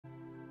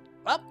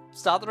Well,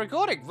 start the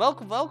recording.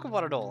 Welcome, welcome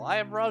one and all. I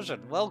am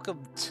Rajan.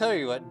 Welcome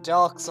to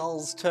Dark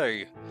Souls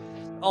 2.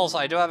 Also,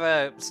 I do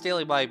have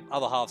stealing my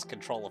other half's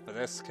controller for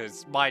this,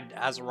 because mine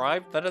has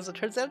arrived, but as it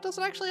turns out, it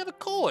doesn't actually have a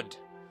cord.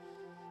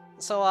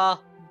 So,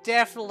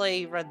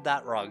 definitely read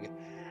that wrong.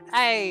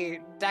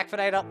 Hey,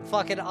 Dakfinator,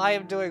 fucking, I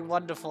am doing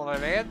wonderful, my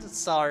man.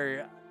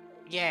 So,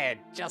 yeah,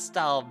 just,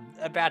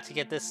 about to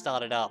get this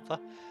started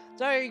up.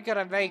 So you're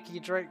gonna make you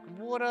drink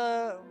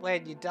water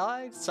when you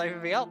die,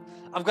 saving me up.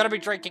 I'm gonna be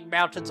drinking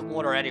mountains of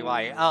water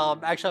anyway.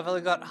 Actually I've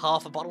only got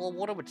half a bottle of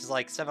water, which is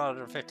like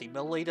 750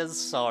 milliliters,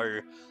 so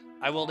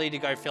I will need to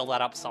go fill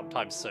that up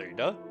sometime soon.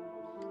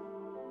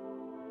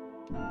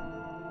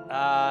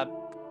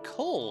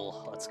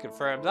 Cool. Let's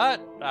confirm that.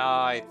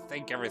 I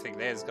think everything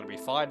there is gonna be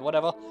fine,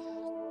 whatever.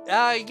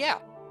 Yeah.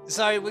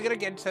 So we're gonna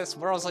get into this.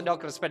 We're also not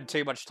gonna spend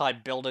too much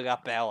time building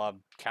up our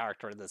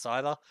character in this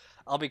either.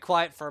 I'll be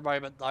quiet for a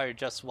moment though,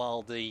 just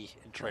while the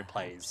intro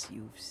plays.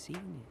 You've seen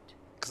it.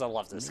 Because I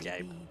love this Maybe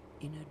game.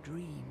 In a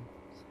dream,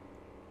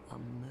 a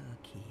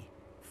murky,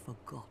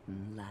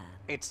 forgotten land.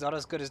 It's not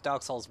as good as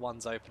Dark Souls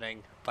 1's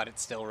opening, but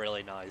it's still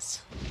really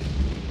nice.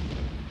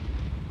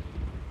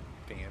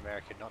 Being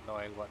American, not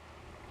knowing what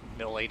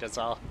milliliters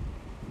are.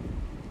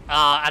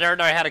 I don't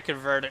know how to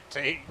convert it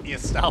to your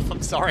stuff.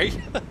 I'm sorry.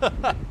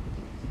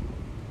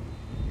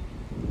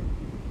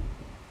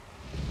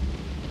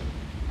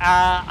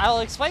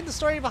 I'll explain the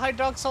story behind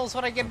Dark Souls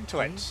when I get into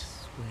it.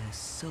 Where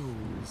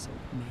souls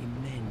may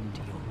mend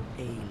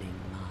your ailing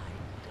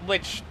mind.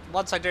 Which,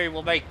 once I do,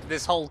 will make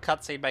this whole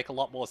cutscene make a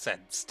lot more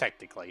sense,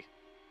 technically.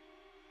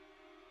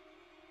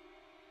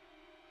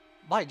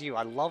 Mind you,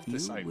 I love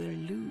this opening. You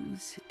will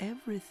lose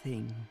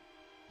everything.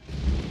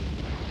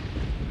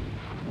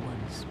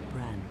 Once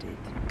branded.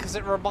 Because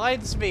it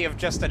reminds me of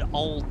just an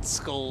old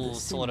school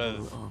sort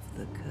of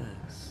the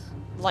curse.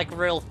 Like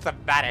real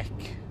thematic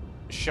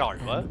show.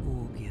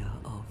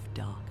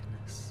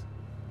 Darkness.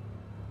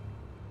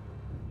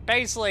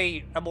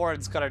 Basically,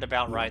 Amoran's got it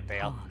about right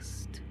there. Your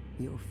past,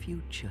 your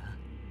future,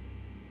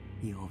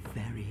 your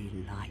very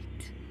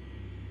light.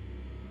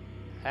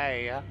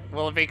 Hey,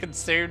 will it be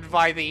consumed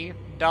by the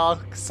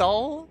Dark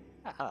Soul?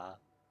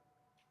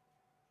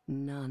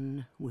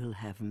 None will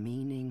have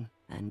meaning,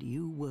 and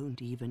you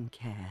won't even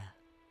care.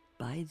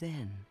 By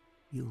then,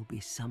 you'll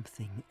be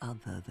something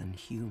other than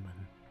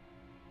human.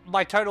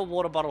 My total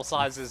water bottle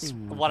size is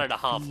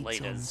 1.5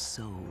 liters.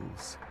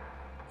 Souls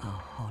are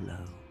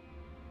hollow.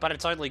 But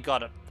it's only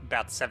got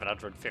about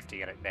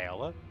 750 in it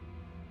now.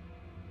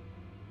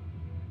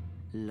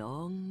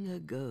 Long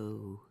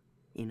ago,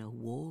 in a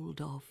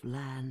walled-off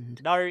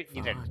land. No, you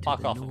didn't.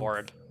 Fuck off,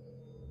 Amoran.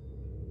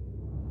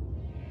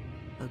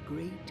 A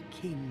great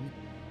king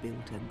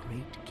built a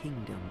great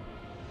kingdom.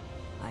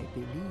 I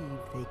believe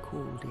they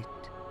called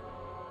it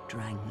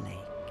Drang Lake.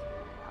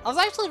 I was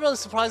actually really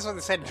surprised when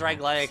they said Drang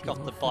Lake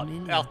off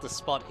the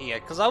spot here,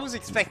 because I was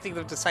expecting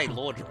them to say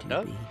Lordran,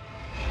 no?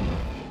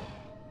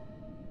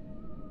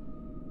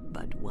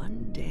 But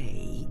one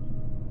day,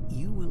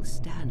 you will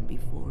stand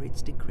before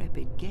its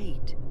decrepit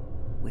gate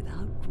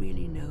without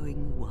really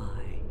knowing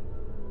why.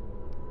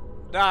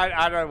 No,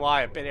 I don't know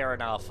why. I've been here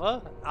enough.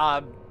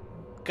 I'm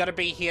gonna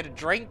be here to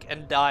drink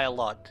and die a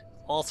lot.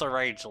 Also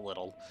rage a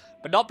little.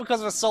 But not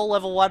because of a soul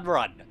level 1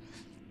 run.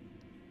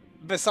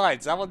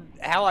 Besides,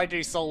 how I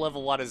do soul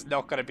level 1 is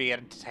not going to be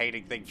an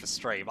entertaining thing for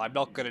stream. I'm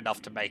not good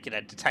enough to make it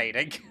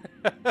entertaining.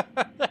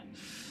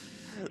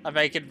 I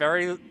make it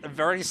very,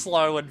 very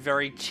slow and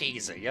very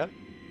cheesy, yeah?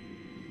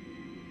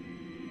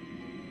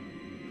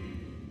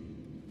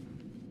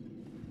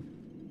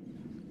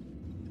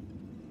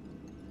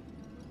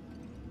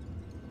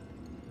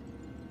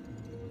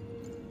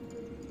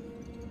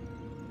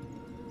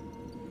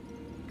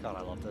 God,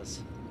 I love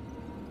this.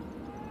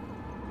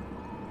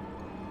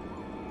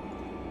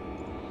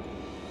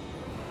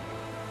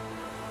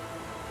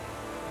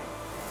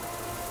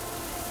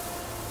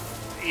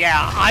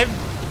 Yeah, I'm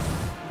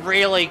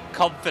really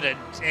confident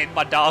in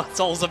my Dark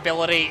Souls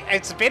ability.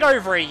 It's been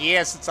over a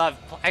year since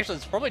actually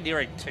it's probably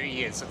nearing 2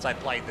 years since I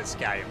played this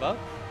game.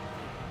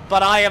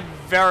 But I am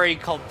very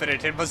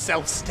confident in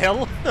myself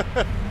still.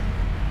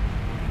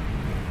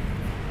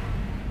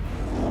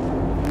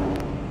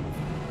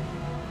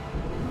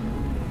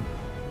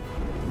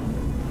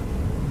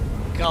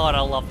 God,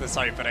 I love this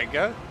opening.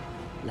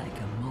 Like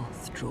a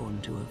moth drawn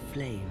to a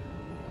flame.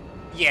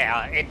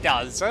 Yeah, it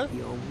does. Your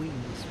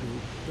wings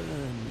will burn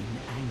in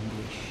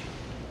anguish.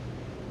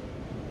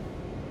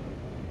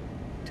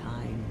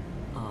 Time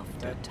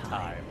after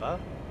time.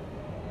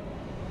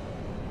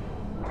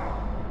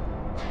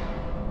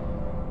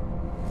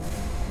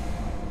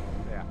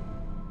 Yeah.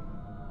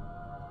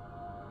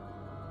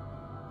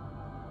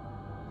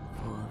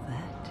 For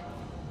that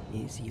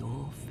is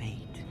your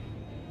fate.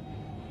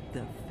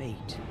 The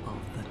fate of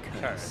the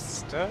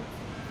cursed.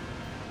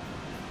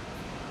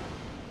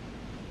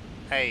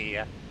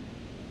 Hey,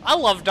 I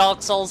love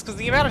Dark Souls because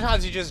the amount of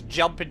times you just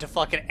jump into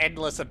fucking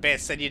endless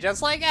abyss and you're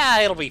just like,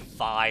 it'll be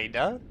fine.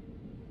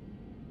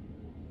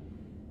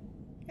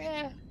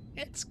 Yeah,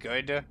 it's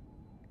good.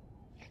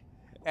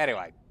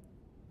 Anyway,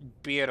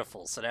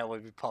 Beautiful. So now we'll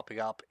be popping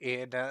up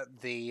in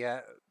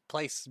the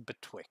place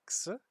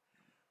betwixt.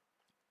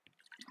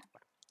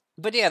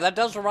 But yeah, that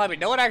does remind me.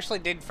 No one actually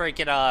did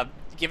freaking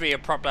give me a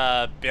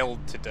proper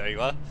build to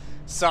do.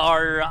 So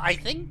I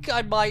think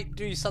I might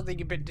do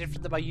something a bit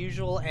different than my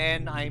usual,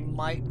 and I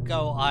might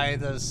go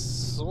either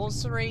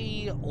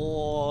sorcery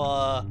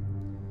or...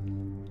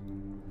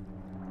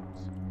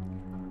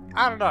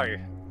 I don't know.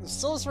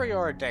 Sorcery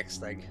or a dex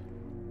thing.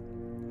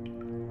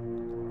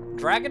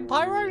 Dragon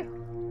Pyro?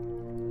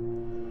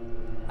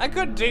 I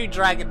could do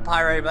Dragon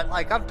Pyro, but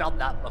like I've done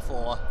that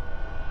before.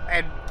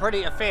 And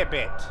a fair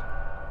bit.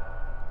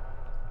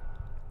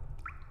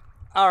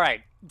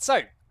 Alright,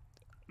 so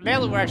now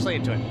that we're actually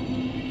into it.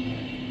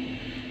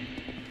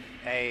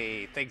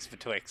 Hey, thanks for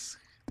Twix.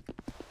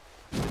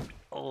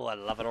 Oh, I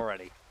love it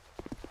already.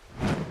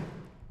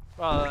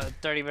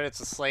 30 minutes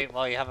of sleep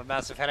while you have a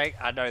massive headache.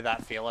 I know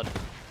that feeling.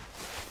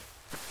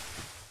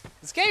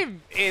 This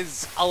game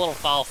is a little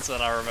faster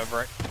than I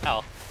remember it.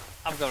 Oh,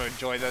 I'm going to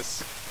enjoy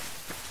this.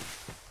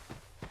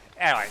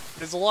 Anyway,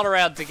 there's a lot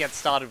around to get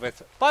started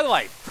with. By the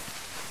way,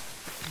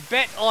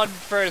 bet on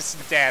first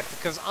death,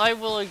 because I'm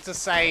willing to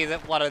say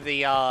that one of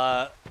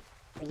the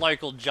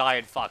local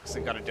giant fucks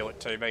are going to do it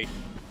to me.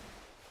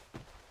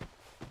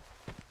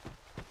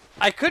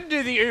 I could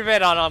do the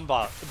Umed on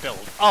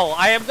build. Oh,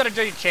 I am going to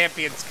do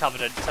Champions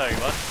Covenant too.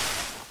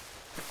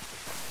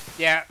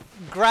 Yeah,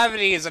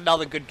 Gravity is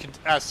another good,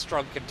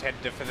 strong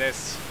contender for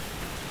this.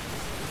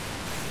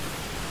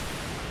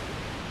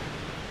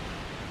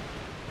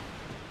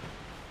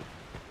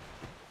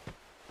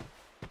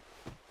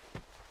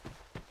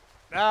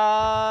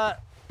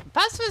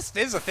 Pacifist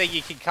is a thing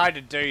you can kind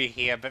of do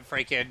here, but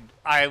freaking,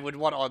 I would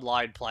want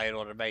online play in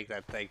order to make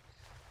that thing.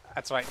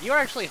 That's right. You're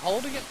actually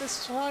holding it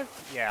this time?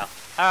 Yeah.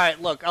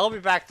 Alright, look, I'll be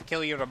back to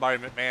kill you in a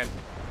moment, man.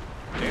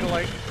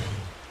 Doodly.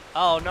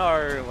 Oh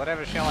no,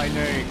 whatever shall I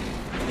do?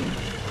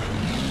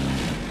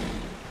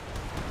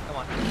 Come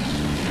on.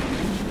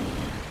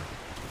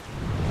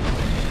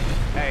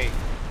 Hey.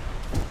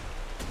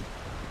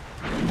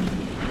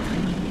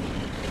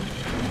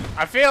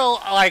 I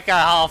feel like I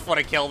half want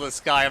to kill this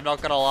guy, I'm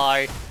not gonna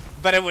lie.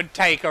 But it would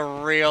take a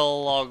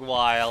real long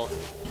while.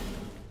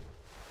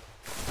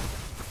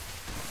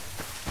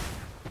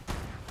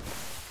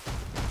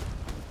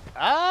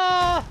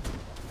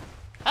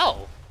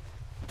 Oh.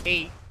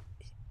 He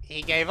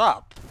gave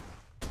up.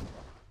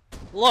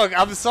 Look,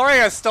 I'm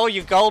sorry I stole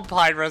your gold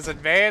pine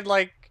resin, man.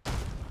 Like,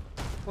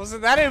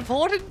 wasn't that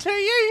important to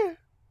you?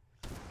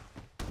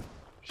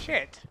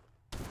 Shit.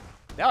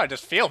 Now I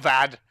just feel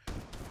bad.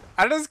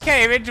 I just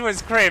came into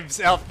his cribs.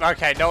 Oh,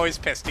 okay, no, he's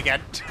pissed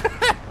again.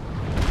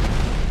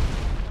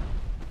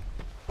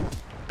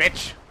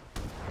 Bitch.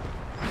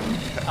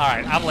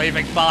 Alright, I'm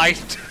leaving. Bye.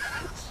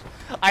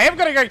 I am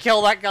gonna go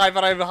kill that guy,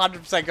 but I'm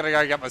 100% gonna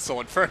go get my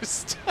sword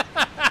first.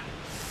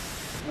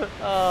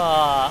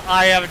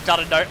 I haven't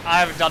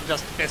done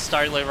just fist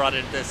only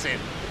running this in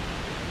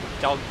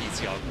donkey's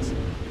yonks.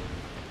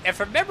 And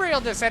from memory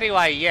on this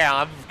anyway, yeah,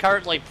 I'm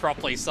currently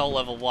properly soul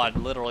level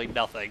 1, literally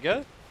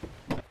nothing.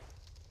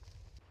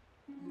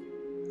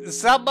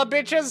 Sup, my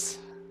bitches?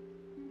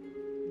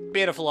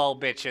 Beautiful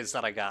old bitches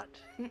that I got.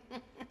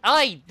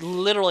 I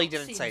literally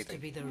didn't say anything.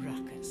 To be the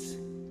ruckus.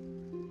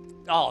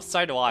 Oh,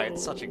 so do I.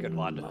 It's such a good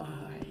one.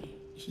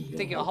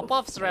 Think your hop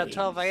off's around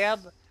 12 AM?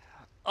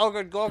 Oh,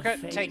 good Gorka.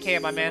 Take care,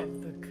 my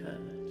man.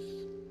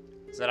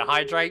 Is that a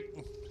hydrate?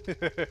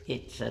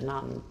 It's an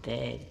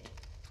undead.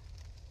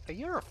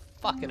 You're a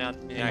fucking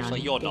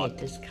actually, you're not.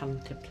 Has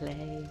come to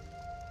play.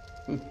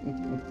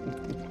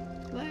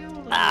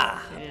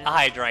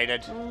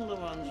 Hydrated. All the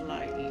ones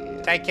like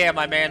you. Take care,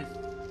 my man.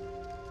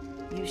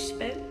 You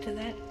spoke to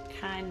that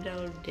kind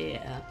old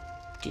dear,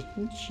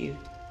 didn't you?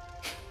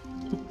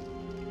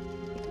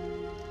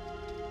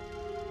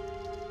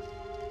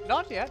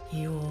 Not yet.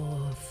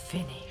 You're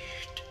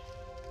finished.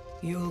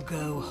 You'll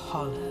go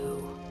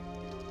hollow.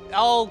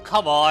 Oh,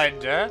 come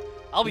on,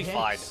 I'll be Yes.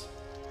 fine.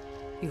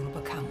 You'll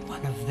become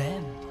one of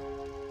them.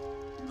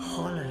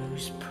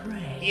 Hollows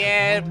prey.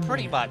 Yeah, upon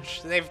pretty them.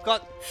 much. They've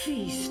got...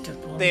 Feast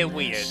upon They're their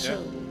weird.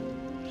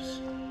 souls.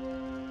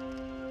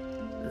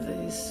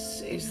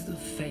 This is the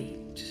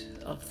fate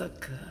of the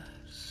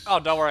curse. Oh,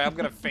 don't worry, I'm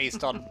gonna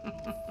feast on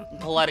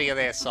plenty of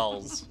their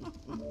souls.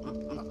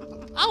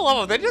 I love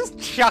them, they're just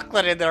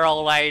chuckling in their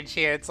old age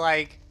here. It's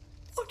like...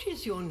 What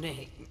is your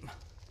name?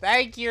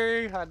 Thank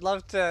you. I'd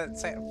love to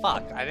say...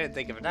 Fuck, I didn't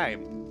think of a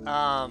name.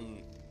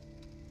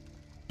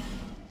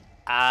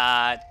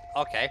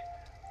 Okay.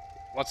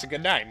 What's a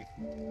good name?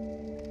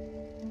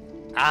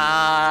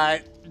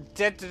 I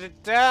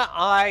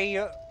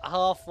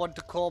half want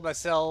to call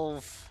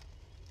myself...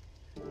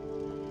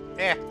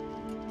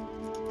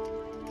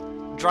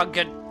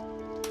 Drunken.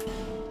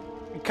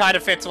 Kind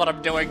of fits what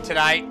I'm doing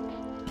tonight.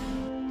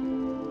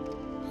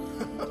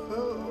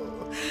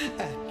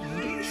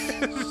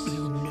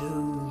 You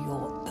know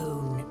your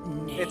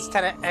own name. It's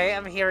 10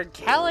 AM here in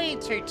Cali.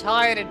 Too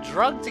tired and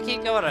drunk to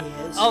keep going.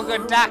 Yes. Oh,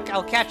 good Dak.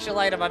 I'll catch you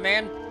later, my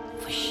man.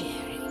 For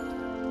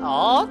sharing.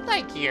 Oh,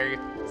 thank you.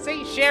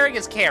 See, sharing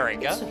is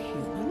caring, It's huh? a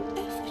human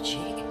effort.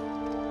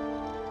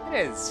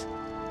 It is.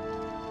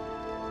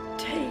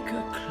 Take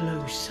a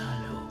closer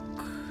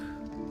look.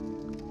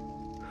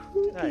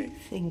 Who do Hey. you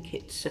think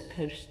it's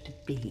supposed to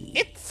be?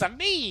 It's a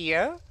me!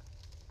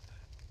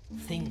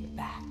 Think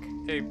back,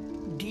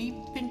 deep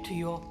into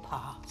your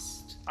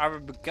past. I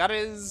remember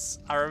gutters.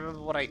 I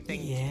remember what I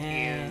think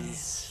Yes.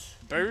 is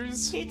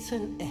booze. It's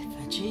an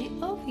effigy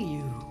of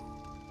you.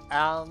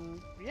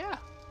 Yeah.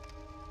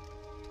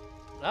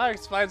 That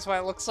explains why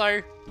it looks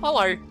so.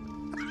 Hello.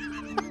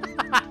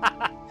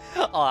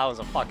 Oh, that was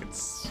a fucking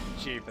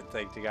stupid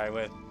thing to go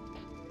with.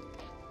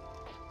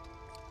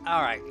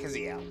 Alright, cause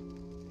yeah.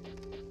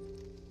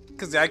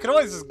 Cause I could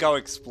always just go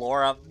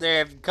explore up.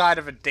 They're kind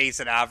of a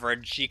decent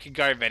average. You can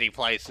go many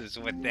places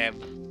with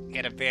them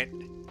in a bit.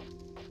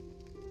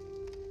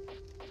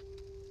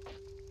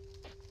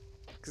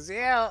 Cause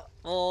yeah,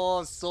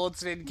 or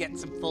swordsman get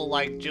some full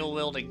like dual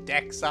wielding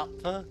decks up.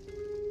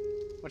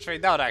 Which I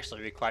mean that would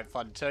actually be quite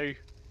fun too.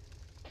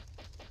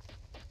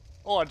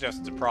 Or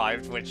just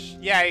deprived, which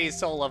yeah,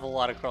 soul level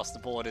 1 across the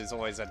board is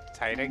always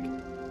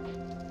entertaining.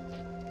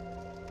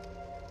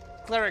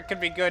 Cleric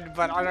could be good,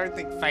 but I don't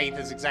think Faith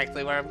is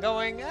exactly where I'm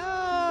going.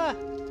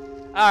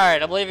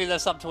 Alright, I'm leaving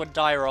this up to a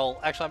die roll.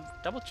 Actually, I'm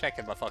double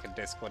checking my fucking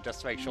Discord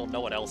just to make sure no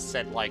one else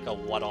sent like a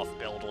one-off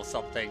build or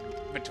something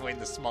between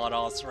the smart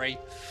arsery.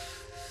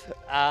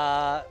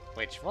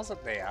 Which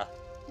wasn't there.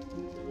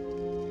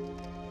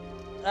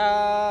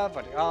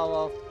 But, oh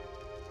well.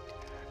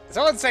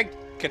 Someone said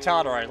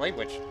katana only,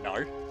 which,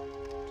 no.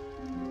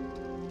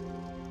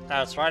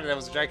 That's right, there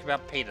was a joke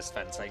about penis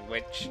fencing,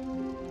 which...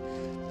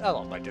 I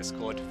love my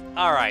Discord.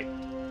 Alright.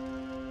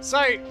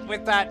 So,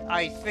 with that,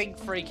 I think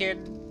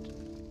freaking...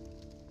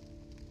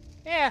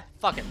 Yeah,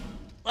 fuck it.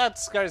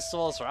 Let's go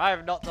Sorcerer. I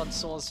have not done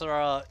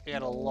Sorcerer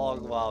in a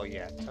long while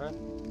yet.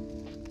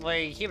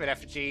 Human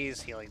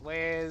effigies, healing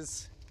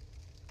wares.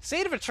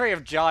 Seed of a Tree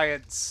of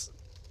Giants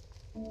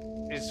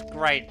is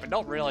great, but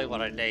not really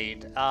what I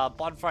need.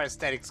 Bonfire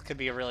Aesthetics could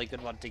be a really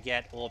good one to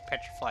get, or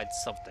Petrified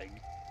Something.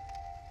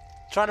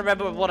 Trying to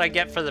remember what I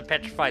get for the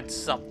Petrified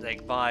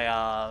Something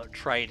by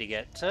trading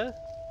it.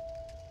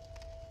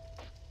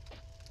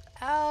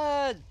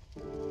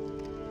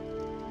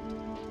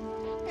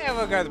 Yeah,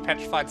 we'll go the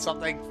Petrified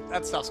Something.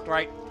 That stuff's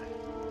great.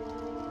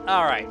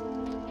 Alright.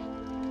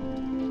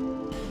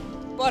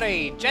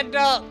 Body,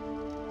 gender.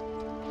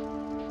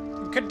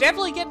 Could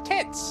definitely get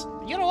tits.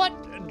 You know what?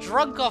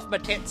 Drunk off my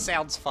tits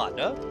sounds fun,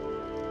 huh?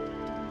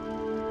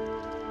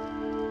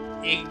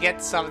 You can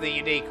get some of the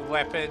unique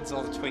weapons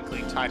or the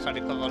twinkling titan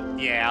equivalent.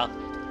 Yeah.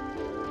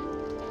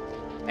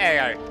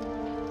 There you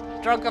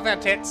go. Drunk off our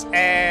tits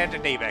and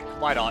anemic.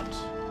 Why not?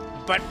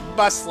 But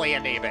mostly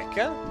anemic,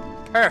 huh?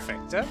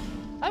 Perfect, huh?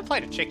 I haven't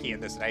played a chickie in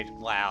this in age.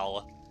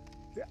 Wow.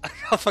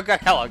 I forgot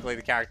how ugly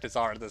the characters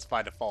are in this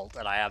by default,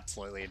 and I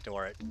absolutely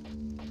adore it.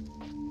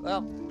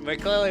 Well, we're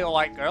clearly a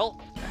white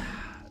girl.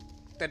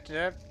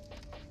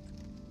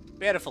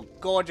 Beautiful,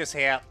 gorgeous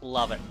hair,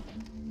 love it.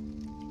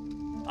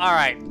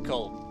 Alright,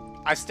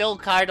 cool. I still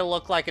kinda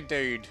look like a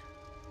dude.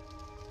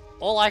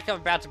 Or like I'm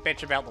about to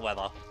bitch about the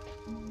weather.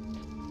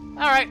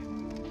 Alright,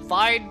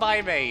 fine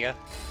by me.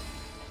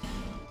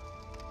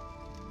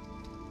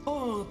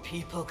 All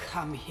people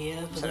come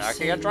here for So the I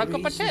can get same drunk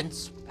off my reason,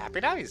 tits. Happy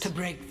days. to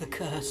break the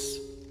curse.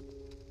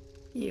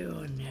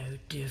 You're no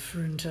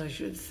different, I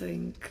should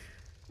think.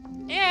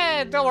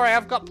 Yeah, don't worry,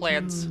 I've got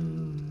plans.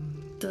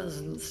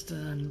 Doesn't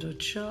stand a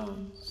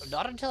chance.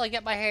 Not until I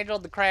get my hand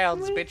on the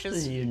crowns,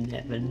 bitches. You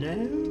never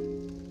know.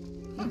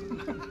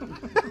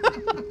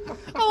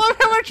 I love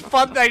how much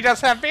fun they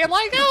just have being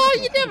like, oh,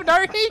 you never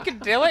know, he can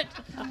do it.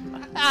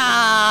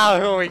 Ah,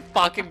 who are we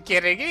fucking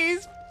kidding?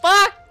 He's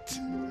fucked.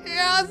 Go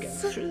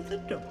Yes. through the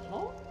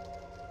door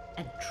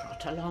and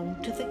trot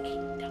along to the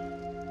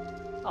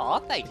kingdom. Oh,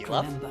 thank you,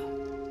 love. Remember,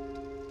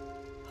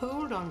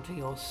 hold on to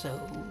your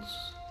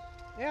souls.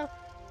 Yeah.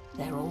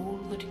 They're all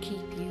that keep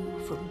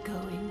you from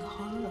going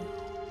hollow.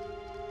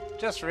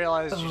 Just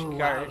realized you should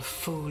go. I'll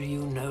fool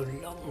you no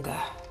longer.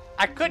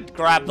 I could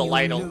grab the You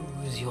ladle.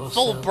 lose your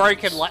Full souls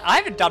broken ladle. I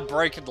haven't done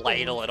broken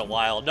ladle in a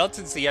while. Not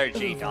since the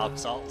OG Dark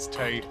Souls 2.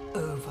 and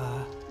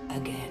over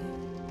again.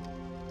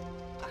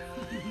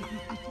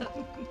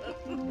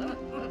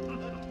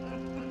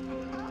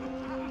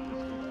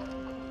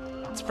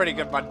 It's a pretty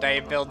good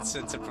mundane build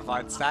since it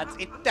provides stats.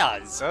 It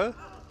does, huh?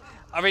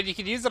 I mean, you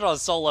can use it on a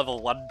soul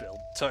level 1 build,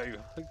 too.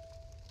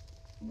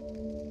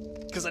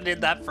 Because I did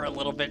that for a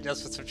little bit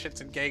just for some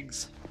shits and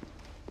gigs.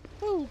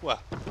 Woo.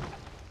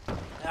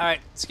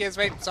 Alright, excuse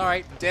me,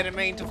 sorry. Didn't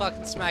mean to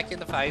fucking smack you in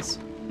the face.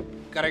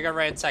 Gotta go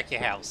ransack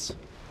your house.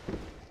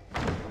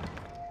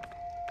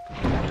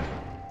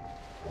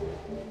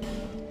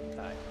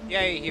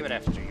 Yay, human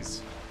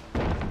effigies.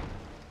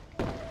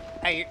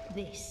 Hey,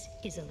 This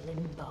is a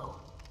limbo.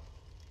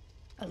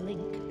 A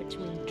link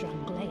between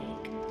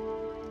Drangleic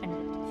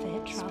and fair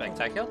travel.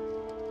 spectacular.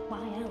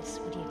 Why else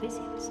would you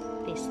visit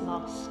this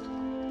lost,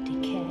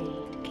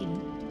 decayed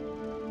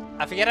kingdom?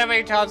 I forget how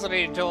many times I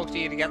need to talk to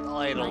you to get the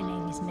My ladle.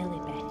 name is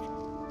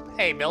Millibeth.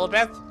 Hey,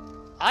 Millibeth.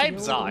 I'm You're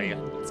the Zai.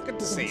 woman It's good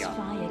to who see was you.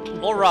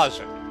 firekeeper. Or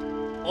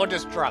Rajan. Or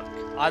just drunk.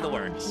 Either I'm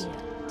works. here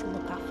to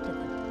look after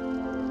them.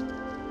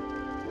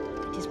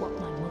 It is what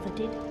my mother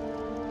did.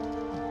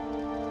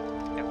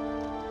 Yep.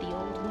 The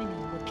old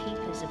women were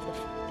keepers of the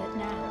but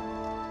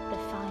now the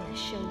fire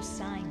shows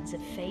signs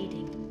of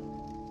fading,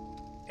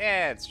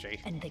 Yeah, it's true.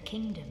 and the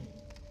kingdom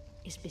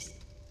is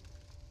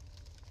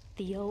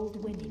the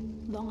old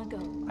women long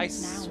ago. I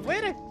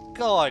swear to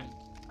God,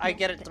 I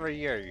get it through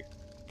you.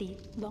 The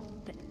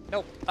long but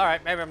Nope.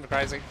 Alright, maybe I'm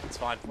crazy. It's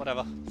fine,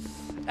 whatever.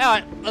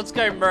 Alright, let's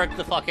go murk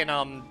the fucking,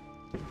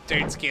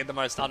 dude ski in the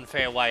most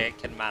unfair way it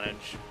can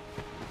manage.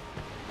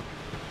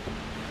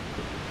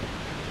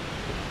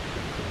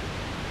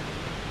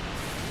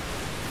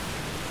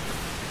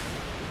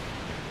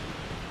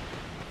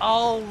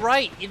 Oh,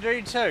 right, you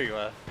do too.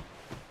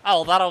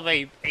 Oh, that'll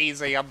be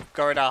easy. I'm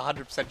going to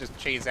 100% just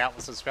cheese out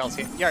with some spells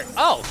here. Yo,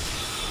 oh!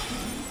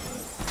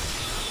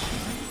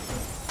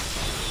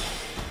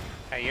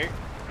 Hey, you.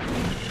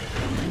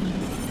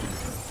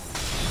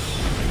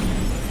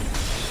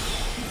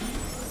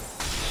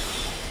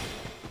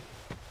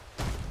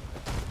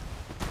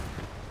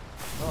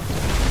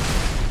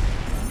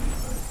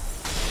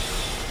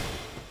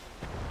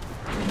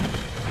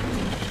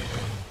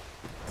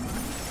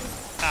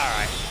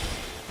 Alright.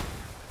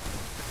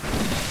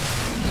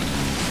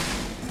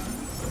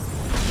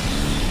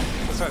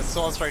 So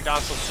Sorcery in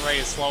Dark Souls 3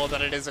 is slower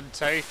than it is in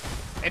 2.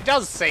 It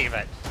does save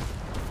it.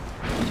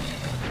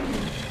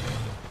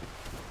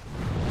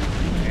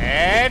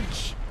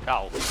 Edge!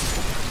 Oh.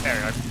 There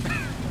we go.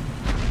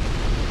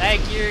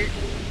 Thank you!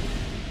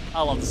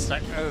 I love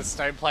the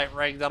stone plate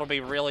ring. That'll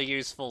be really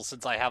useful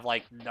since I have,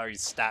 like, no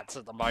stats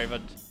at the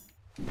moment.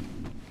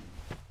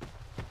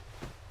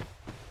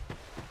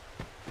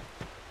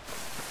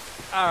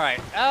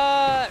 Alright,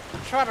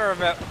 trying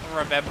to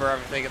remember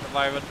everything at the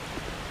moment.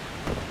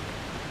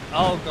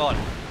 Oh god.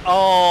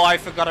 Oh, I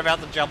forgot about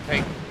the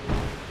jumping.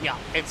 Yeah,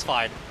 it's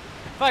fine.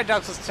 5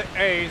 Darksouls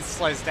 2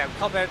 slows down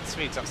combat,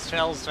 speeds up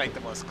spells to make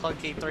them less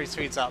clunky. 3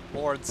 speeds up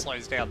more and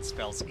slows down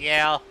spells.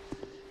 Yeah.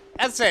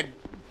 As said,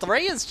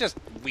 3 is just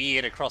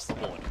weird across the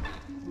board.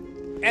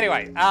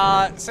 Anyway,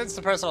 since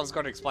the person I was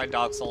going to explain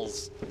Dark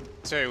Souls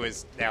 2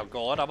 is now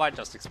gone, I might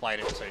just explain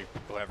it to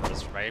whoever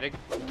is remaining.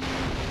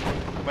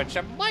 Which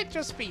it might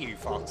just be you,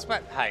 Fox,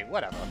 but hey,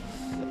 whatever.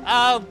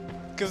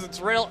 Because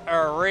it's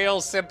real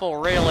simple,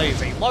 real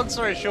easy. Long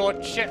story short,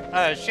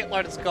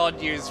 shitload of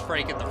God use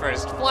freaking the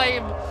first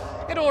flame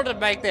in order to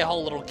make their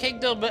whole little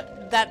kingdom.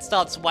 That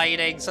starts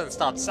waning, so they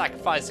start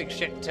sacrificing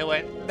shit to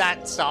it.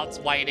 That starts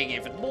waning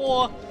even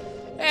more.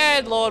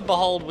 And lo and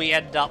behold, we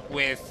end up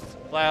with,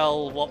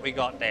 well, what we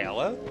got now,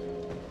 huh?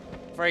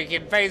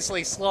 Freaking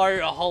basically slow,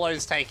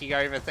 hollows taking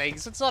over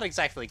things. It's not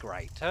exactly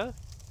great, huh?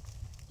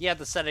 You have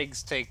the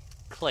settings to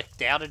click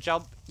down to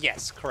jump?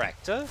 Yes,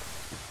 correct, huh?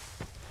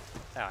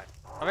 Alright.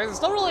 I mean,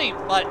 there's not really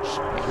much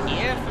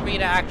here for me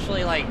to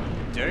actually, like,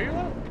 do.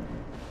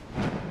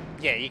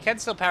 Yeah, you can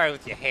still parry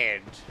with your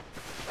hand.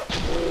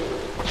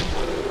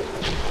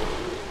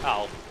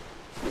 Oh.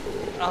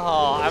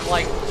 Oh, I'm,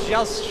 like,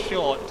 just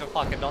short to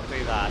fucking not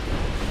do that.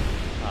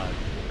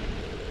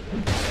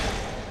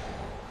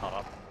 Hold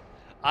up.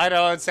 I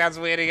know, it sounds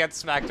weird to get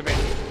smacked a bit.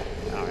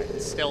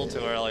 Alright, still too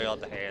early on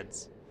the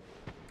hands.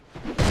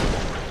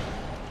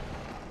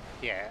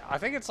 Yeah, I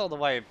think it's on the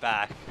way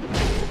back.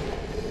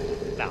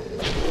 No.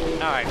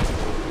 Alright.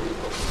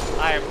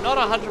 I am not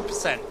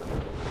 100%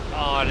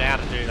 on how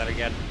to do that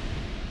again.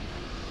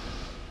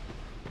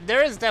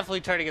 There is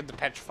definitely turning into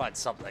petrified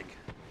something.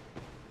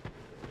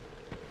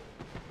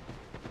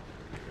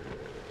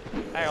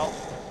 Hang on.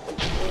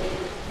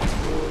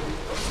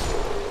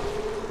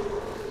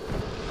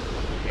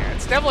 Yeah,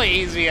 it's definitely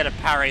easier to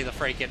parry the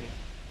freaking...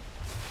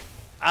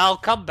 I'll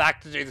come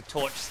back to do the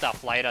torch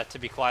stuff later, to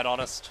be quite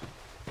honest.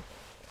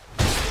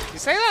 You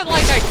say that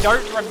like I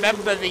don't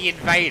remember the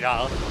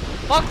invader.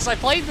 Fox, I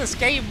played this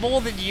game more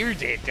than you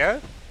did, huh?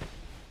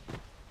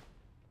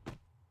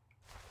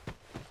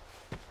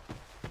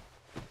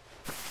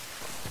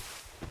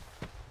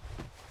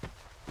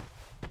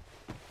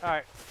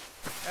 Alright.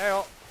 Hang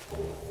on.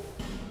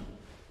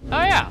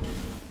 Oh yeah!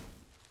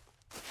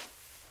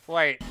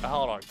 Wait,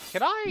 hold on.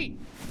 Can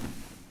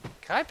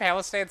I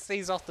power stance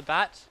these off the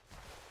bat?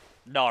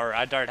 No,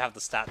 I don't have the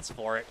stats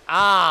for it.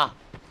 Ah!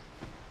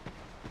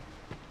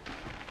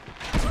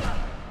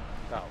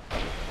 Oh.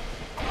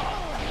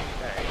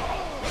 Okay.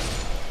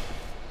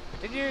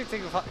 Did you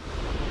think of...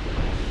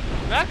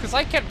 No, because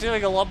I kept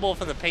doing a lot more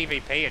for the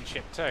PvP and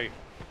shit too.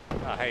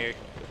 Oh, hey you.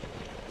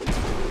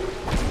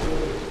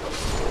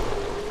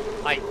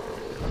 I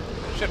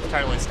should have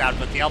totally stabbed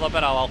with the other,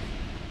 but oh well.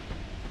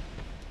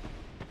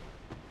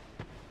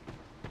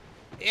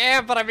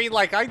 Yeah, but I mean,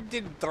 like, I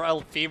did throw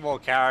a few more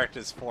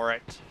characters for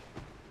it.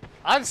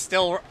 I'm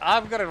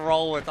gonna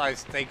roll with I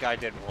think I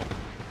did more.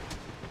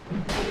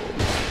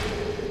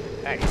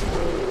 Hey.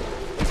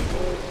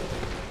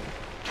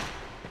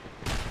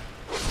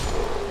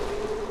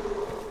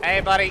 Hey,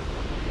 buddy.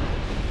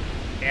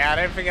 Yeah,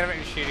 don't forget about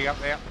you shooting up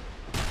there.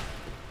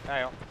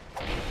 Hang on.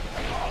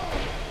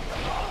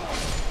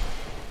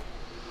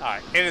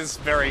 Alright, it is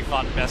very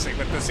fun messing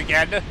with this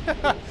again.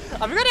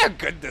 I forgot how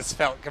good this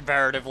felt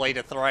comparatively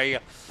to 3.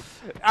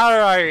 I don't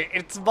know,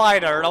 it's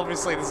minor, and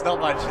obviously there's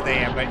not much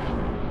there, but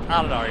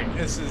I don't know,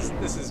 this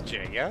is G,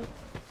 yeah?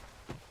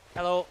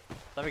 Hello,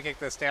 let me kick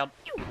this down.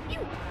 You,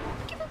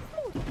 give us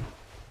more.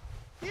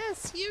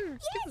 Yes, you!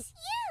 Yes,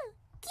 you!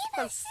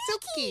 Give us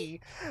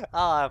Silky!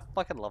 Ah, I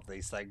fucking love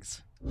these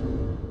things.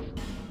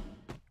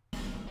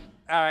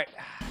 Alright,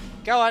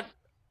 go on.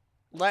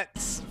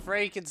 Let's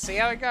freaking see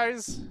how it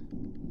goes.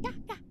 Yeah.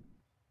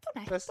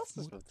 This is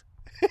smooth.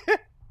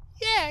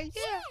 Yeah.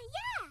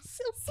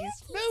 Silky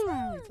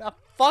smooth. I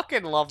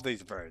fucking love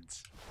these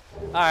birds.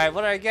 Alright,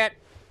 what do I get?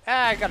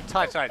 Ah, I got a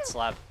tight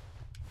slab.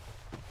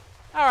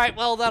 Alright,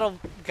 well, that'll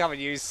come in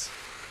use.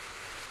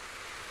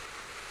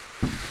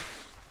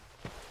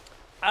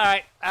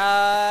 Alright,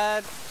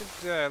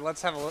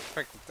 let's have a look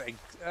at the thing.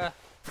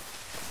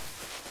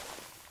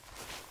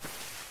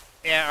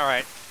 Yeah,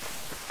 alright.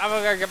 I'm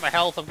gonna go get my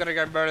health, I'm gonna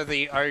go murder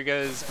the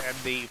ogres and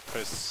the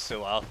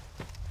pursuer.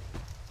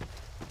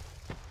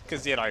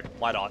 Because, you know,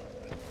 why not?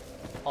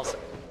 Also,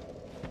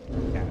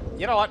 yeah,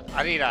 you know what?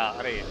 I need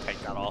to take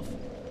that off.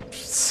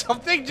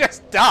 Something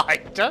just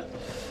died.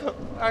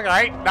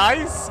 Okay,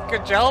 nice,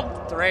 good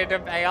job. The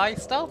random AI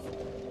stuff.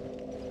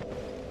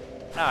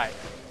 Alright.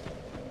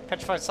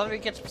 Petrified somebody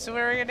gets pursuer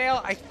area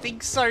now? I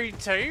think so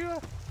too.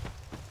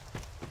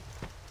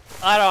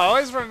 I don't know, I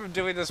always remember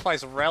doing this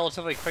place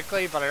relatively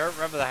quickly, but I don't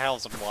remember the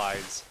hows and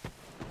whys.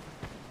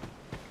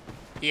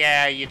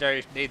 Yeah, you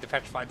do need the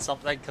petrified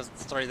something because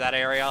it's through that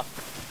area.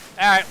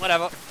 Alright,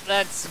 whatever.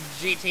 That's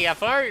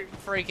GTFO.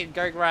 Freaking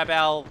go grab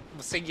our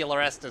singular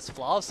Estus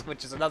flask,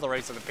 which is another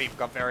reason that people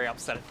got very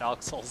upset at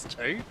Dark Souls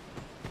 2.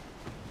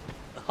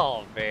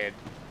 Oh man.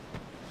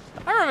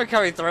 I remember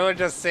coming through and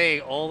just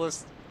seeing all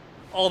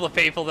the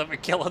people that were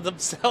killing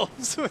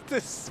themselves with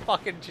this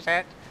fucking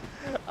chat.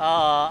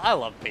 I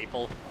love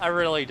people. I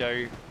really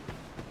do.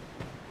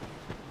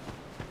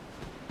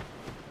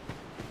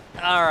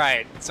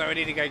 Alright, so we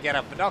need to go get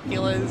our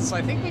binoculars.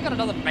 I think we got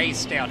another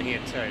mace down here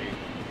too.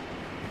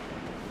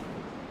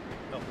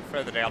 Oh,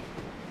 further down.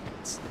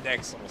 It's the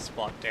next little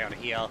spot down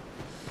here.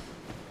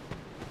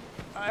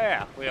 Oh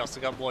yeah, we also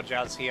got more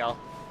jazz here.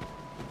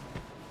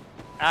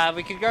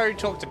 We could go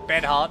talk to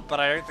Benhart,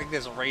 but I don't think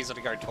there's a reason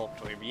to go talk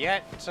to him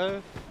yet.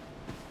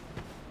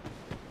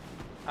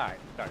 Alright,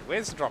 no,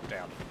 where's the drop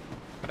down?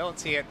 I don't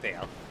see it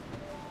there.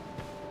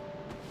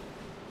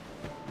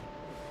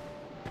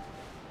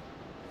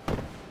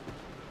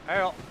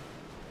 Oh.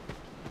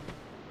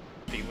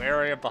 Be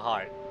wary of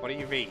behind. What do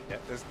you mean?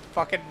 There's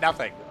fucking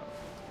nothing.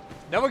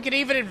 No one can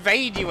even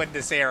invade you in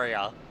this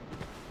area.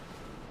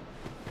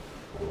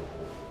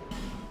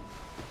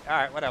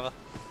 Alright, whatever.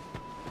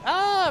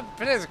 But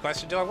there's a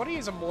question. Do I want to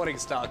use a Morning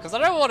Star? Because I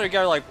don't want to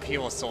go like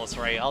pure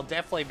sorcery. I'll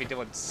definitely be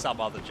doing some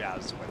other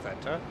jazz with it.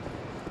 Huh?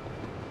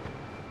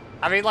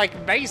 I mean,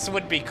 like, mace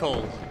would be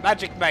cool.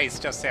 Magic mace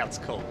just sounds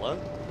cool, huh?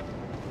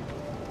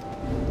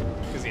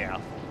 Because, yeah.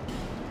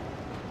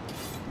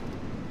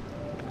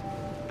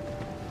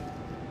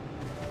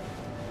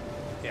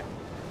 Yeah.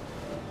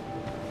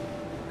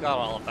 Got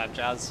all of that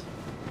jazz.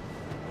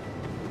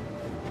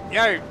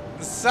 Yo,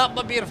 what's up,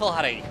 my beautiful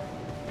honey?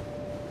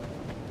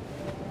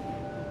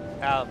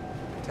 Hello?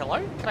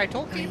 Can I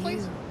talk to you,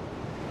 please?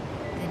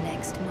 The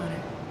next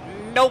monarch.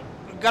 Nope.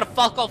 Gotta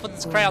fuck off with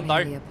this crown, though.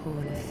 A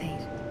pawn of fate.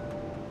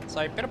 So,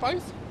 a bit of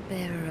both?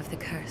 Bearer of the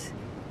curse.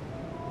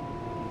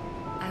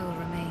 I will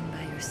remain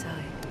by your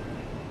side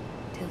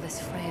till this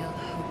frail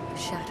hope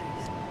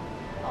shatters.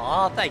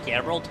 Aw, thank you,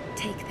 Emerald.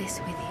 Take this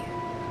with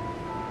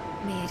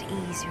you. May it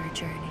ease your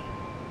journey.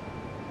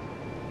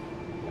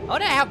 I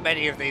wonder how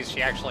many of these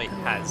she actually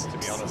has, to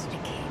be Go honest. seek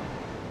the king.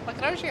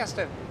 Like, I know she has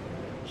to...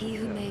 He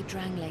who made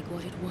Drangleic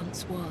what it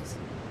once was.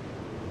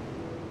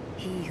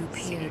 He who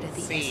peered at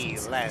the see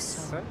essence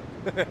less.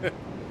 of the soul.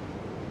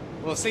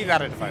 We'll see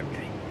that in a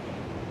moment.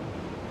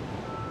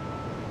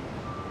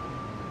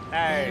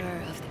 Hey.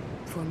 Bearer of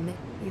the... For me,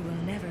 you will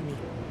never meet.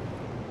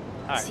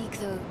 Alright. Seek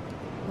though,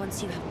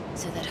 once you have...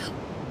 So that hope...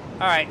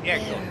 Alright, yeah,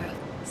 Bearer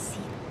cool. of...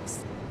 Seek,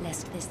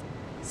 lest this...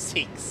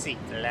 Seek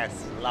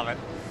less. Love it.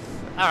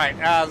 Alright,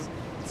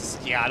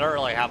 yeah, I don't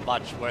really have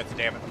much worth a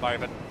damn at the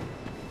moment.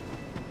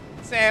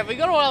 So, we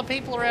got a lot of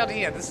people around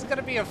here. This is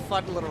gonna be a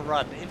fun little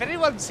run. If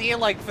anyone's here,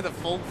 like, for the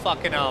full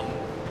fucking,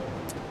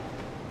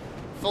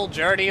 full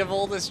journey of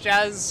all this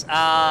jazz,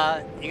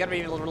 you're gonna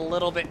be a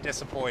little bit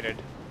disappointed.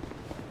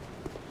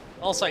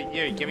 Also,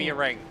 you, give me your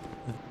ring.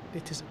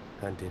 It is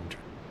and Indra.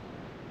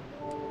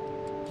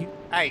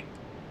 Hey.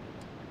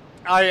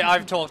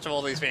 I've talked to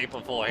all these people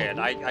beforehand.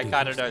 I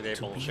kind of know their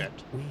bullshit.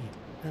 Weed,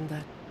 and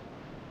that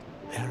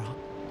there are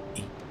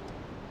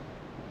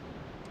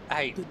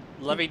Hey,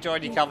 let me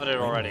join your covenant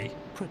already.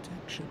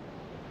 protection.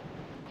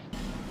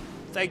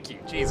 Thank you,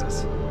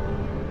 Jesus.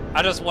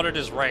 I just wanted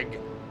his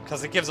ring,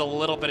 because it gives a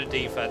little bit of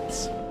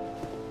defense.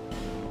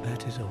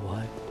 That is a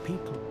why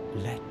people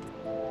let.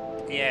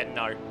 Yeah,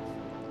 no.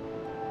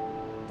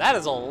 That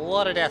is a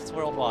lot of deaths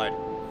worldwide.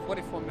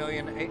 44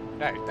 million,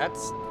 no,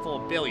 that's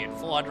 4 billion,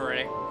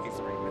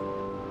 483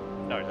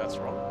 million. No, that's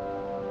wrong.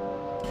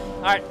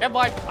 Alright, never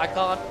mind. I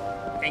can't.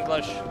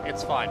 English,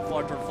 it's fine.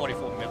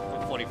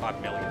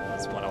 45 million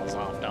is what I was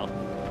after.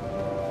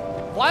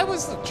 Why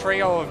was the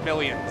trio of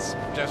millions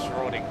just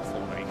running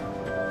for me?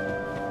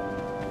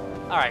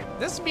 Alright,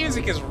 this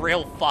music is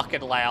real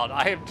fucking loud.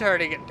 I am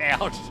turning it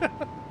down.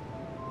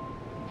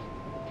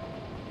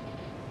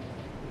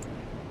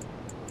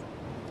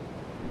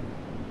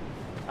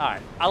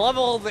 Alright, I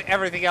love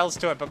everything else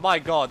to it, but my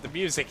god, the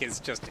music is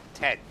just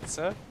intense.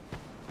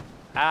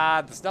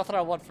 There's nothing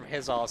I want from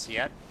his arse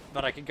yet,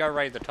 but I can go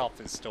raid the top of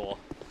his store.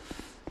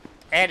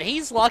 And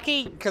he's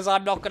lucky, because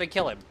I'm not going to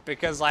kill him,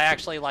 because I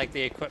actually like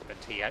the equipment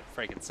he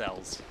freaking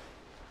sells.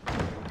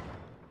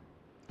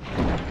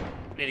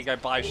 Need to go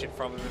buy shit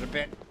from him in a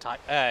bit.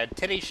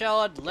 Titty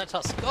shard, let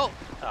us go!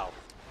 Oh.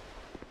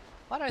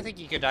 I don't think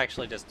you could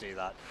actually just do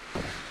that.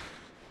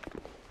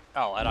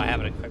 Oh, and I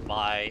haven't equipped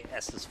my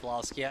Estus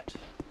flask yet.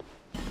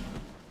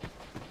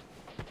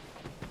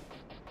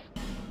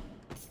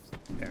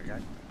 There we go.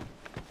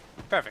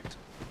 Perfect.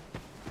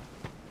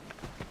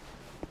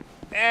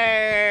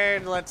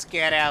 And let's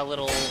get our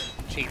little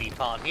cheaty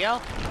part here.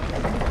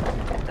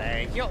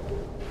 Thank you.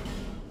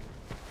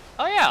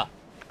 Oh yeah,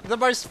 the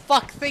most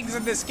fuck things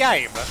in this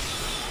game.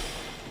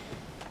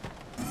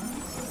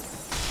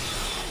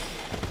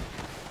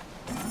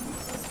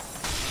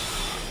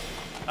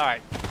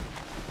 Alright.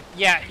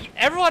 Yeah,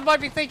 everyone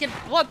might be thinking,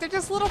 what, they're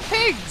just little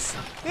pigs!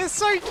 They're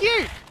so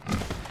cute!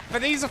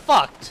 But these are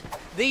fucked.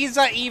 These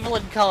are evil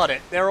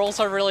incarnate. They're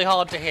also really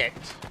hard to hit.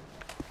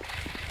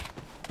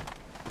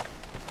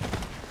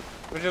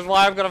 Which is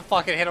why I'm gonna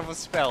fucking hit them with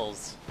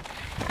spells.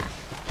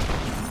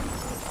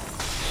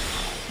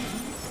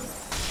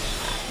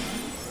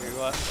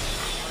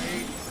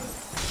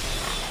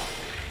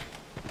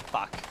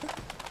 Fuck.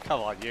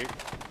 Come on, you.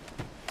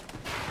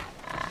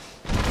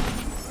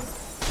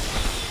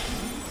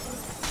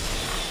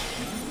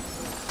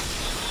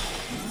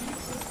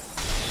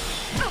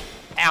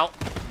 Ow.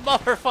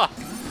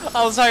 Motherfucker.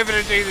 I was hoping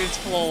to do this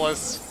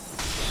flawless.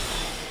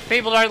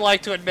 People don't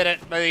like to admit it,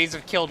 but these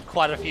have killed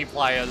quite a few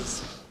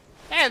players.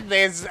 And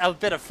there's a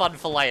bit of fun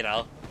for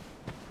later.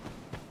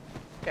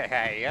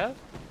 Hey, yeah.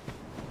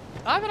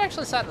 I haven't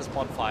actually sat in this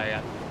bonfire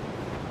yet.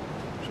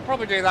 Should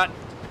probably do that.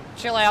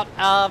 Chill out.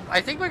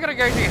 I think we're gonna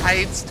go to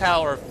Haynes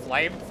Tower of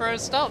Flame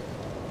first up.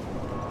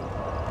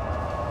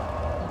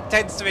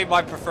 Tends to be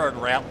my preferred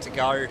route to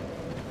go.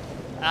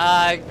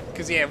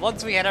 Cause yeah,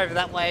 once we head over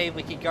that way,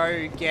 we can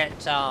go get,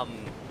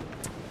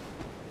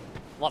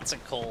 what's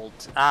it called?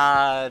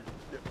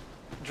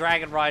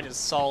 Dragon Rider's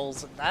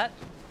souls and that.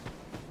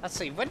 Let's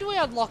see, when do we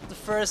unlock the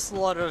first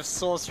lot of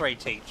Sorcery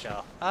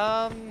Teacher?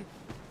 I'm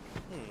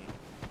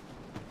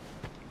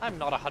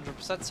not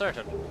 100%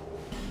 certain.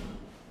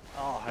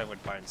 Oh,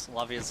 Homeward Bones,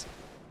 love yous.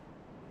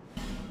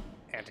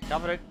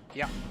 Anti-Covenant,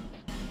 yep.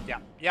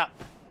 Yep, yep.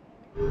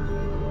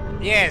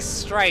 Yes,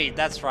 Strayed,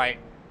 that's right.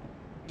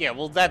 Yeah,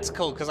 well that's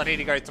cool, because I need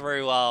to go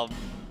through,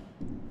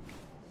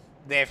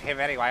 him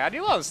anyway. I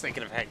knew I was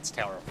thinking of Haynes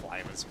Tower of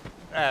Flame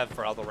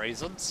for other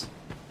reasons.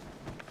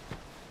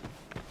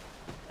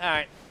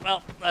 Alright,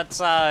 well, let's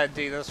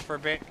do this for a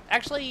bit.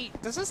 Actually,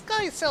 does this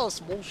guy sell a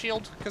small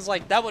shield? Because,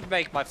 like, that would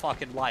make my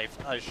fucking life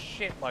a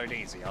shitload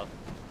easier.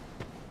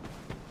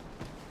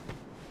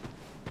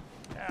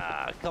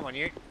 Come on,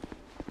 you.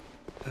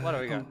 What do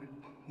we got?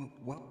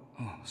 Well,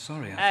 oh,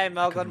 sorry. Hey,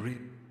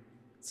 Melvin.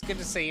 It's good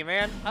to see you,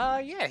 man.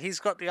 Yeah, he's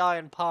got the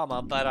Iron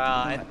Palmer,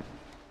 but,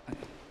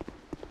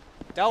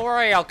 don't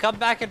worry, I'll come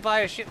back and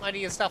buy a shitload of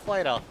your stuff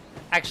later.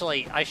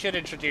 Actually, I should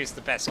introduce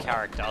the best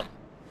character.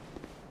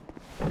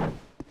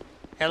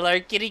 Hello,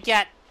 kitty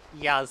cat.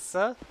 Yes,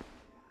 sir.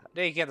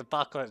 Now you get the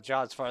buckle at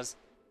John's for us.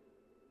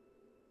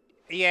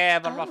 Yeah,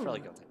 but I'm not really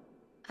guilty.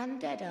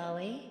 Undead, are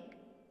we?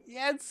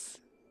 Yes.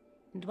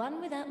 And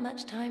one without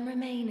much time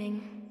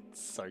remaining.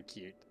 So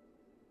cute.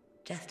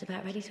 Just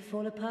about ready to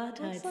fall apart,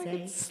 I'd like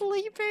say. It's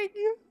sleeping.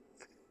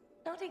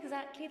 Not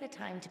exactly the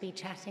time to be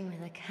chatting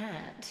with a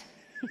cat.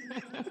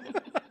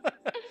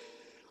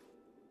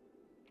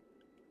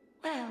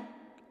 Well,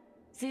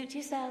 suit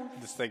yourself.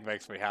 This thing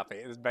makes me happy.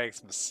 It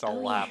makes me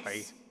so yes.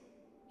 happy.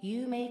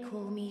 You may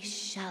call me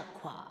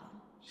Shalqua.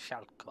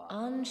 Shalqua.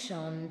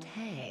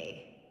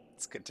 Enchantée.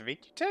 It's good to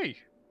meet you too.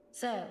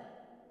 So,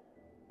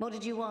 what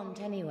did you want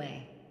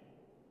anyway?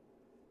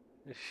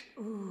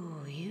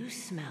 Ooh, you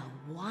smell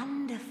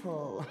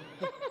wonderful.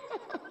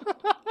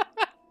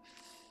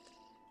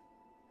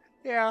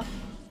 Yeah.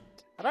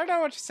 I don't know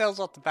what she sells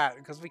off the bat,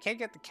 because we can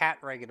get the cat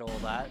ring and all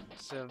that,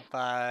 so,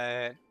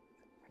 but...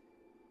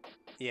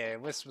 yeah,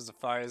 Whispers of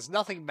Foes,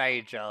 nothing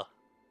major.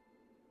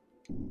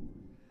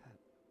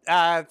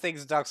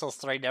 Things in Dark Souls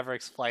 3 never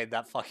explained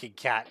that fucking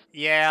cat.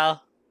 Yeah.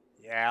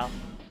 Yeah.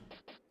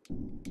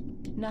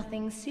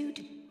 Nothing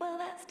suitable. Well,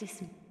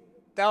 that's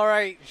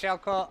Alright,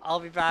 Shalka, I'll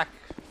be back.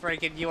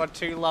 Freaking, you are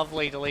too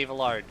lovely to leave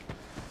alone.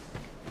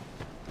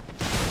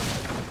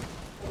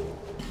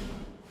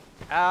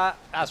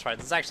 That's right,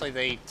 there's actually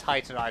the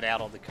Titanite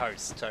out on the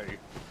coast, too.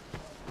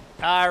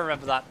 I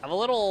remember that. I'm a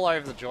little all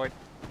over the joint.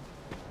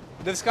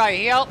 This guy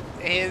here,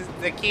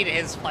 the key to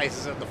his place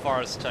is in the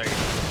forest too.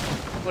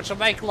 Which will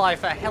make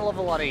life a hell of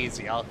a lot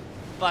easier.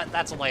 But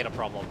that's a later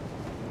problem.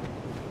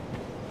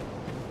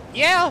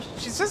 Yeah,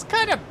 she's just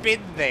kind of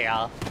been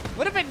there.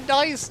 Would have been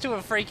nice to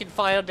have freaking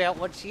found out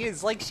what she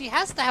is. Like, she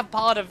has to have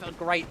part of a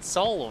great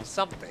soul or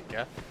something.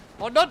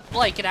 Or not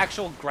like an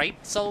actual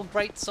great soul,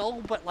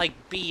 but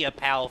like be a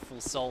powerful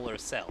soul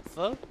herself.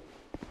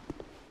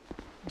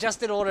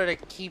 Just in order to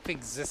keep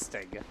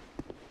existing.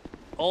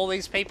 All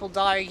these people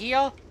dying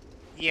here?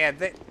 Yeah,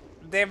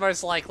 they're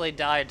most likely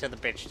dying to the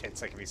bitch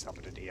tits that can be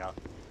summoned in here.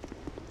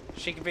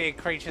 She could be a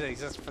creature that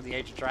exists from the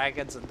Age of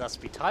Dragons and thus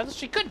be timeless.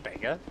 She could be,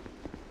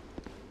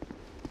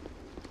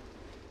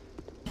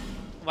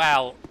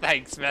 Wow,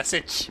 thanks,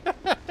 message.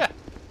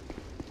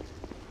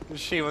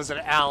 She was an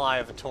ally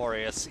of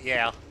Artorias,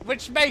 yeah.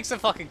 Which makes it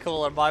fucking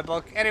cool in my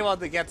book. Anyone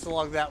that gets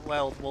along that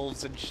well with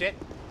wolves and shit.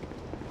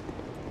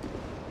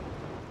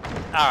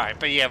 Alright,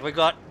 but yeah, we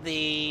got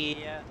the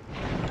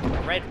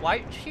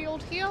red-white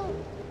shield here?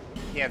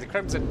 Yeah, the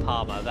Crimson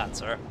Palmer, that's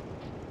her.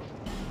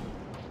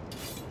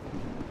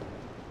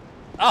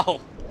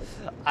 Oh!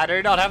 I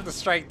do not have the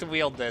strength to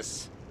wield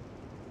this.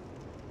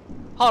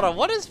 Hold on,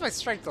 what is my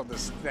strength on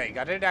this thing?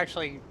 I didn't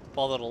actually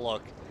bother to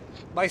look.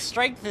 My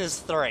strength is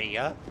 3,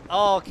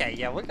 Oh, okay,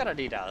 yeah, we're gonna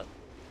need to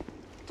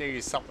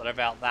do something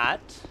about that.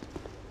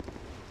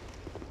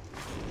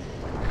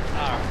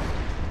 Alright.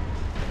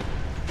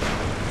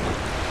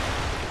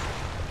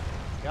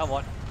 Come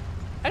on.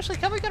 Actually,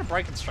 can we get a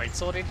broken straight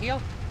sword in here?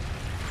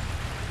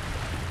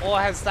 Or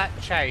has that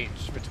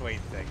changed between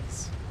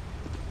things?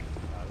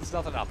 There's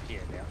nothing up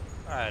here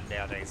now.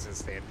 Nowadays,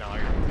 is there? No.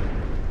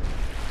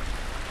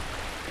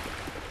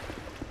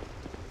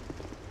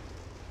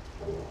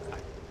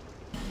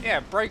 Yeah,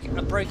 a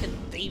broken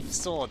thief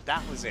sword,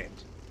 that was it.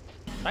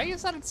 Can I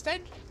use that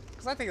instead?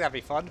 Because I think that'd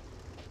be fun.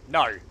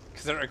 No,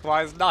 because it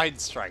requires 9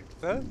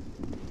 strength.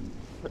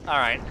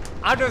 Alright,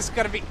 I'm just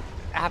gonna be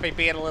happy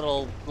being a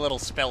little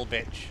spell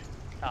bitch.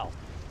 Oh.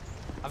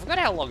 I forgot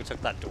how long it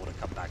took that door to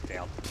come back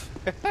down.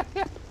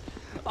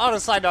 On a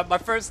side note, my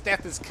first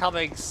death is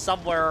coming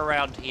somewhere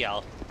around here.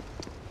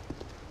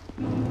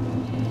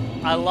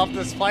 I love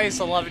this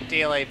place, I love it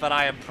dearly, but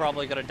I am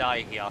probably gonna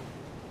die here.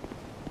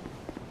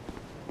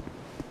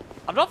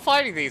 I'm not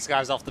fighting these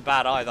guys off the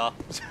bat either.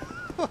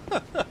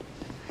 I'm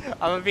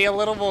gonna be a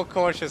little more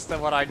cautious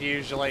than what I'd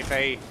usually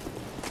be.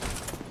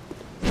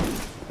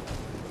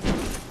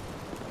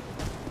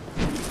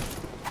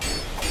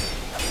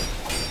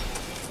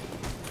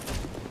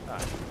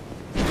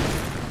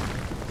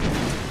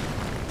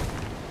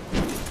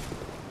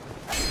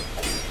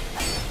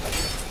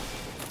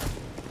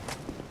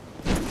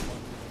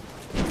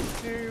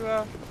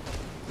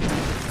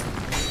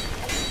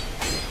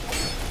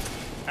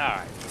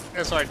 Alright.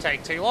 This won't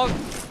take too long.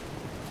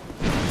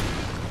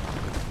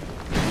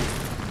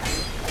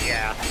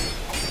 Yeah.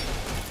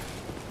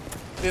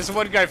 This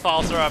would go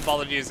faster if I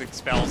bothered using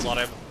spells on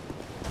him.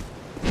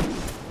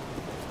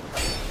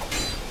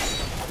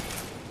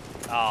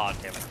 Oh,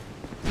 damn it.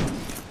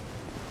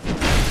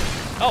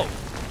 Oh!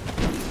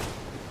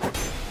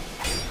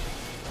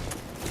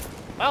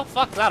 Well,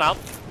 fuck that up.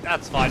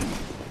 That's fine.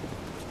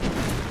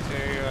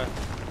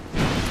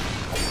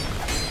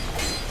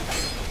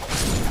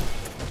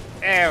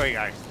 There we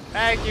go.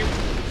 Thank you.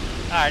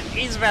 Alright,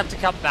 he's about to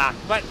come back,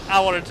 but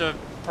I wanted to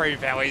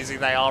prove how easy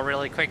they are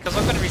really quick, because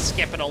I'm going to be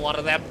skipping a lot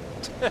of them.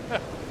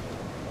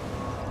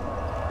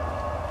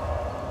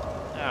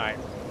 Alright,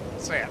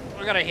 so yeah,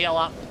 we're going to heal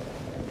up.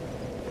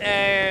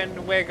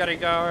 And we're going to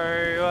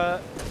go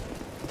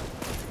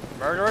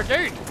murder a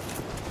dude.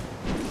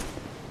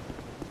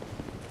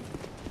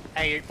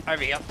 Hey, you,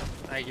 over here.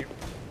 Thank you.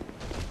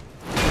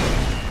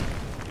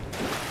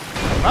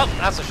 Well,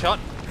 that's a shot.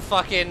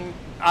 Fucking...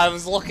 I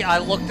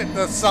looked at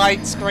the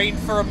side screen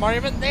for a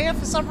moment there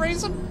for some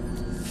reason.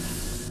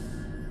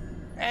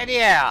 And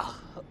yeah,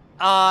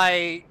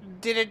 I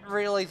didn't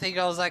really think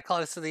I was that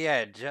close to the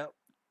edge.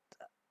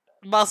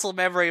 Muscle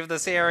memory of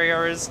this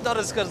area is not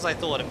as good as I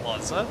thought it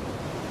was, huh?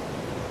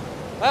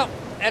 Well,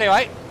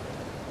 anyway.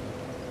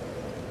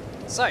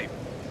 So,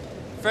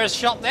 first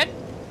shot then,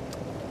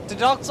 to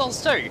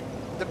Darksouls 2.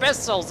 The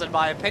best Souls in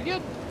my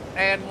opinion,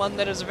 and one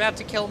that is about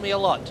to kill me a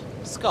lot.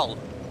 Skull.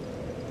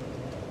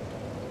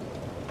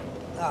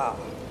 Ah,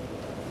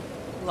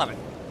 love it.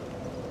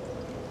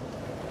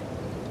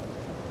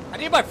 I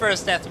knew my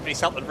first death would be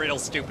something real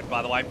stupid,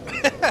 by the way.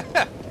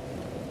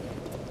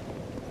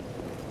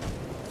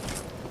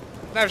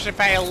 I should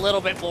pay a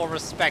little bit more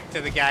respect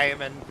to the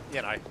game and,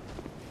 you know.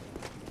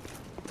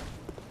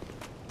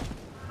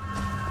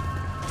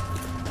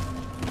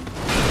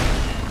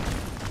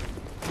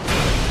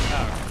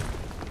 Oh.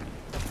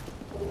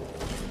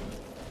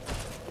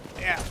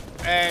 Yeah,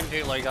 and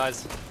do low,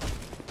 guys.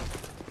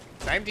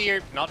 Same to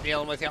you, not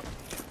dealing with you.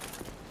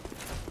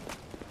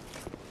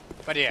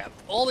 But yeah,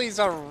 all these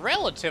are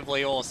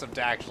relatively awesome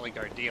to actually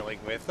go dealing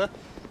with.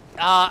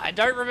 I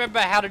don't remember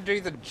how to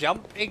do the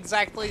jump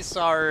exactly,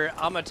 so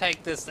I'm gonna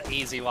take this the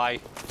easy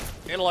way.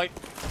 Italy.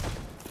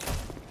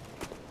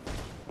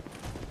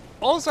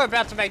 Also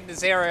about to make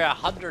this area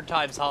 100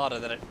 times harder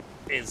than it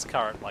is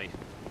currently.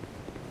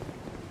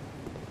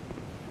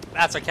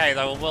 That's okay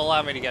though, will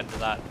allow me to get into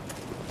that.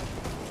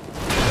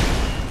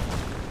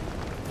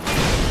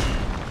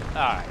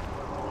 Alright.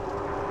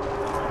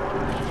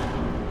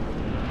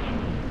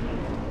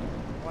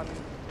 1,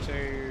 2,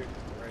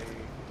 3.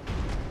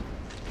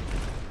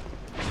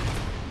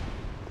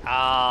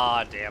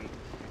 Ah, damn.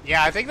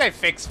 Yeah, I think they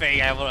fixed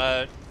being able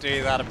to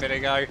do that a bit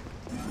ago.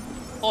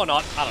 Or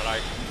not, I don't know.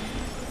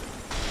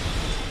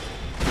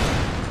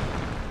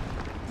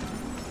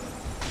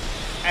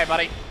 Hey,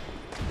 buddy.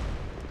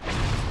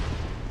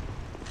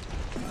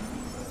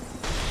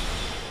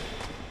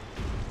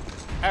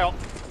 Hey,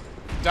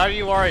 don't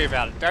you worry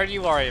about it. Don't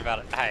you worry about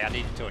it. Hey, I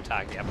need you to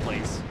attack. Yeah,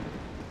 please.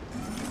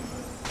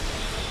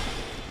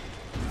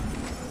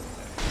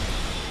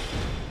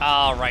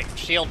 Ah, right.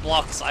 Shield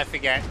blocks. I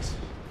forget.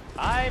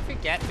 I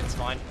forget. It's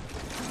fine.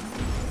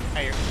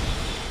 Hey.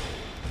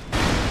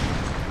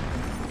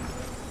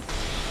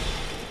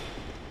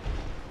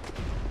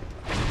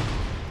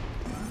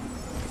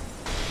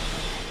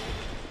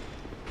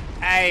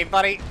 Hey,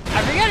 buddy.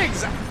 I forget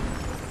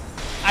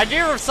I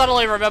do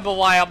suddenly remember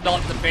why I'm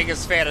not the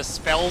biggest fan of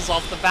spells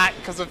off the bat,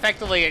 because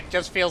effectively it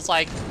just feels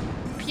like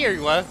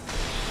pure.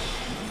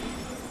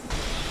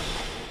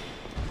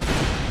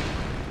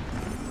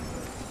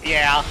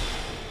 Yeah.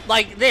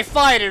 Like, they're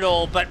fine and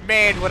all, but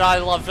man, would I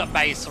love the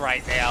base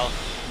right now.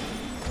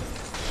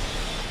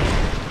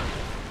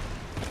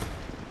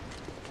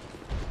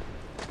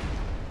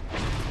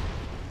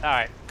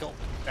 Alright, cool.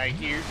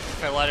 Thank you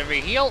for letting me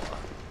heal.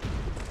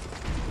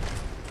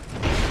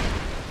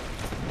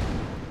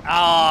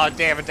 Oh,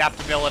 damn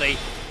adaptability.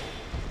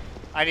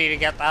 I need to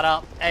get that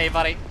up. Hey,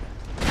 buddy.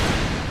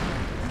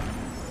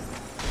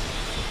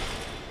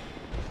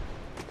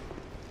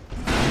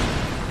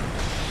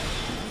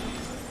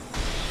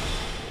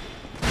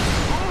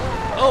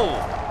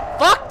 Oh,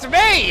 fucked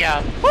me!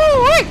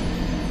 Woo-wee!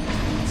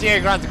 So yeah,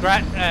 grant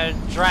the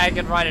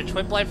dragon rider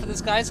twin blade for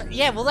this guy.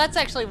 Yeah, well that's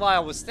actually why I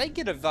was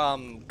thinking of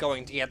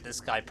going to get this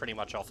guy pretty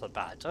much off the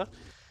bat.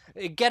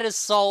 Get his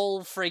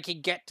soul,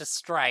 freaking get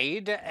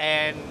destroyed,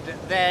 and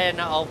then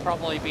I'll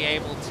probably be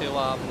able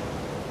to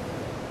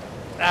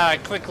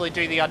quickly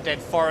do the Undead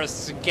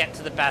Forests and get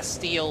to the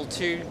Bastille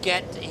to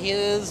get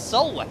his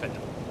soul weapon.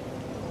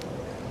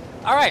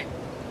 Alright.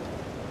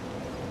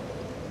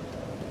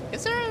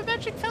 Is there a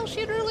magic fell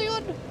sheet early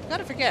on?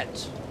 Gotta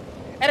forget.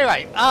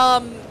 Anyway,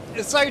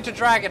 so to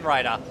Dragon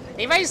Rider.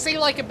 He may seem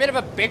like a bit of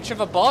a bitch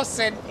of a boss,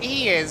 and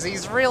he is.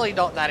 He's really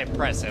not that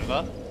impressive,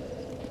 huh?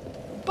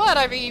 But,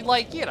 I mean,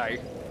 like, you know, you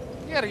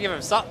gotta give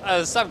him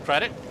some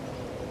credit.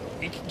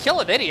 He can kill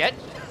an idiot.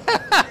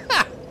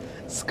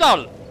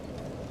 Skull.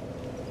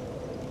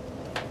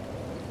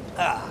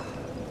 Ah.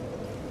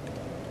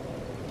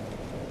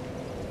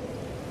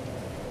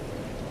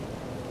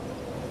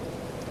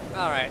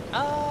 Alright,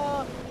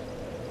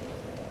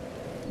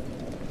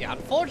 yeah,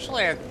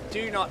 unfortunately I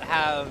do not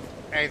have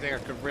anything I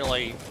could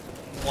really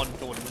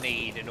want or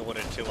need in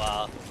order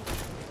to,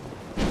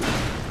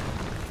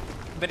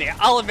 But yeah,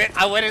 I'll admit,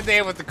 I went in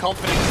there with the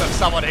confidence of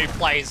someone who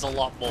plays a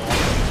lot more.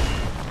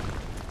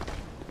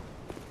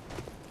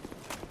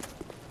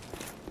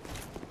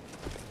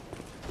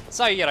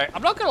 So, you know,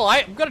 I'm not gonna lie,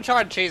 I'm gonna try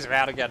and cheese him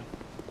out again.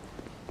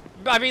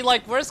 I mean,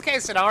 like, worst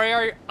case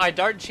scenario, I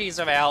don't cheese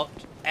him out,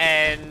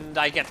 and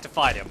I get to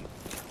fight him.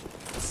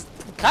 It's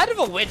kind of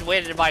a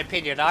win-win in my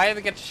opinion. I either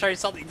get to show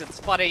something that's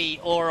funny,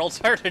 or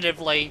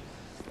alternatively,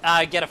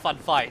 get a fun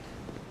fight.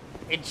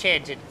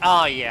 Enchanted.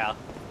 Oh, yeah.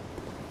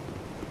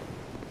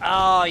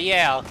 Oh,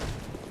 yeah.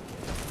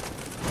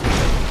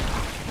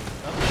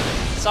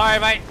 Oh. Sorry,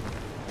 mate.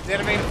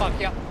 Didn't mean to fuck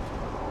you up.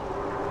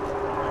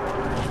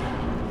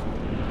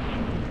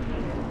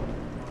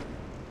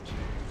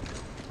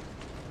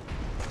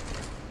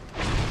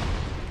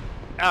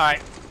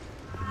 Alright.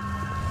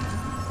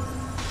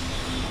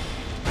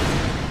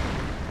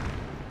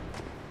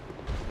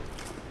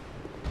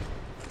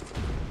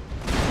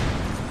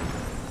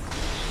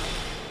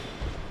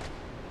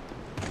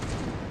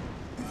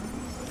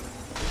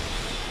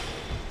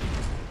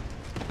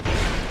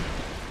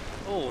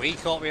 Oh, he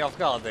caught me off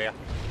guard there.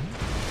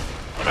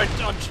 But I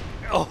dodged.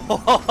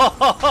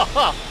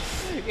 Oh.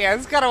 Yeah,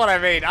 that's kind of what I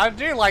mean. I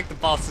do like the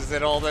bosses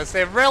in all this.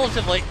 They're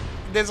relatively...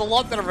 There's a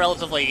lot that are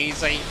relatively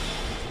easy.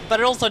 But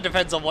it also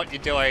depends on what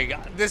you're doing.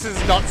 This is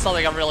not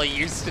something I'm really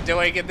used to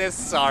doing in this,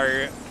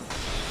 so...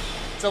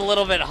 It's a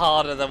little bit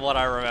harder than what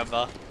I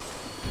remember.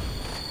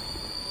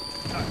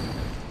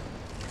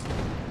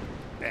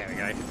 There we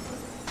go.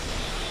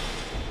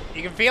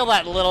 You can feel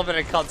that little bit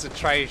of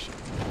concentration.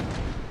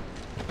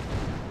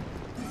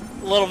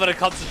 A little bit of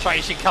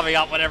concentration coming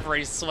up whenever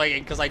he's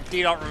swinging, because I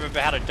do not remember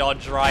how to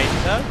dodge right.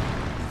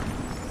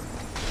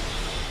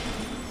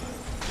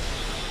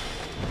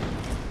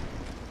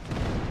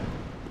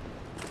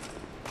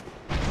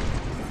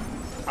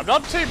 I'm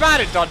not too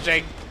bad at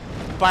dodging,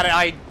 but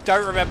I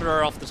don't remember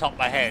her off the top of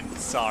my head,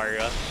 so...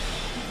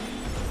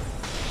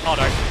 Oh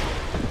no.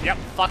 Yep,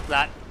 fuck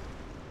that.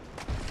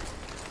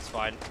 It's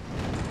fine.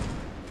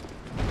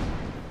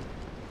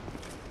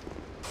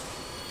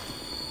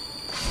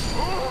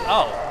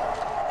 Oh.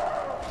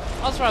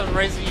 That's one of the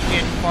reasons you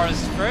get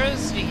Forest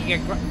first. You can get...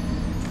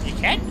 You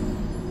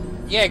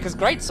can? Yeah, because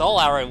Great Soul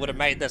Arrow would have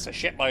made this a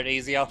shitload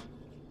easier.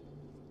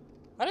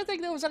 I don't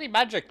think there was any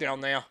magic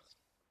down there.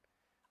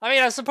 I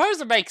mean, I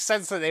suppose it makes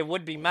sense that there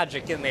would be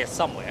magic in there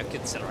somewhere,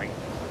 considering.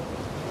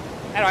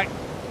 Anyway,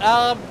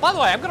 by the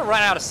way, I'm going to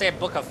run out of Sam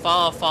Booker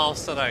far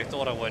faster than I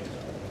thought I would.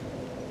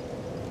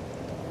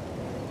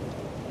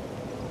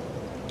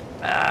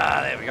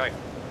 Ah, there we go.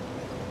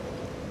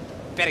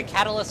 Better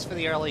catalyst for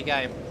the early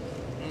game.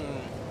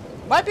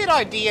 Might be an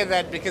idea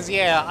then, because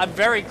yeah, I'm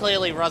very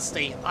clearly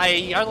rusty.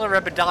 I only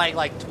remember dying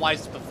like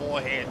twice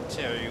beforehand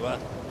to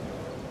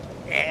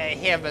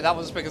him, and that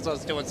was because I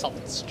was doing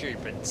something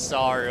stupid,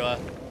 so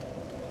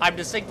I'm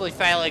distinctly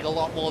failing a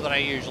lot more than I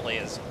usually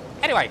is.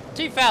 Anyway,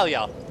 to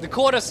failure, the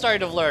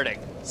cornerstone of learning.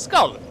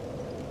 Skull.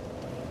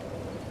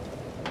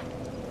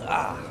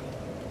 Ah.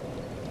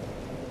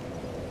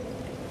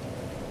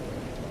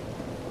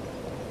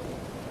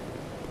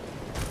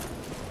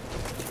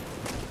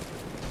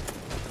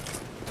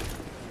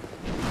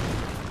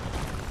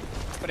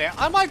 But yeah,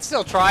 I might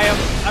still try him.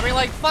 I mean,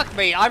 like, fuck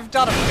me, I've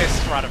done a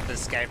fist run of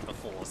this game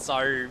before,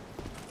 so...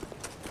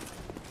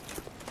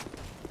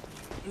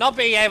 Not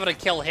being able to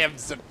kill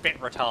him's a bit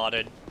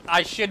retarded.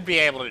 I should be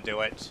able to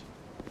do it.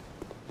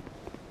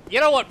 You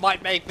know what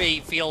might make me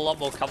feel a lot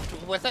more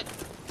comfortable with it?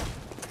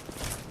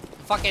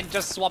 Fucking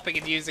just swapping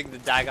and using the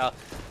dagger.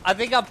 I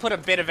think I've put a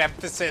bit of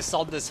emphasis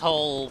on this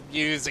whole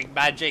using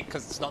magic,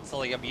 because it's not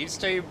something I'm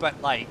used to,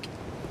 but, like...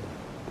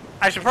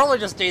 I should probably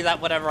just do that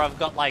whenever I've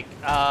got, like,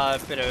 a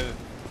bit of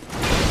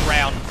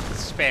round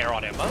spare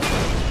on him.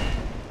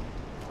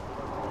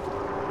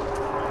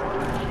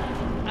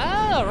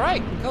 Ah,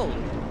 right, cool.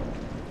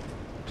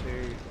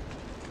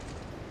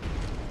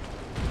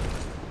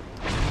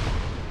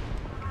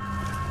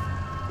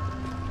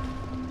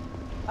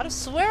 I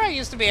swear I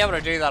used to be able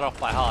to do that off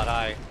by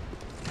heart,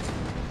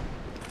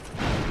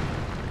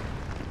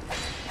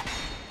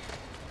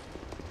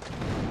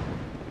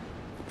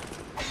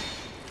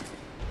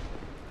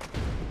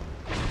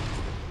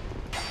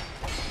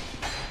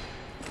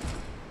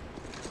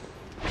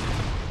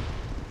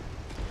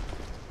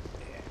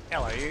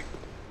 Hello, you.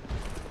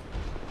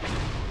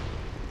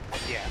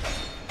 Yeah.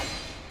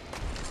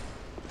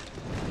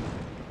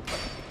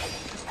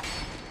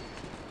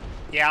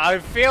 Yeah, I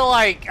feel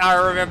like I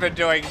remember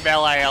doing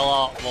melee a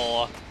lot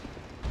more.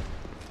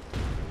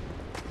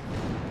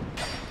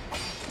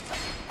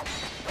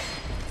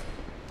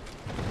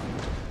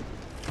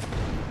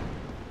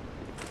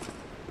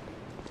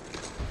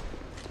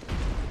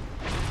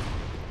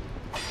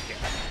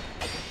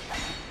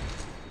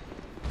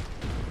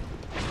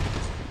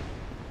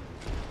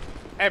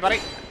 Hey,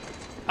 buddy.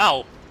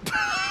 Oh.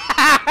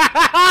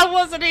 I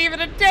wasn't even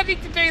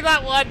intending to do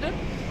that one.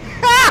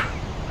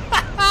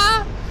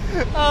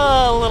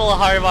 Oh, little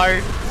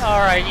homo.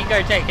 Alright, you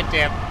go take a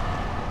dip.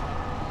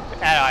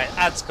 Anyway,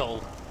 that's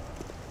cool.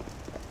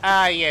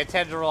 Yeah,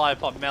 tend to rely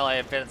upon melee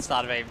a bit at the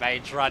start of a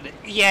mage run.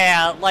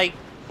 Yeah, like...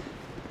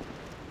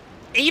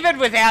 Even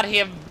without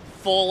him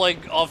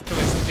falling off to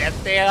his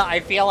death there,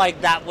 I feel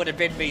like that would have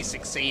been me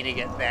succeeding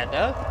at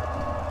then.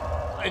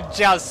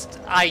 Just,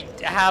 I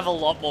have a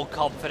lot more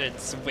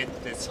confidence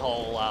with this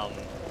whole, Are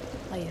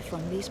you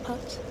from these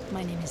parts?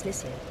 My name is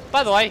Lycia.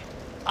 By the way,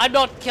 I'm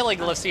not killing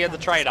Lycia the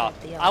trader.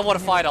 I want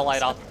to fight her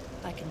later.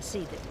 I can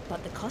see that,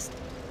 but the cost?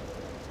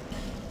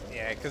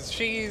 Yeah, because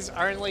she's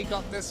only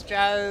got this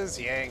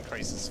jazz. Yeah,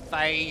 increases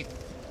faith.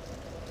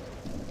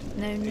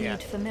 No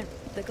need for mirror.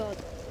 The god.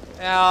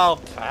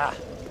 Oh,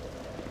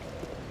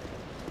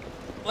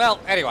 well,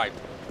 anyway.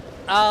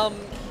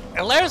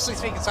 Hilariously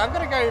speaking, so I'm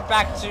going to go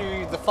back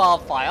to the farm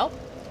file.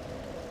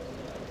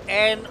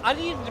 And I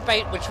need to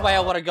debate which way I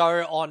want to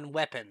go on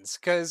weapons.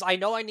 Because I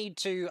know I need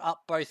to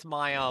up both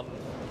my,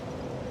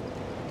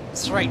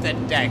 strength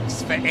and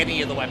dex for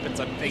any of the weapons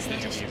I'm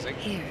thinking of using.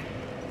 Here,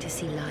 to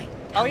see light.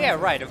 Oh yeah,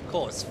 right, of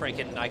course.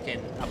 Freaking, I can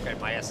upgrade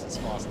my essence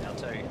flask now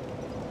too.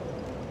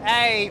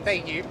 Hey,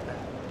 thank you.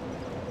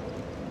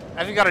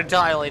 Have you got a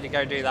dial to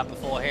go do that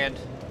beforehand?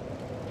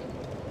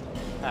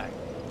 Alright,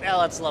 now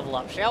let's level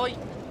up, shall we?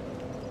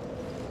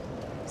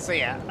 So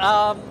yeah,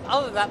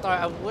 other than that though,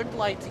 I would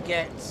like to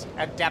get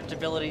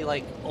adaptability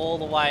like all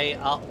the way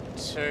up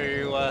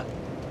to,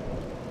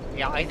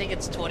 yeah, I think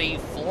it's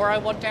 24 I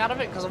want out of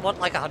it, because I want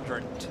like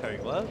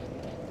 102,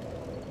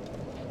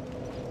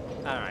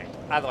 Alright,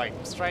 either way,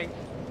 strength.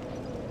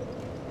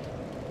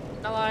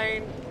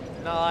 9.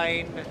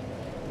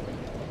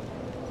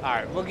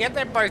 Alright, we'll get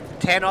them both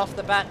 10 off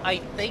the bat, I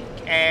think,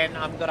 and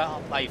I'm gonna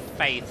up my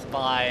faith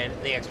by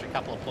the extra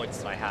couple of points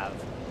that I have.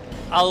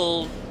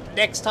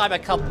 Next time I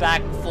come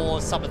back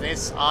for some of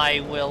this,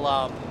 I will,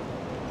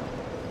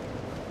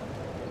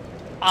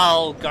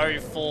 I'll go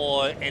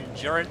for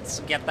endurance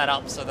and get that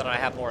up so that I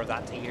have more of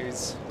that to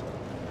use.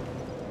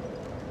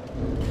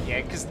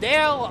 Yeah, because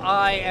now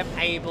I am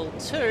able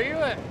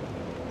to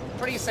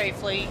pretty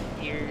safely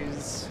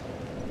use...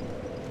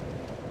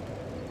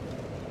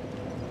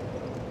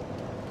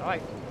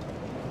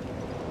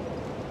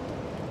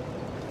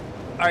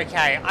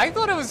 Okay, I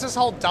thought it was just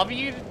hold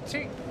W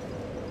to...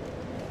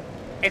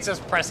 It's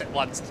just press it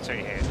once to two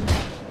hit.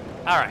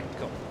 Alright,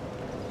 cool.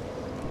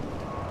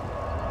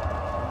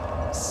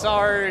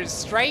 So,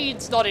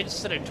 Strade's not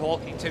interested in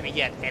talking to me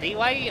yet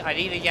anyway. I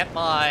need to get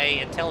my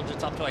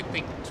intelligence up to, I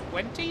think,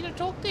 20 to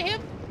talk to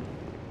him?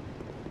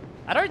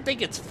 I don't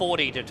think it's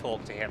 40 to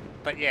talk to him,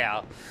 but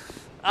yeah.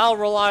 I'll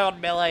rely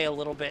on melee a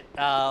little bit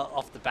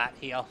off the bat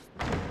here.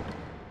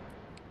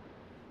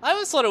 I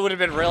always thought it would have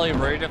been really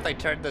rude if they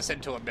turned this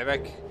into a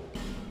mimic,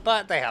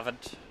 but they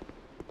haven't.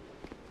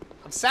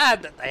 I'm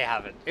sad that they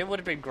haven't. It would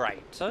have been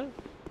great. So...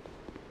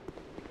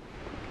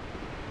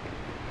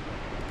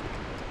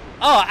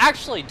 Oh,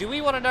 actually, do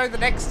we want to know the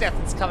next death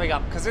that's coming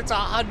up? Because it's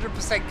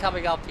 100%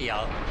 coming up here.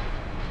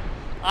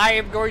 I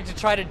am going to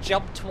try to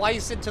jump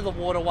twice into the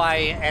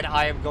waterway, and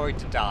I am going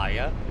to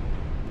die.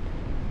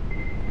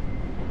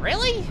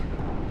 Really?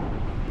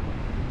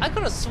 I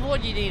could have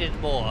sworn you needed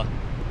more.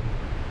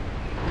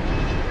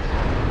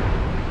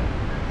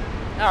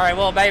 Alright,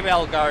 well, maybe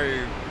I'll go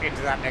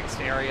into that next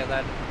area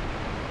then.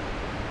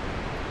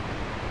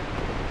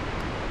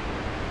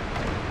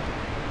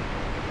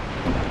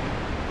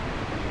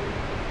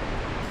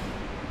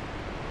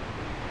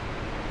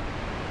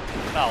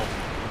 Oh.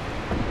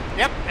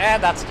 Yep,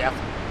 and that's death.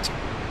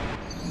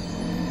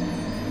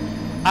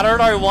 I don't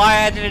know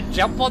why I didn't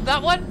jump on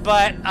that one,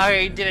 but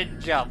I didn't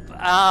jump.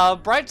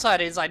 Bright side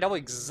is I know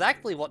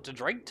exactly what to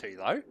drink to,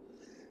 though.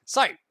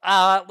 So, ladies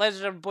and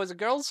gentlemen, boys and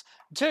girls,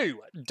 2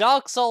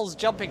 Dark Souls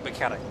jumping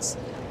mechanics.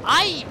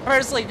 I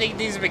personally think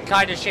these have been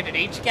kind of shit in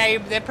each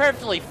game. They're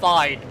perfectly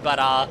fine,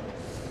 but,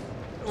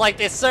 like,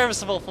 they're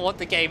serviceable for what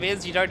the game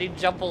is. You don't need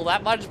to jump all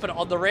that much, but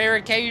on the rare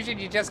occasion,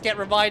 you just get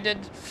reminded,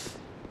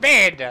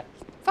 man,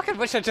 fucking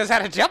wish I just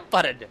had a jump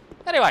button.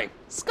 Anyway,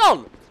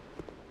 skull.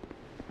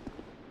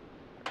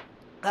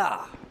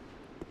 Ah.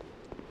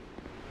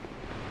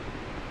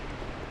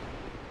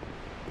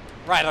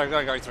 Right, I'm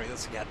gonna go through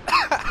this again.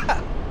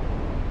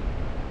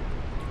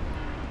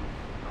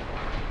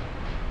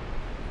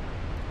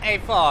 Hey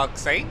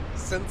Foxy,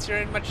 since you're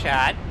in my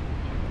chat,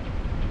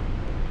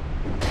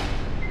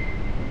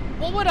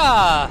 what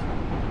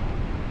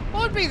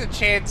would be the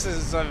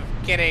chances of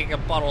getting a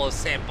bottle of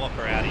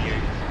Sambuca out of you?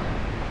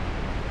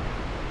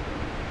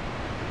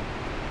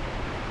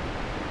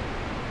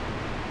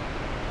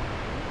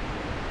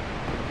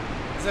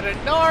 Is it a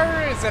no?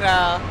 Is it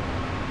a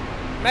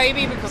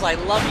maybe because I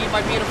love you,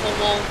 my beautiful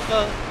wolf?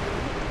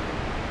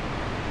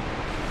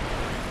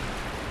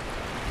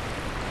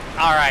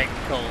 Alright,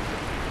 cool.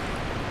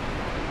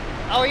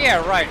 Oh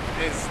yeah, right,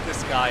 there's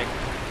this guy.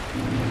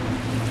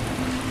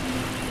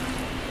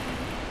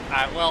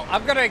 Alright, well,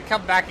 I'm gonna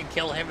come back and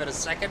kill him in a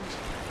second.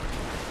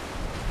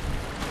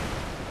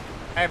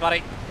 Hey,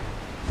 buddy.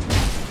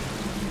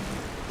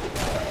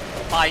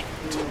 Bye.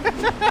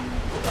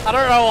 I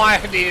don't know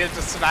why I needed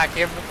to smack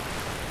him.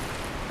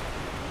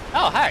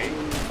 Oh, hey.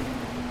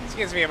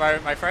 Excuse me a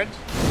moment, my friend.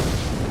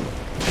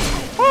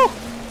 Woo!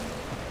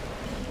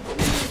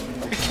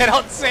 I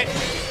cannot sit.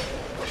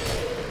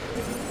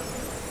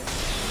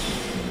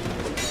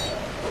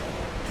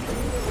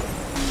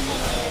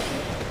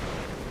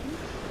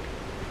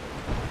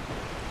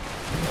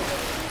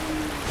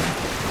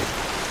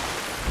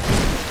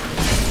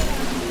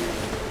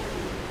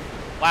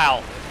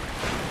 Wow.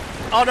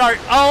 Oh no.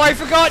 Oh, I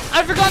forgot.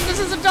 I forgot this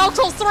is a Dark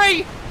Souls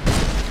 3.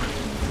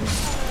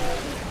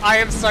 I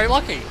am so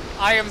lucky.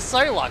 I am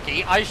so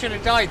lucky. I should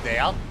have died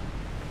there.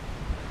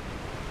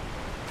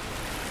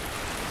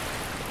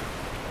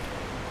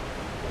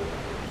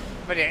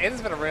 But yeah,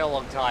 it's been a real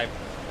long time.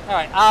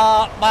 Alright,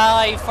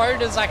 my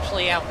phone is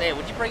actually out there.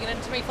 Would you bring it in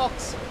to me,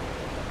 Fox?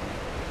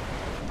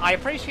 I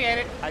appreciate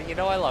it. You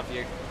know I love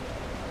you.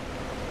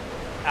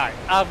 Alright,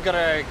 I'm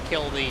gonna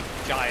kill the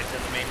giant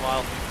in the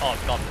meanwhile. Oh,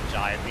 not the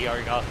giant, the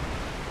ogre.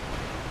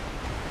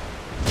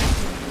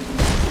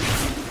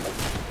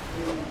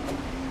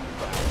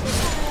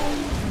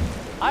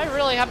 I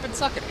really have been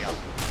sucking here.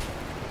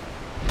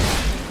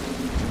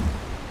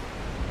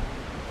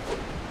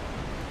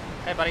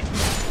 Hey, buddy.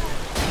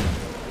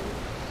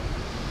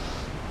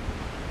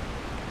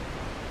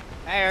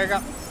 Hey, here we go.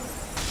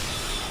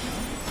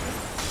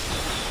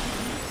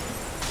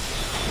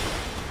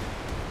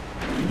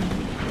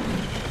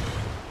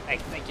 Hey,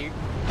 thank you.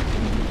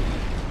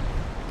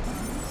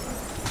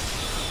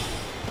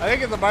 I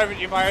think at the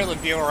moment you're my only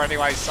viewer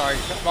anyway, so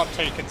I'm not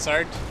too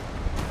concerned.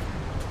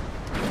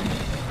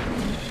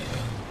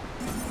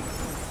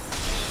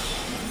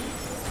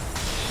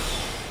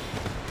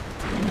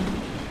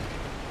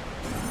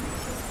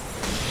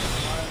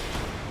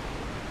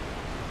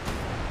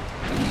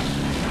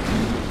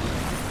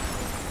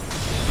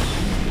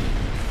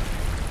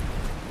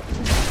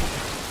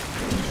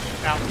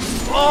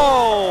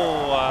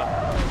 Oh!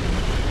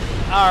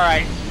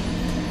 Alright.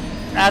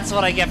 That's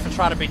what I get for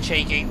trying to be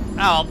cheeky.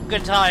 Oh,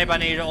 good time. I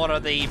need to order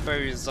the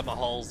booze in my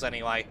holes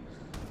anyway.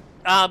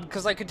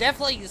 Because I could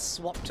definitely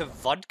swap to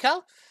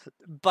vodka,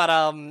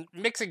 but,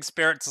 mixing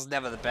spirits is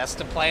never the best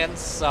of plans,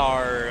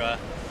 so,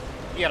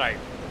 you know.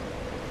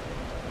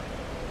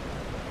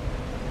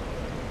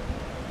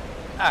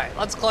 Alright,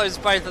 let's close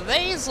both of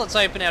these. Let's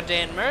open our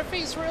Dan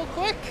Murphy's real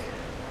quick.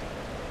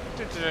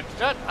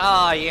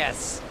 Ah,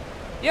 yes.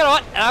 You know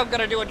what? I'm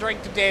gonna do a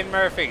drink to Dan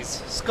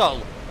Murphy's.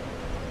 Skull.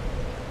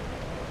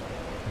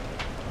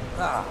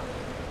 Ah.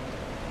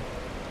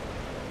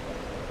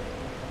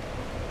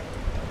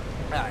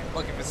 Alright,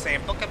 looking for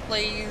Sam Booker,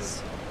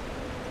 please.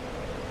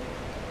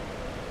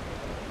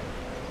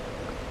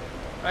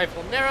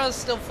 Rifle Nero,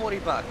 still 40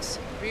 bucks.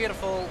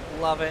 Beautiful,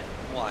 love it.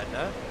 Why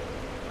no?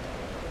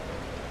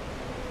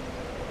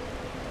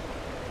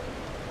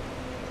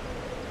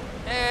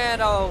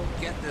 And I'll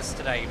get this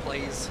today,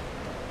 please.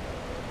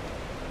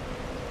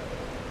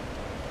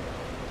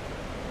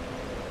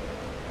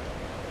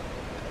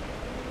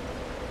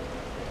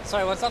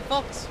 Sorry, what's up,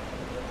 Fox?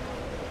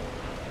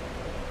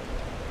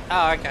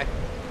 Oh, okay.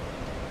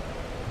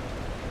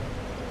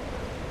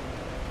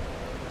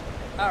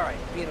 Alright,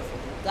 beautiful.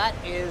 That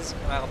is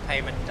our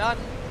payment done.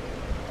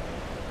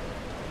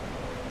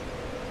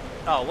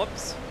 Oh,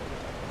 whoops.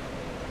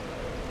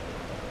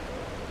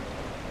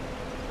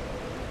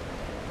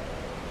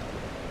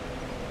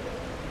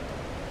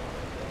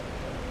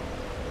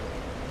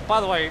 By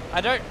the way,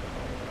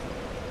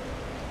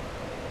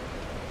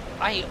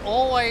 I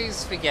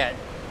always forget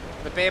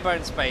the bare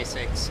bones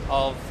basics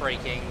of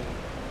freaking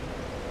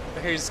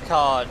whose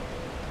card.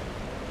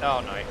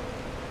 Oh no.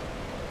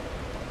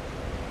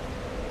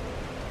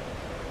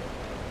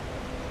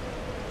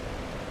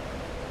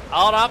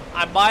 Hold up,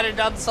 I might have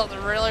done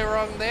something really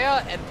wrong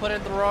there and put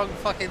in the wrong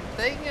fucking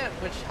thing,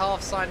 which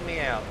half signed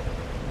me out.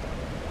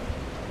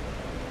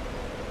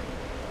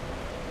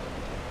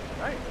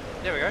 Right,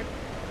 there we go.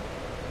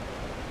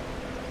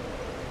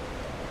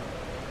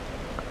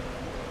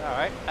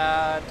 Alright,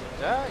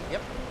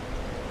 yep.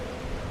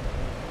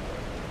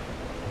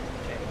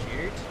 Change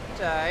you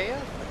today.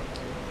 Thank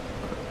you.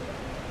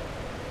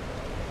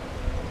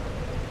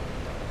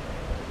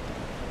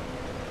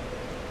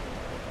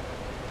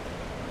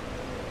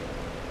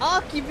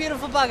 Oh, you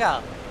beautiful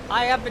bugger!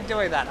 I have been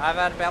doing that. I've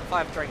had about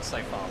 5 drinks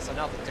so far, so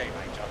nothing too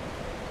major.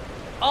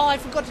 Oh, I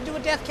forgot to do a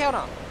death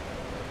counter!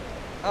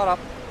 Hold up,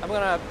 I'm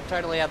gonna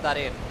totally add that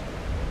in.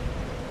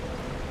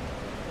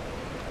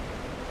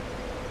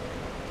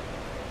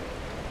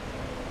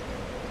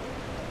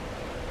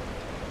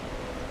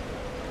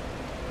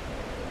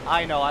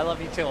 I know, I love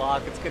you too,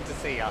 Ark. It's good to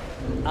see ya.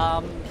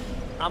 I'm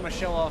gonna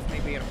show off me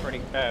being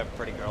a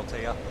pretty girl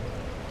to ya.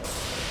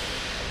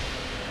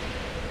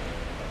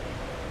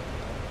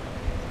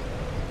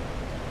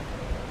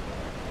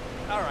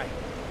 Alright.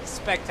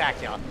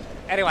 Spectacular.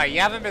 Anyway,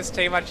 you haven't missed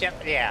too much yet?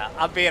 Yeah,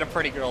 I'm being a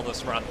pretty girl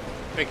this run.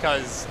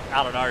 Because,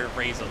 I don't know,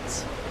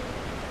 reasons.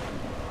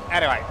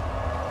 Anyway.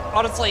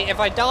 Honestly, if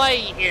I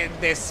die in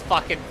this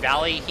fucking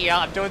valley here,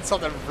 I'm doing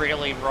something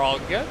really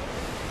wrong. There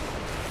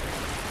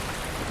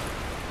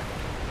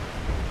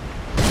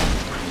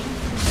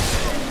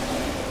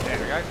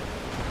we go.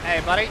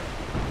 Hey, buddy.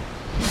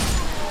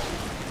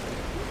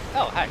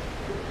 Oh, hey.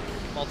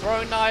 Well,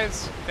 throwing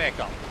knives, fair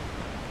cop.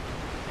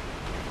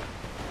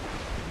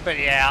 But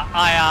yeah,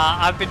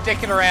 I've been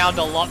dicking around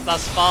a lot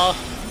thus far.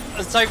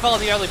 So far,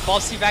 the only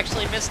boss you've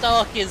actually missed,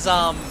 Ark, is,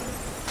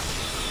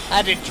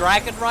 added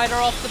Dragon Rider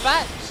off the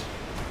bat.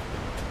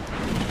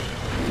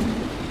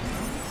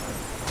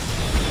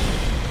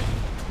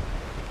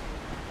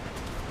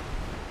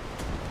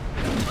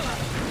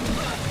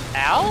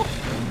 Ow?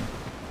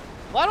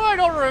 Why do I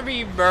not remember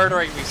you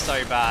murdering me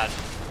so bad?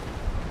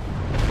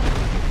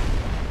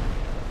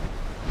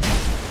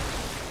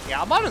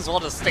 Yeah, I might as well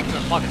just stick to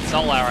the fucking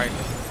soul arrow.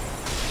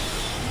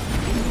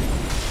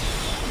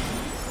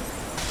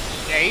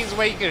 Yeah, he's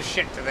weak as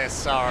shit to this,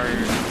 so...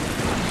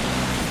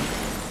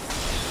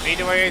 Me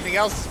doing anything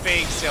else is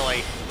being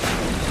silly.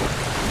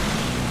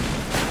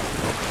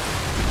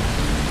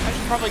 I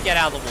should probably get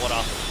out of the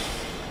water.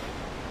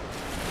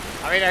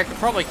 I mean, I could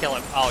probably kill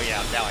him. Oh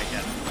yeah, now I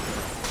can.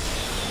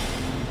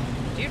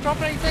 Do you drop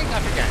anything? I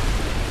forget.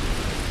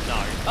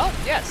 No. Oh,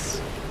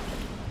 yes.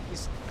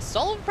 He's a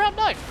solid proud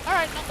knight.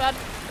 Alright, not bad.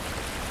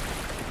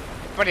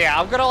 But yeah,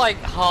 I'm gonna like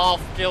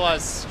half do a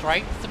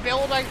strength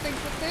build, I think,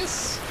 with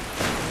this.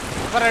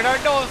 But I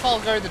don't know if I'll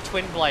go the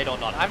twin blade or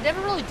not. I've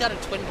never really done a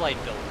twin blade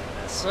build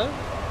in this, so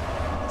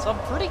I'm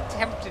pretty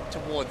tempted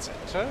towards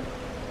it.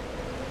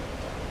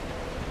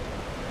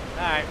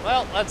 Alright,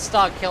 well, let's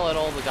start killing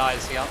all the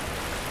guys here.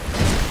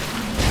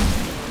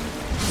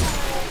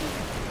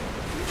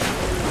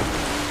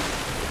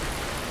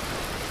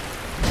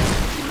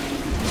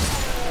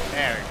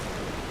 There we go.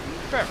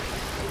 Perfect.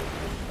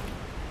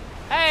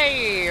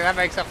 Hey! That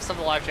makes up for some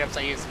of the life gems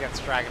I used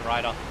against Dragon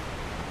Rider.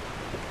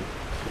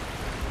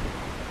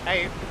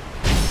 Hey.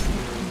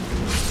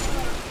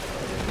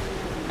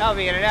 I'll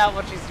be in and out,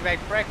 watching to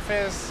make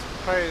breakfast,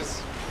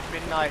 propose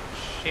midnight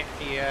shit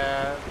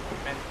here,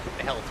 and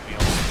health meal.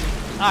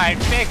 Alright,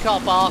 fair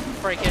cop off,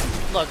 freaking.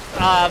 Look,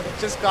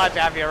 just glad to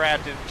have you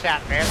around to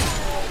chat, man.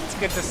 It's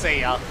good to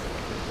see ya.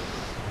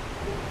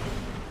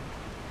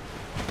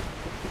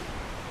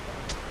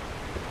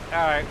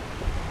 Alright.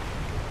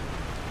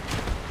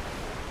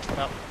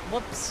 Oh,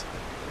 whoops.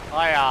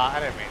 I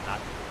didn't mean that.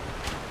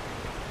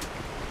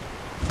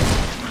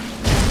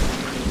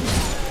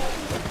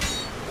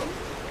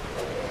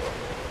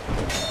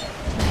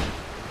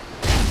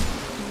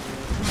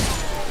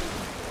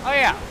 Oh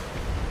yeah.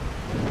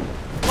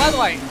 By the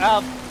way,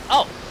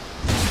 oh,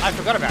 I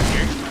forgot about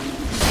you.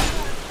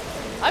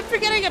 I'm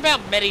forgetting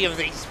about many of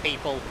these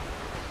people.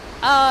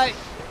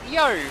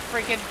 Yo,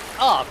 freaking,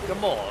 oh,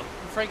 Gamor,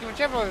 freaking,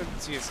 whichever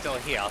one's you still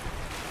here.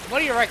 What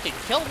do you reckon?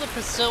 Kill the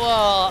pursuer,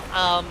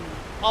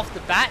 off the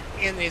bat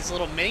in his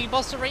little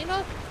mini-boss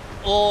arena?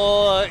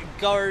 Or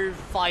go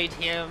fight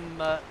him,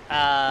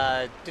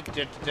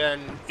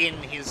 in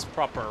his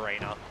proper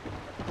arena?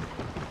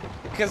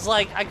 Because,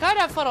 like, I kind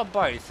of have fun on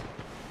both.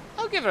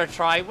 I'll give it a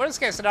try. Worst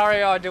case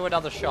scenario, I do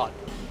another shot.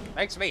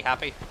 Makes me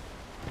happy.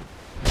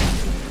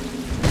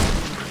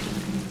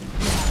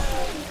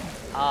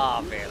 Ah,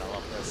 oh, man, I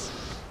love this.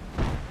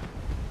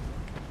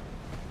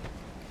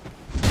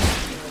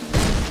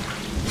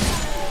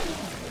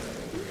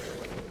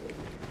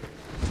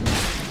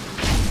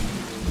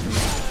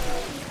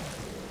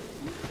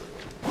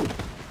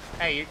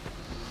 Hey, you...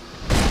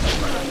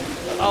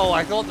 Oh,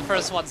 I thought the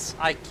first one's...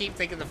 I keep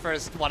thinking the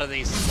first one of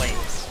these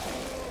sleeps.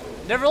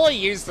 Never really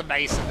used the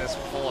mace in this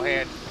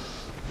beforehand.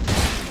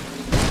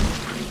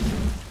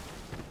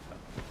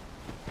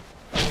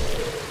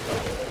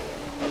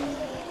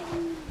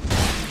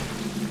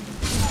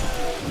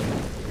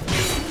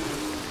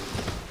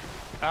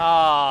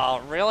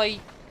 Oh, really?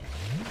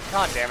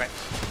 God damn it.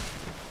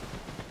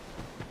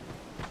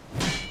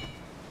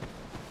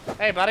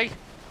 Hey, buddy.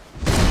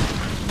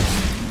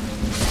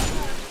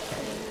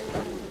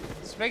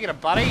 Speaking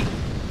of buddy...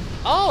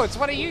 Oh, it's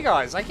one of you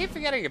guys. I keep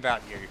forgetting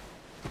about you.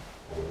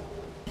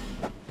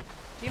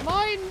 Do you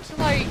mind,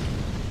 like...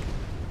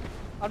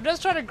 I'm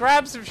just trying to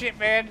grab some shit,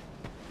 man.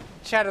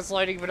 Chat is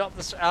loading, but not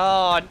the...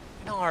 Oh,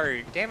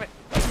 no. Damn it.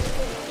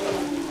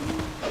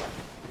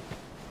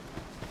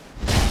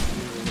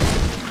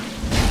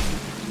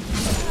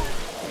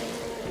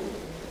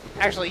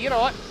 Actually, you know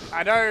what?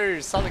 I know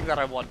something that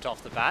I want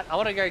off the bat. I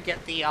want to go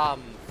get the,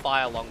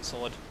 fire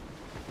longsword.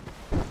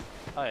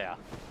 Oh, yeah.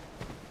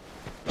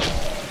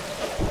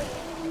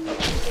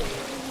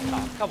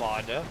 Oh, come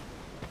on, dude.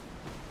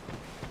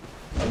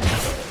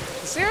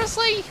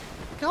 Seriously?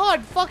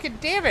 God fucking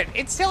damn it.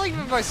 It's telling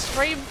me my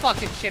stream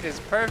fucking shit is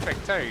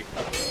perfect, too.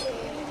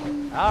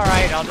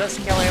 Alright, I'll just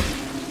kill him.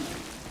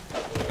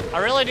 I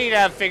really need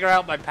to figure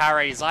out my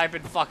parries. I've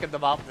been fucking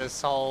them up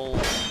this whole...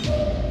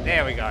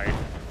 There we go.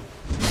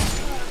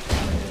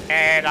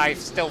 And I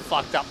still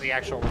fucked up the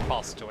actual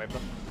riposte to him.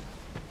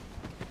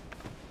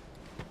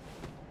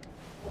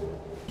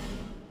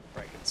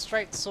 Breaking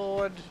straight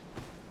sword.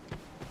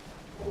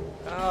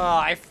 Oh,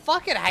 I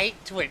fucking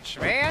hate Twitch,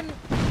 man.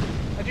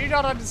 I do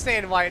not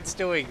understand why it's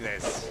doing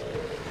this.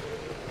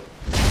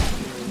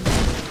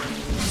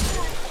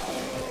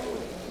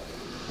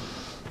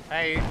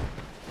 Hey.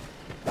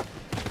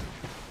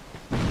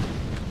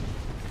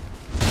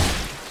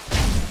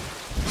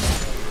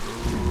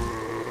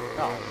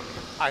 Oh.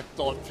 I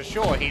thought for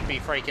sure he'd be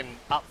freaking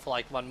up for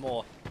like one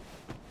more.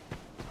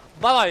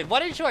 By the way, why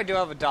didn't I do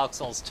have a Dark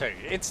Souls 2?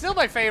 It's still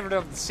my favorite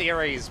of the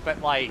series,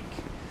 but like,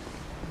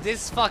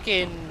 this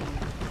fucking...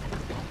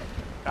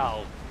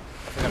 Oh,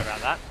 I forgot about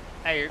that.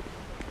 Hey.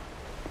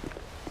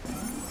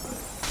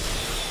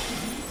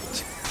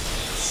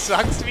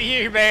 Sucks for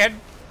you,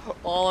 man.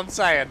 All I'm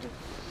saying.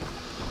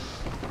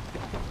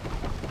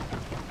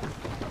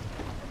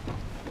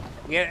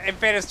 Yeah, in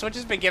fairness, Twitch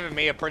has been giving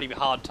me a pretty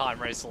hard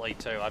time recently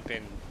too. I've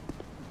been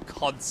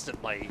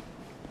constantly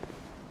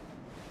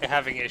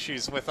having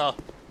issues with her.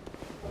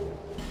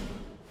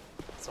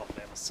 Swap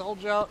down the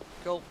soldier.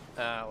 Cool.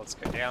 Let's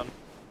go down.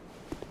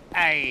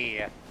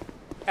 Hey.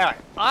 Anyway,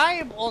 I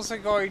am also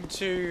going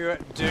to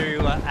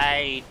do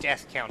a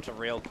death counter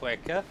real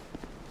quick.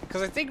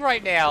 Because I think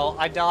right now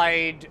I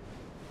died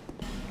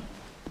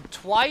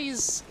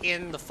twice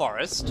in the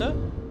forest.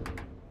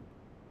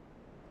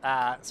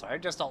 Sorry,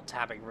 just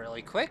alt-tabbing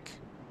really quick.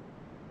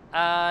 Do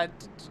I...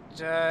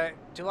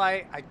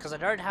 Because I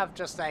don't have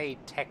just a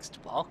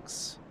text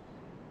box.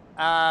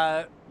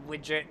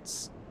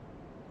 Widgets.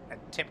 A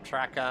tip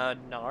tracker,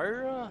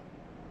 no.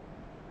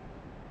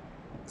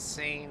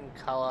 Scene,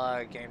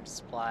 color, game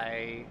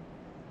display.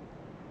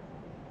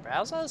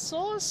 Browser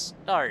source?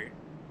 No.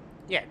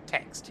 Yeah,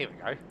 text. Here we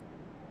go.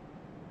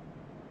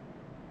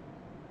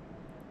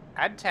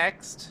 Add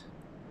text.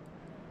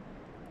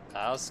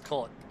 Let's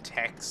call it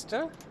text.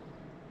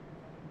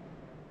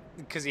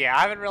 Because, yeah,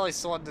 I haven't really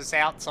sorted this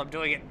out, so I'm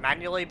doing it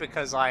manually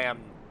because I am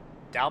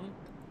dumb.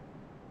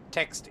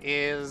 Text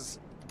is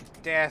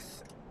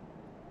death.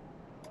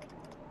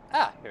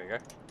 Ah, here we go.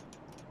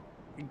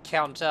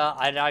 Encounter,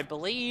 and I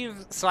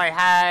believe, so I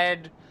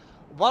had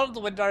one of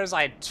the windows,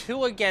 I had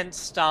 2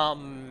 against,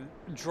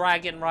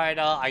 Dragon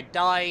Rider. I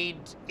died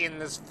in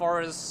this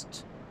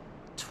forest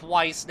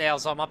twice now,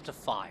 so I'm up to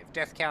 5.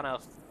 Death counter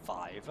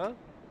 5.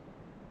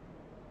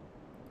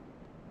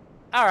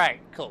 Alright,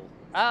 cool.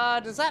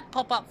 Does that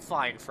pop up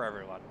fine for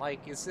everyone?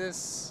 Like, is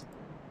this...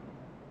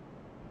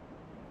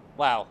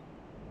 Wow.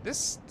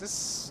 This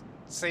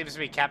seems to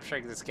be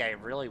capturing this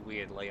game really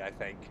weirdly, I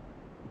think.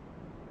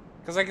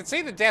 Because I can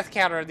see the death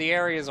counter in the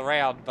areas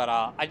around, but,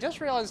 I just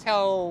realized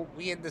how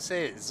weird this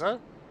is.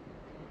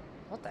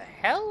 What the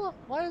hell?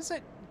 Why is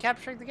it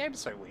capturing the game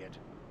so weird?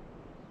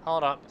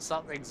 Hold up,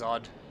 something's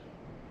odd.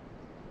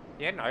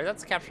 Yeah, no,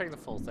 that's capturing the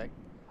full thing.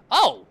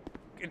 Oh!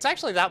 It's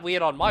actually that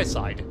weird on my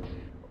side.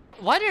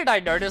 Why didn't I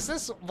notice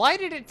this? Why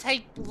did it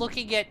take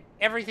looking at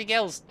everything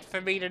else for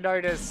me to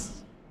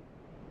notice?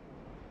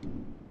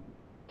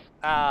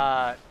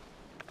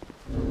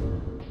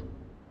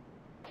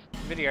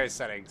 Video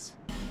settings.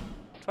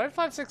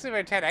 2560 by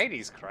 1080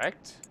 is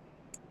correct.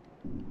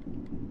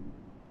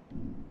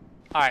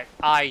 Alright,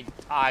 I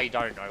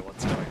don't know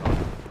what's going on.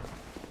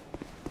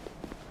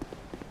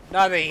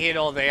 Neither here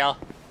nor there.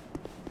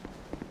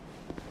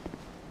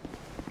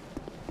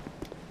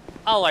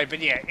 Oh wait, but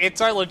yeah, it's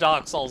only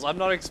Dark Souls. I'm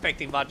not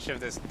expecting much of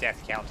this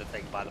death counter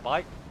thing, by the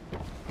by.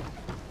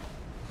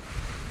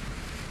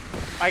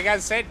 Like I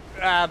said,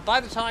 by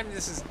the time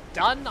this is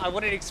done, I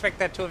wouldn't expect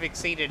that to have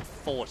exceeded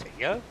 40,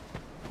 yeah?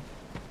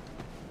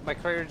 My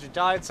courier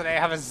died, so now I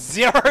have a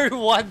 010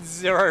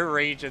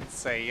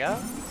 Regency,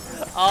 yeah?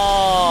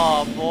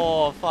 Oh,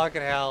 more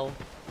fucking hell.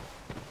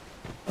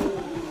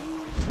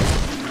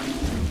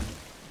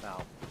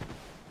 No.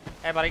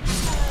 Hey, buddy.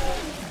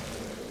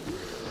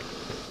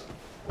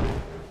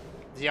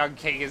 The young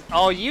king is...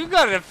 Oh, you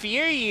got a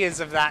few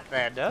years of that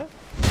then, huh?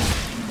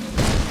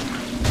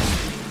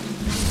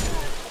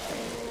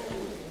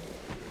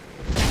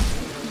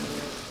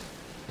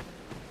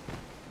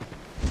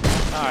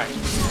 Alright.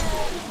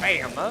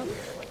 Bam, huh?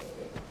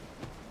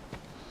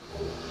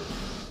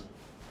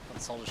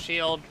 Console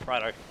shield.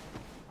 Righto.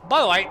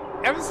 By the way,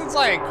 ever since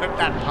I equipped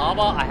that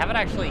armor, I haven't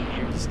actually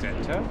used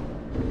it, huh?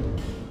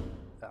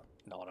 Oh,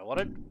 not what I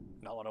wanted.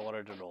 Not what I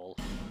wanted at all.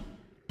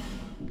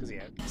 Because,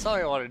 yeah,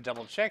 something I wanted to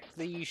double check.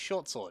 The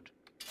short sword.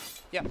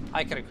 Yep,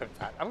 I can equip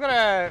that. I'm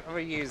gonna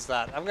use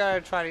that. I'm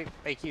gonna try to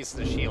make use of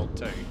the shield,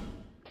 too.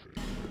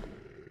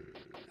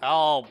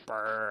 Oh,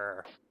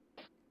 brr.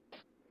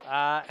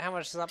 How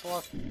much does that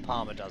block?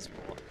 Palmer does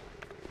more.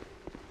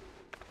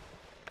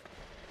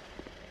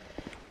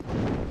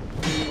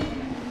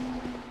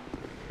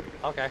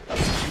 Okay.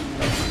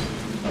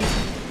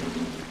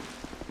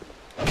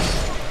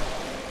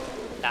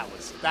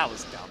 That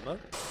was dumb, huh?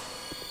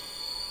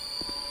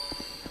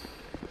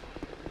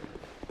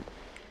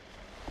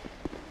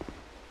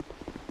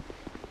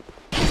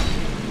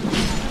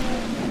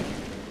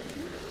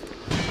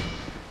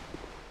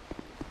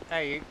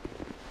 Hey.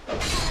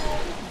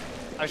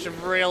 I should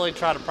really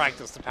try to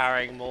practice the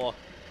parrying more.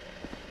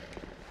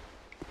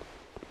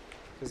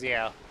 Cause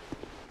yeah.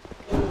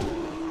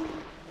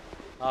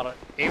 Hold on.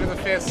 Even the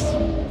fist.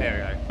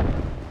 There we go.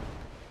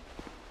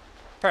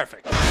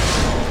 Perfect.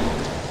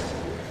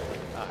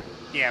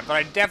 Yeah, but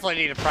I definitely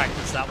need to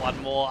practice that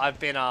one more. I've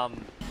been, There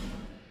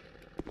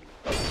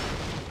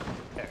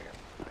we go.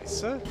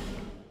 Nice.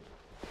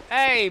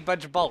 Hey,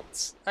 bunch of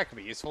bolts. That could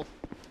be useful.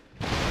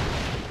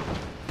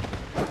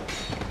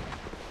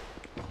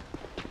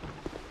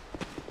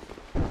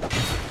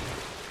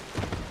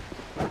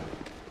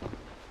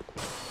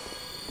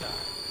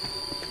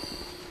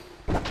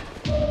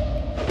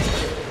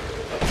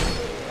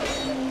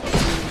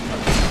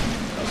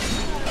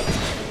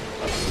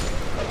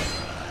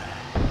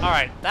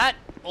 Alright, that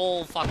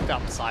all fucked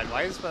up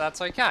sideways, but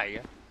that's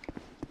okay.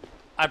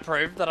 I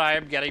proved that I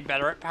am getting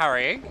better at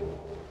parrying.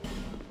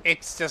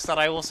 It's just that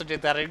I also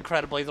did that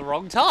incredibly the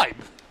wrong time.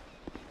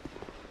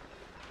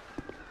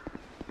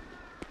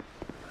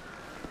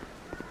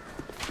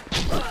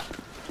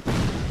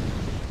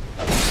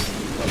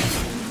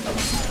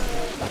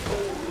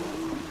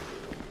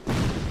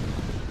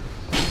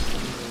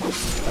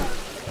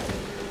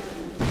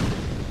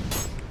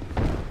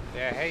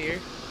 Yeah, hey you.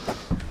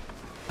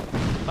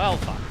 Well,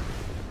 fuck.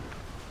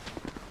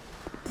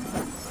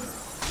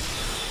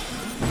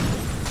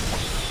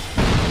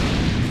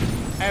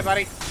 Hey,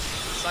 buddy.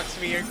 Sucks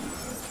to be you.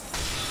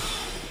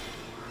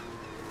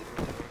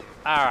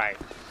 Alright.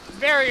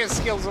 Various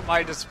skills at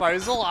my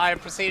disposal. I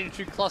proceeded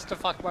to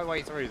clusterfuck my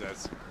way through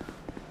this.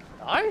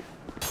 No?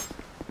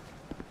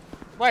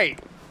 Wait.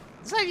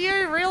 Is that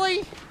you,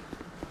 really?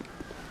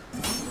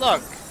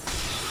 Look.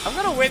 I'm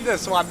gonna win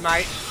this one,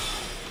 mate.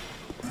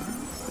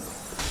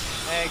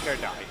 And go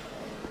die.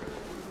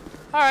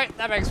 Alright,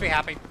 that makes me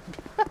happy.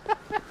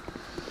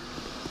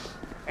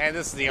 And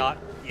this is the art.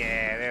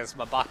 Yeah, there's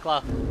my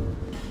buckler.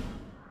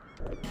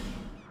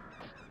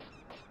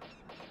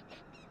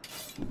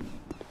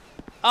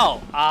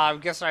 Oh, I'm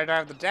guessing I don't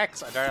have the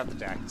dex? I don't have the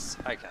dex.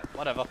 Okay,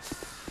 whatever.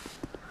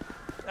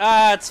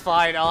 It's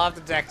fine, I'll have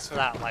the dex for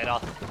that later.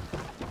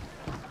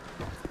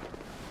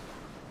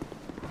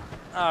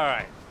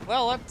 Alright,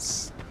 well,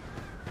 let's...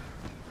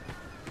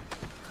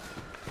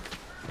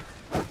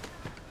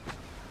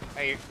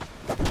 Hey,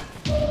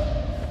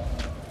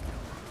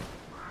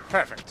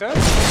 perfect, huh?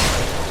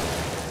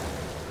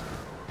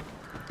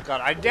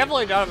 God, I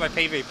definitely don't have my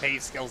PvP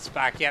skills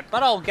back yet,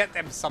 but I'll get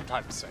them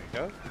sometime soon,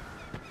 huh?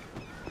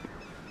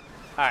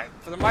 Alright,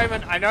 for the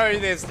moment, I know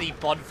there's the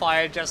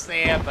bonfire just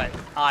there, but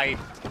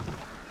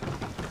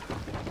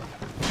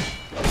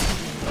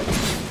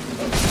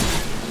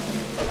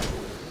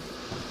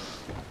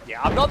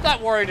yeah, I'm not that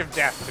worried of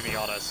death, to be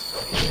honest.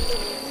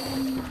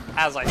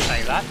 As I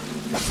say that.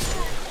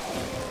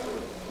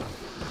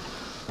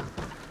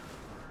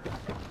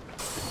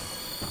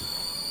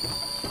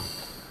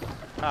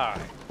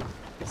 Alright.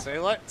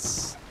 So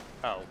let's...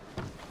 Oh.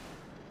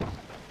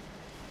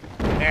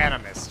 And I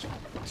missed.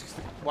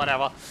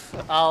 Whatever.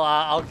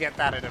 I'll get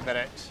that in a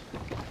minute.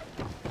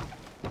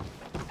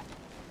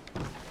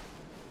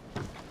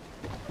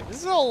 This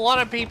is a lot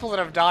of people that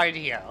have died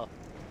here.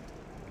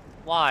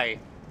 Why?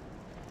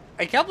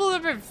 A couple of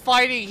them have been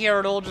fighting here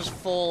and all just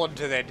fallen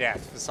to their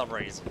death for some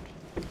reason.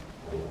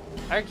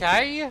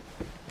 Okay.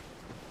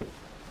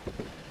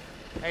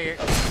 Hey.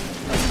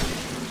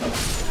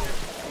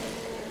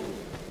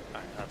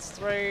 Alright, that's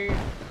 3.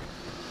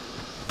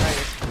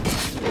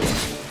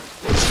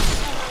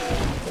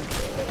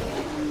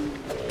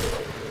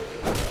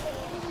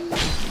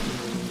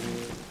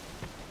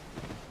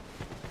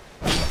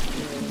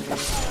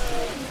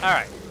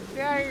 Alright.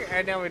 Yay,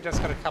 and now we've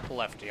just got a couple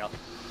left here.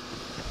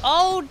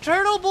 Oh,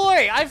 Turtle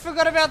Boy! I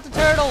forgot about the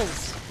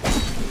turtles!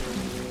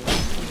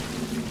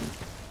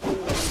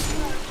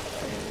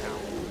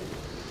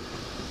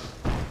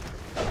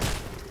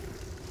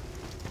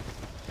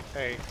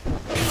 Hey.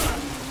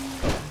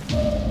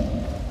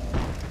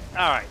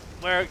 Alright,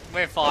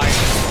 we're fine.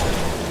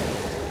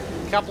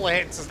 A couple of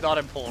hits is not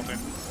important.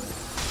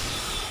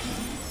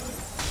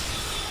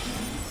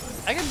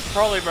 I can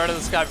probably murder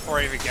this guy before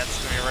he even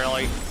gets to me,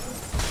 really.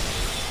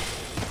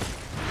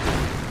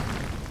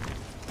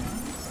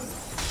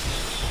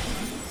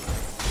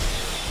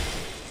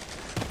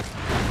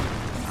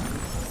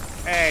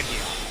 And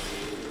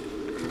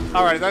yeah.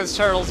 Alright, those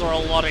turtles are a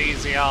lot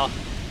easier.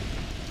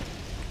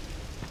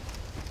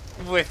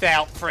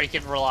 Without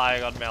freaking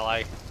relying on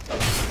melee.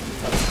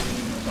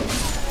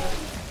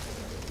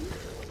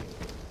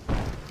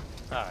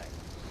 Alright.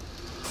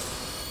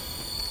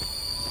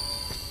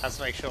 Let's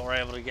make sure we're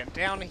able to get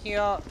down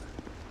here.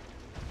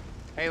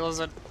 Hey,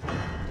 lizard.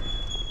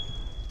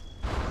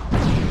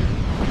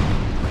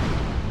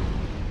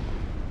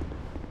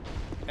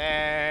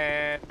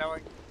 And... no.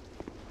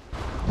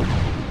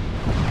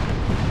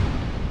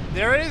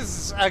 There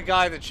is a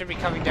guy that should be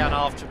coming down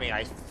after me,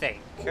 I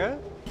think. Can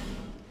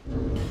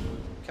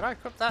I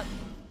equip that?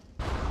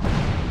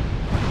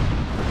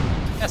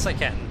 Yes, I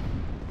can.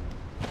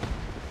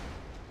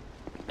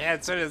 Yeah,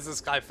 as soon as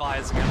this guy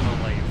fires again,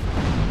 we'll leave.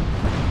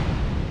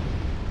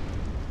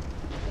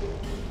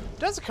 It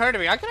does occur to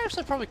me, I could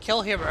actually probably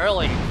kill him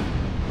early.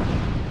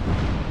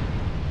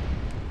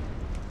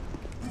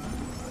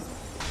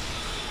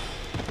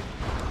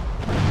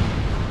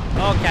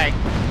 Okay.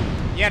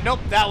 Yeah, nope,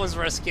 that was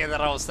riskier than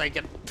I was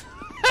thinking.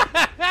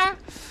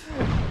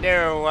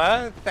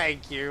 No,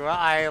 thank you.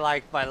 I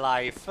like my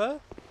life.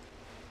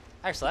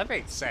 Actually, that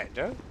makes sense.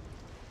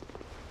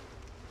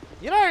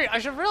 You know, I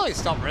should really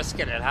stop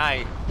risking it,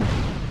 hey?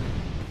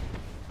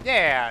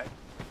 Yeah.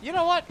 You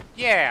know what?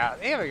 Yeah,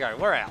 here we go.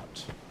 We're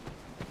out.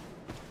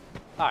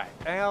 Alright,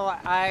 well,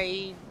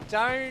 I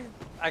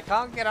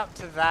can't get up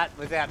to that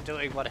without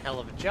doing one hell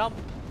of a jump.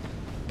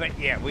 But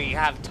yeah, we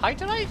have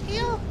Titanite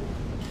here?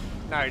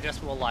 No,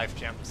 just more life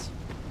gems.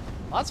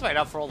 Well, that's made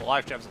up for all the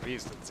life gems I've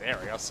used in this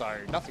area, so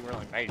nothing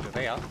really major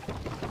there.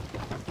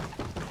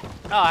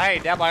 Oh,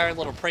 hey, now my own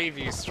little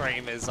preview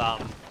stream is,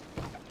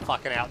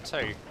 fucking out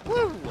too.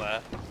 Woo!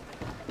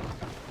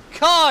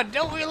 God,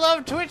 don't we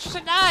love Twitch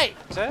tonight?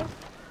 Huh?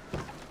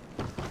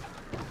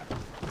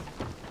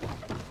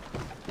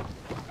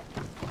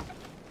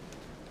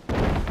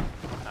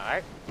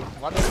 Alright,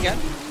 once again.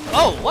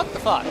 Oh, what the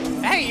fuck?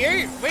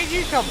 Hey, you! Where'd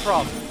you come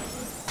from?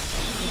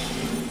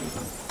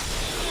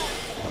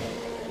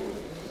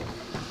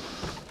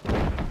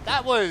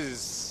 That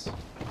was...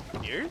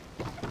 you?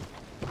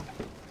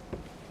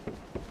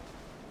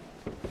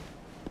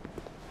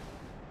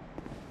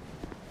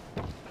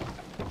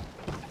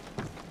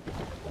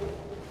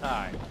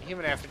 Alright,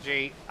 human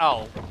effigy.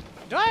 Oh.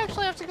 Do I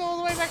actually have to go all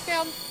the way back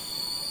down?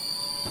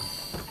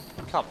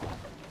 Come on.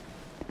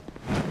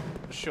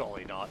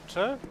 Surely not,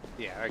 huh?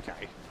 Yeah,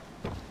 okay.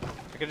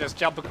 I can just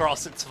jump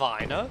across, it's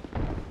fine, huh?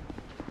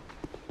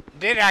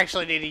 Did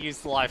actually need to use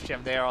the life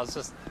gem there, I was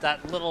just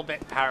that little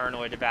bit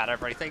paranoid about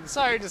everything,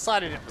 so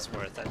decided it was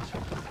worth it.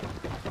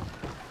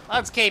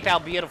 Let's keep our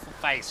beautiful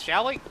face,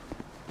 shall we?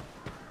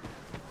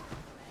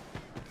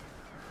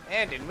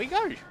 And in we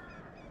go.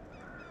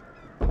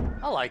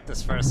 I like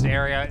this first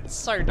area, it's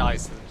so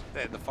nice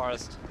in the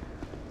forest.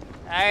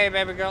 Hey,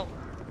 baby girl.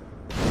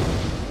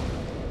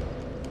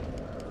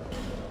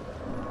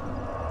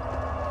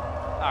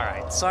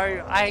 Alright, so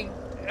I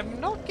am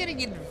not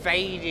getting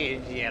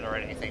invaded yet or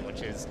anything,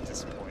 which is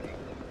disappointing.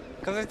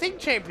 Because I think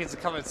Champions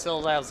of Common still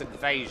allows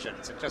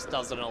invasions, it just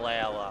doesn't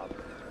allow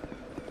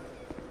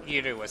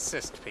you to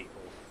assist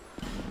people.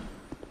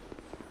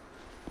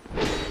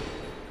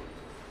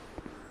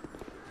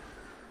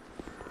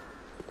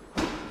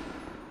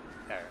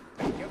 There,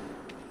 thank you.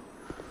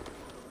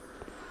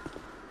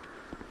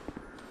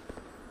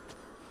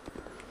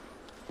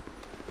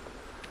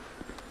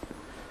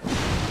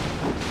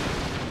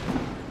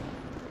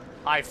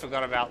 I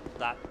forgot about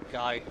that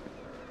guy.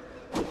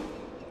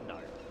 No.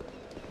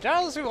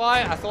 Just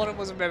why I thought it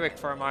was a mimic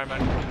for a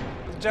moment.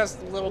 Just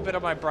a little bit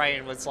of my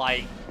brain was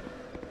like,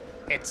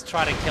 it's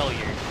trying to kill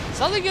you.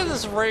 Something in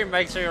this room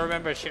makes me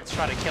remember shit's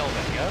trying to kill me,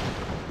 yeah?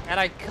 And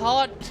I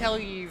can't tell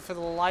you for the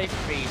life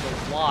of me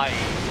why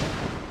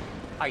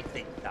I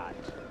think that.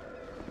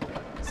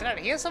 Is it out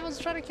here someone's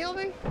trying to kill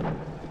me?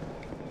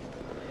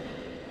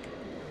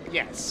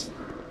 Yes.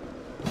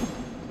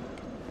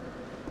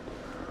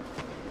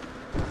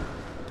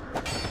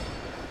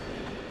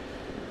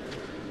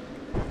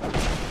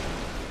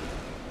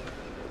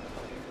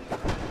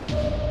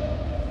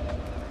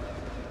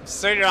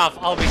 Soon enough,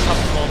 I'll be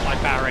comfortable with my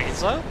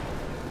Parazer.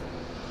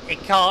 It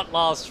can't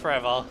last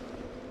forever.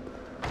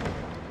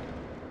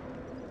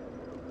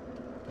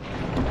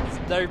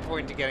 There's no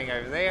point to getting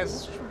over there.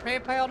 Is this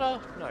repair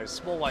powder? No,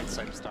 small white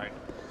soapstone.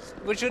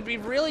 Which would be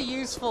really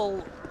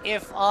useful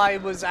if I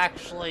was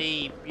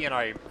actually, you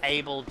know,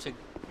 able to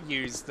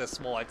use the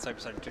small white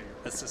soapstone to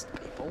assist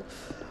people.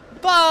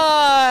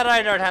 But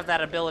I don't have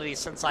that ability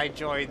since I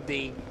joined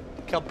the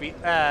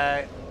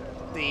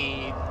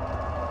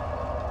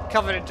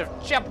Covenant of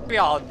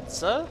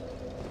Champions.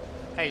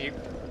 Hey, you.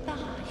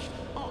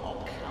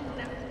 Oh, come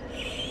now.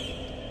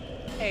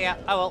 Hey,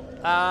 oh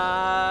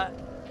well.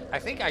 I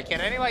think I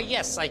can anyway.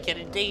 Yes, I can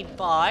indeed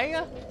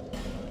buy.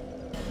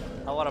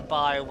 I want to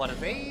buy one of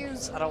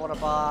these. I don't want to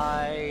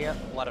buy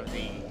one of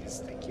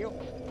these. Thank you.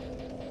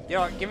 You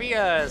know what? Give me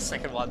a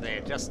second one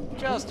there, just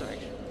to make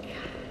sure.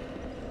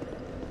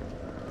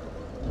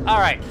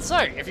 Alright, so,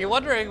 if you're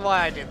wondering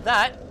why I did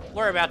that,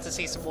 we're about to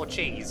see some more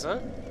cheese.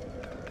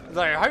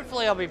 Though,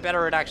 hopefully I'll be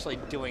better at actually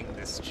doing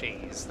this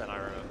cheese than I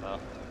remember.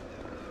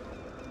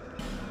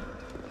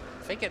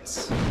 I think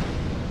it's...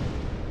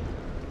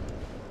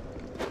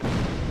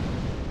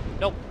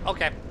 Nope,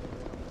 okay.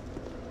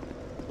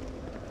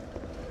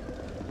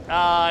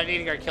 I need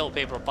to go kill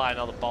people and buy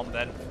another bomb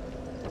then.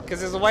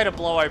 Because there's a way to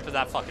blow open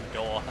that fucking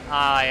door.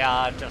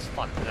 I just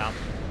fucked it up.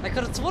 I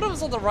could have sworn it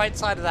was on the right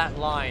side of that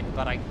line,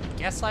 but I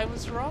guess I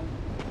was wrong.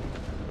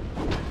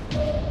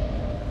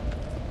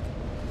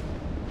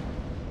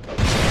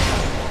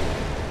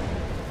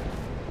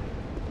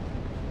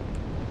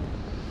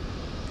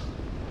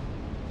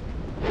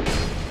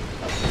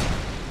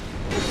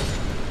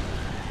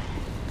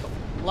 Cool.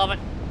 Love it.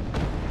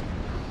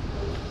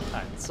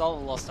 Alright,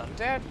 solve lost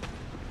undead.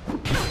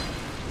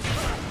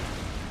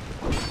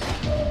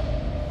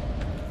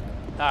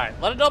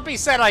 Alright, let it not be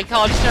said I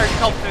can't show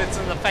confidence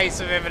in the face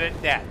of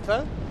imminent death,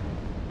 huh?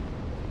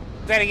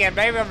 Then again,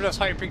 maybe I'm just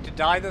hoping to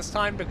die this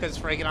time because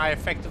friggin' I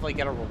effectively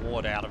get a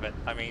reward out of it.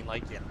 I mean,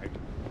 like, you know.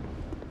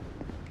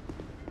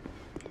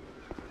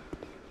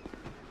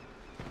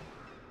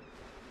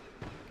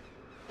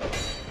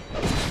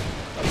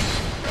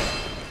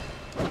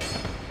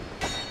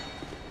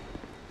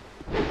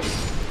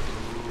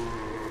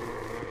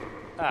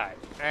 Alright,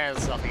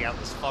 there's nothing out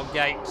this fog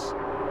gate.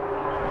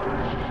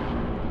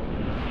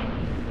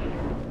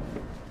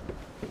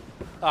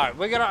 Alright,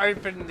 we're gonna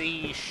open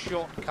the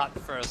shortcut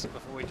first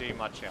before we do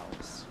much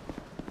else.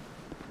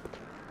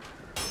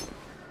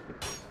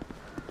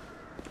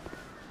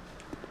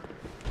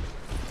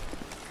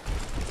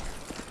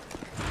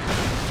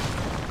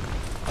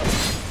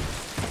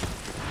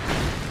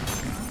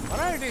 Why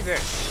don't I do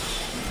this?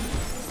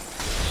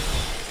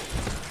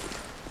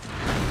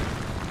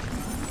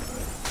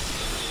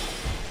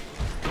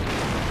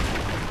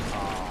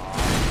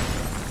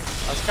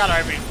 I was kind of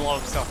hoping he'd blow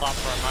himself up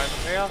for a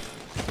moment there.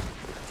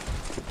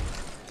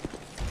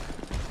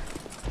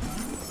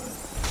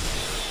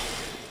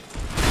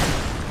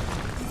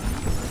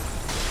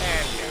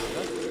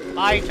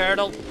 Hi,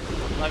 turtle.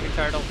 Love you,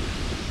 turtle.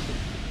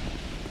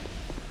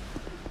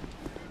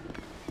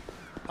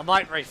 I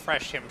might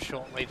refresh him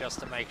shortly just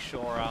to make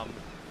sure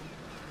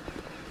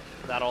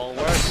that all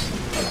works.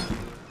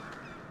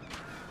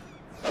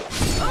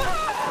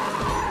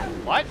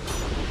 What?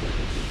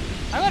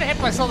 I got hit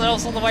by something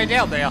else on the way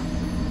down there.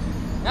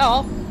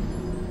 Oh.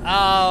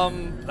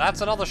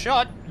 That's another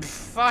shot.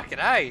 Fucking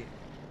A.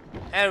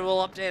 And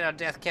we'll update our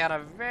death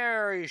counter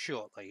very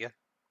shortly.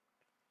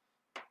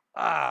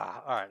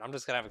 Alright, I'm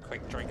just gonna have a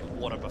quick drink of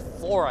water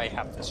before I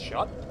have this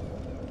shot.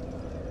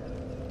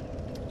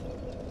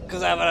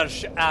 Because I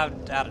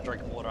haven't had a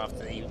drink of water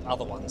after the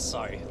other one,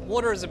 so...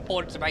 Water is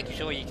important to making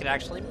sure you can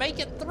actually make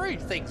it through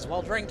things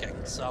while drinking,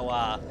 so,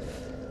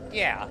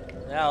 yeah.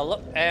 Now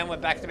look, and we're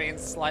back to being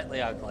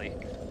slightly ugly.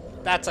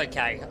 That's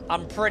okay,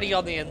 I'm pretty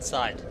on the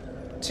inside.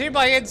 To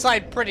my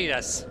inside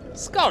prettiness.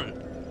 Scott!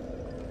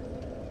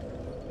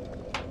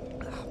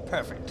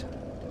 Perfect.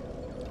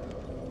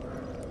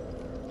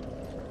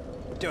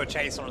 Do a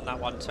chaser on that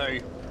one too.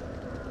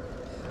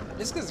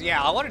 Just because,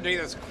 yeah, I want to do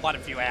this quite a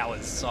few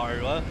hours, so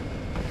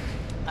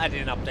I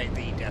didn't update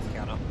the death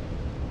counter.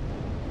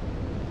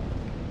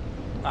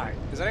 Alright,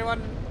 is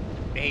anyone...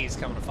 He's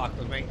coming to fuck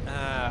with me.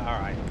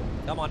 Alright,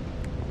 come on.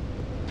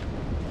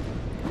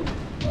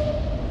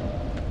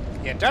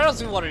 Yeah, don't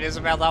see what it is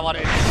about that one.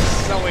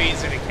 It's so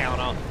easy to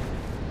counter.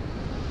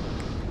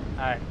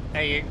 Alright,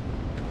 hey you.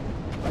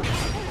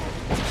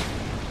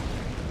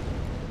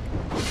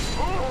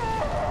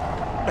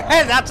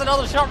 Hey, that's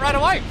another shot right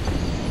away!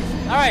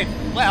 Alright,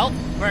 well,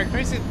 we're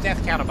increasing the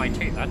death counter by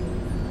 2 then.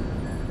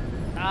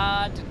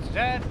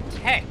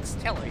 Text,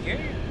 hello you.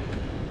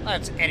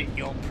 Let's edit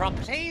your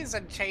properties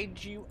and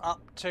change you up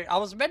to... I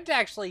was meant to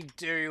actually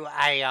do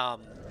a,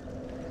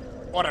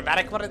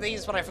 automatic one of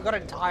these, but I forgot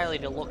entirely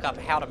to look up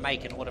how to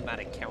make an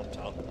automatic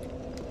counter.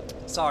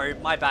 So,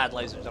 my bad,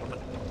 ladies and gentlemen.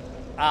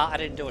 I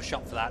didn't do a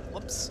shot for that.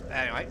 Whoops.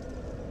 Anyway.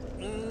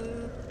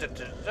 And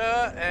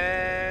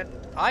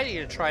I need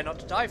to try not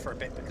to die for a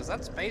bit, because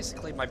that's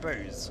basically my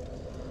booze.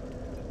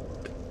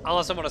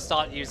 Unless I want to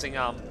start using,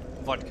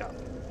 vodka.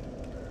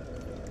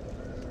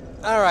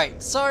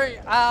 Alright, so,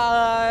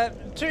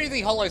 to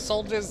the Hollow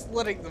Soldiers,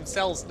 letting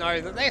themselves know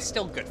that they're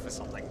still good for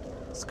something.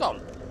 Skull.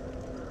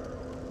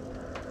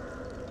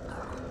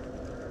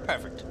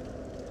 Perfect.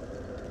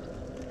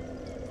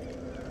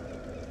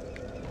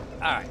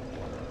 Alright.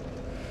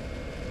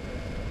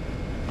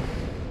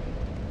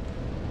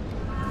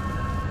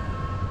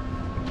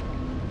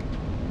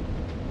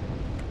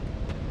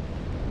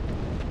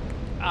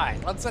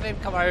 Alright, let's let him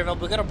come over.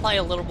 We're gonna play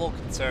a little more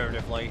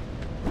conservatively.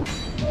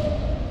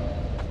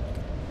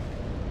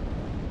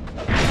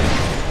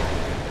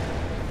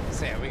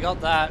 So yeah, we got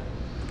that.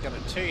 Got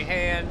a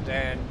two-hand,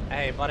 and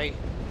hey, buddy.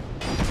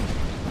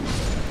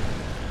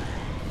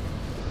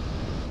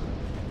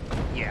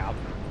 Yeah.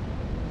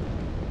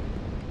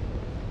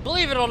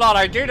 Believe it or not,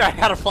 I do know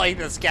how to play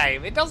this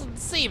game. It doesn't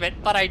seem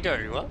it, but I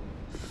do.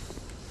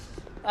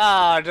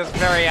 Ah, just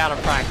very out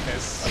of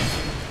practice.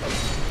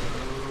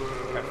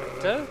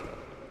 Perfect.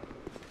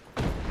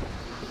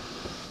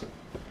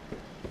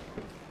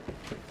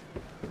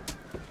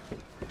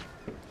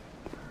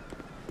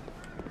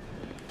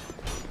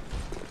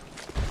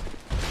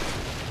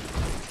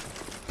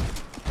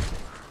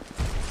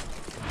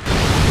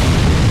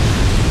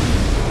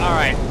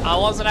 Alright, I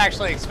wasn't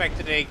actually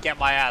expecting to get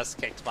my ass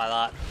kicked by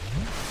that.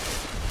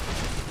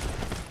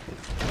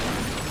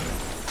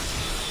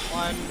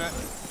 One,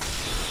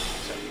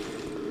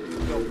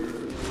 two, go.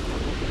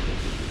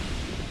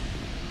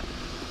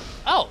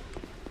 Oh!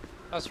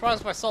 I was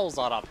surprised my soul's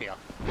not up here.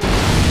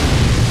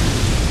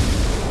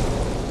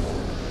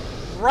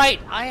 Right,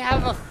 I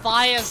have a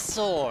fire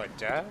sword.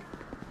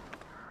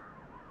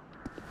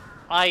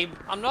 I'm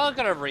not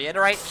gonna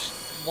reiterate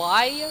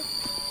why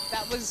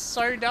that was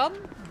so dumb.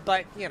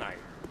 But, you know.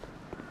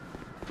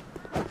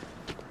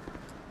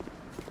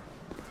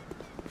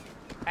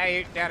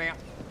 Hey, down here.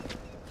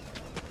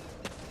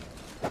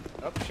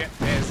 Oh, shit.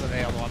 There's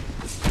the other one.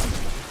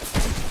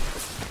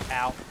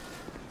 Ow.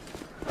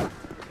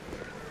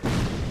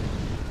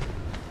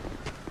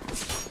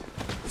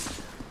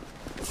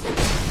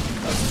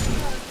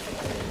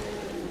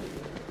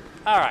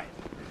 Alright.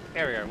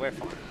 There we go. We're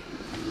fine.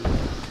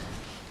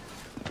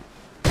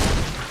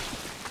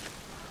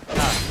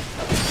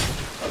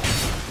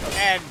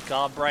 And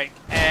guard break,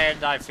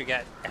 and I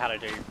forget how to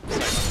do so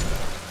much.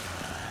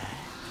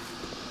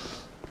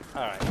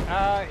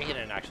 Alright, he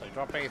didn't actually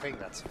drop anything,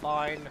 that's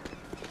fine.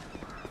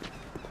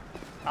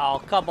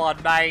 Oh, come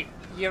on, mate.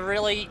 You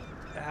really...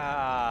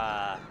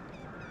 I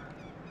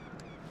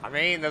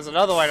mean, there's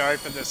another way to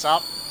open this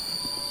up.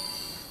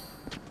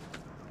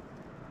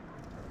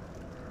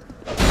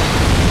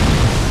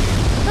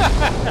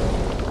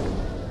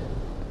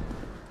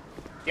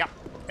 Yep,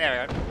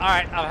 there we go.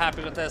 Alright, I'm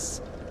happy with this.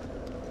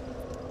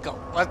 Cool.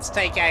 Let's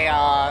take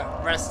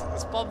a rest of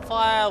this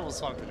bonfire. We'll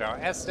swap to our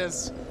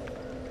Estes.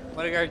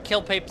 We're gonna go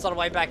kill peeps on the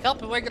way back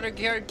up, and we're gonna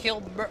go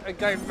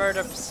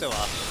murder Pursuer.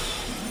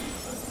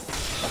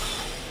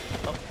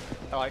 Oh,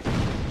 hello.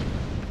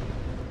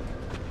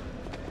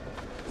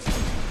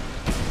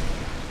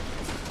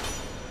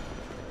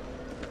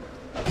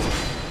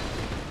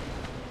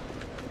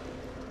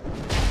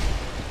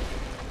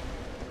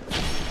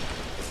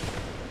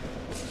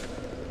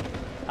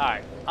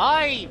 Alright,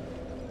 I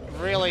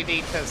really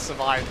need to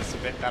survive this a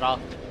bit better.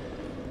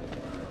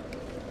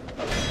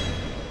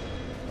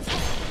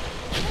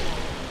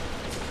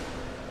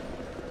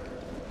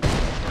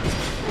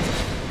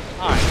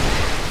 Alright.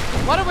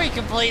 Why don't we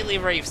completely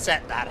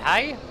reset that,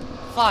 hey?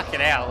 Fucking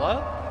hell,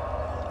 huh?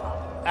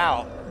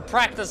 Ow.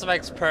 Practice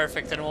makes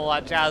perfect and all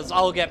that jazz.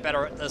 I'll get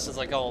better at this as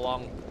I go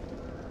along.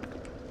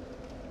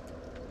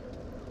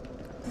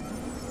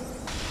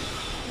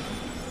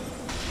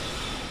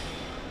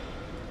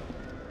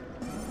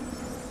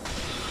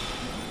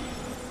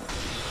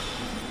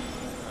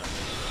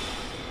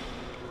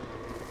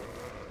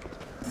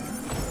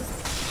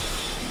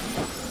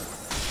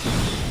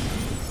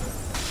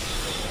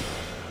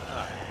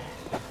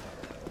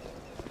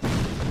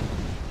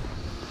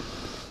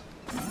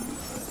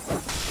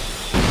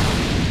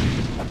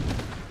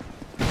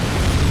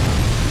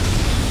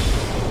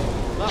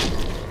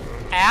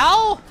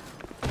 Ow?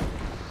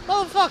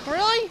 Motherfucker,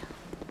 really?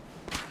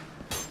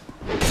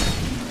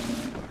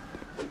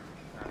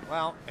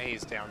 Well,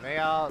 he's down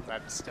there.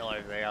 That's still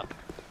over there.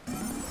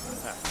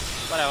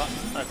 Whatever.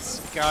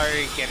 Let's go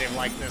get him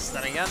like this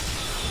then again.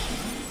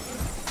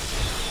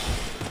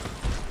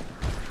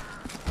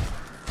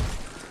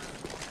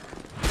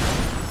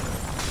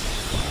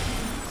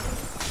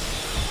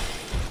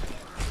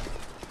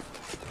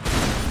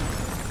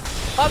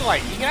 By the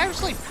way, you can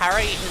actually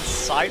parry his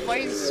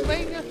sideways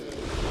swing,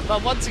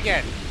 but once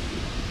again,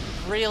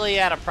 really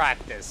out of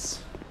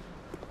practice.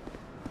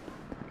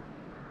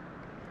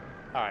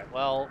 Alright,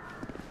 well,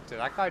 did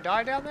that guy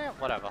die down there?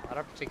 Whatever. I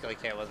don't particularly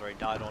care whether he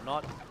died or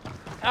not.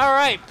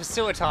 Alright,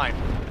 pursuer time.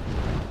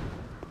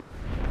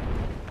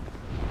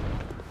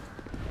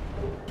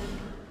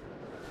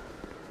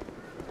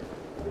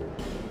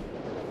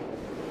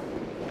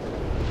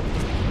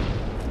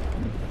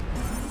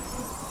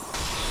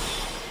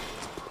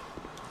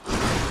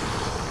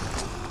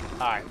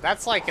 Alright,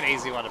 that's like an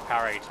easy one to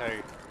parry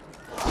too.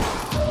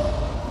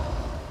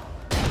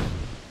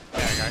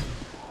 There we go.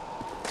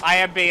 I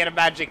am being a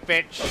magic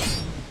bitch.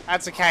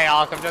 That's okay,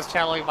 Ark, I'm just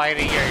channeling my inner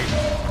you.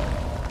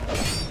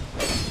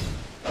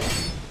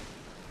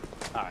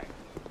 Alright.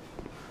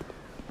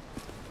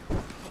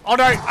 Oh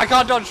no, I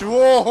can't dodge.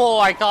 Whoa,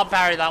 I can't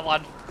parry that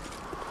one.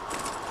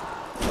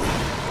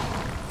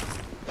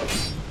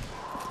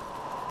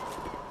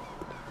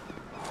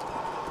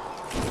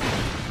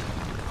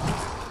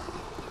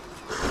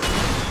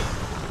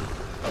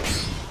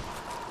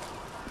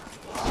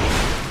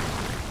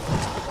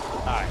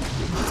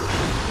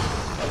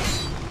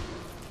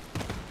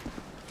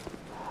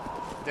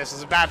 This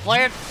is a bad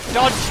plan.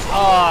 Dodge!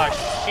 Oh,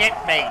 shit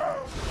me.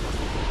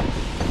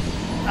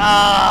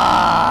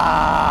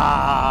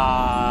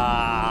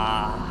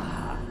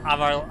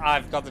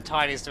 I've got the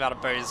tiniest amount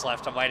of booze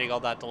left. I'm waiting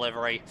on that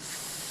delivery.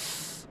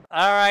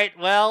 Alright,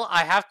 well,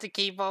 I have to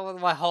keep on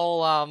with my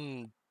whole,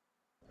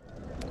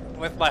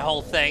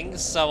 thing.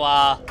 So,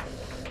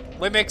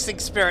 we're mixing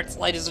spirits,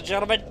 ladies and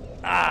gentlemen.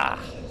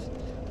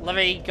 Let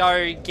me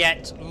go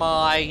get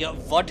my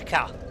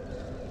vodka.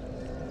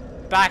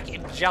 Back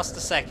in just a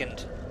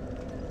second.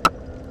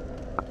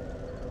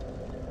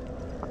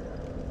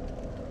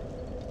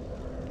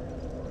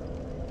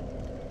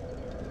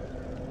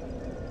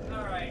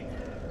 Alright.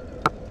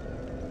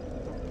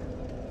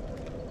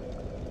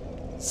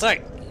 So,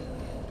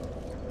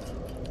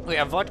 we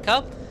have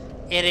vodka.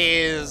 It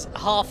is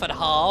half and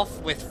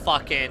half with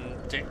fucking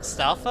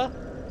stuff.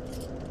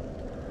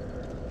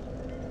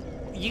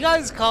 You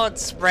guys can't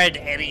spread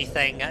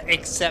anything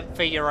except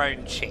for your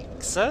own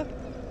cheeks.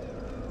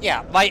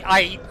 Yeah,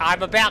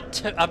 I'm about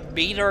 1.5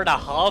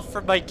 meters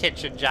from my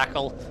kitchen,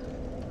 Jackal.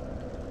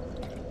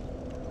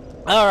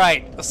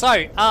 Alright,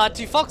 so,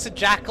 to Fox and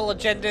Jackal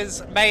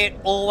agendas, may it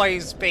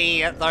always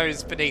be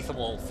those beneath a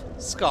wolf.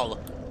 Skull.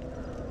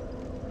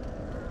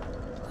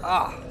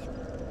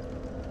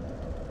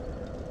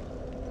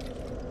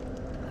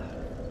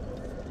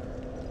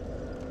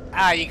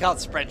 You can't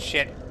spread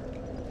shit.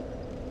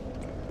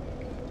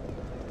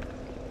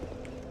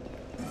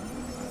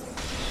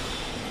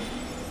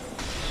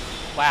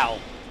 Wow.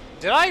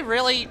 Did I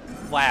really?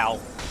 Wow.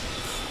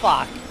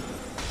 Fuck.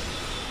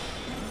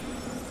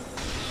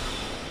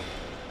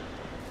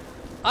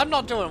 I'm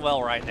not doing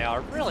well right now.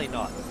 I'm really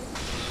not.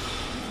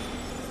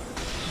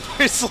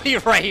 Mostly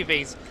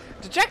rabies.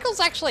 Do jackals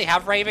actually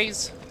have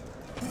rabies?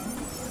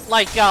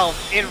 Like,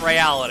 in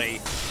reality.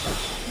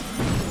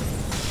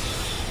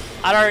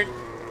 I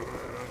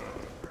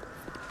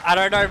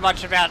don't know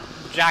much about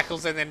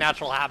jackals in their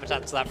natural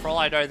habitats. That for all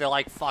I know, they're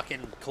like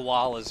fucking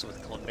koalas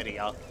with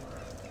chlamydia.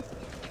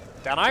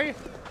 Don't I?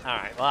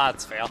 Alright, well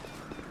that's fair.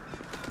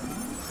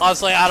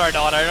 Honestly, I don't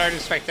know it. I don't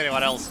expect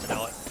anyone else to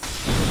know it.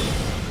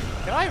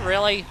 Did I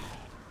really?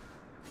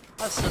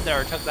 I stood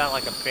there and took that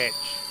like a bitch.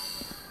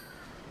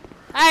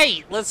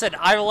 Hey, listen,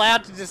 I'm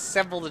allowed to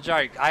disassemble the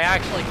joke. I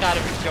actually kind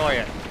of enjoy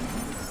it.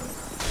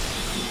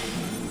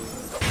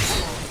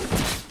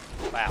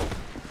 Wow.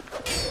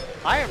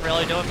 I am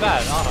really doing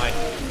bad, aren't I?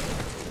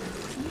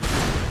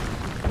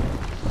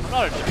 I'm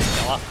not a joke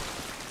killer.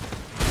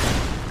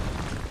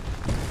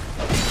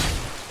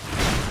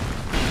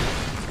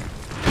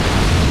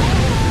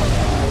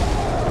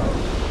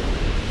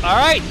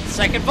 Alright,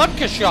 second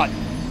vodka shot.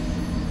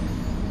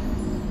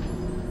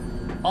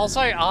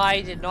 Also,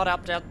 I did not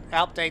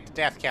update the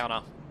death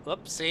counter.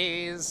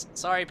 Whoopsies.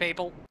 Sorry,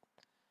 people.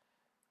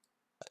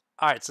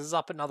 Alright, so this is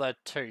up another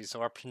 2, so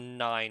we're up to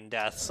 9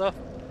 deaths.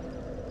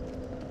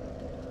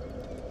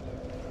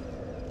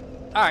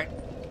 Alright.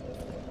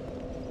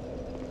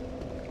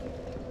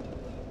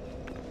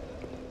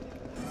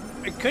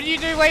 Could you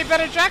do way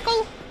better,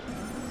 Jackal?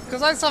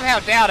 Because I somehow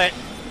doubt it.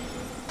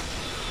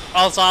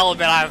 Also, I'll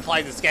admit I haven't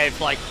played this game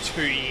for like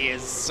 2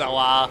 years, so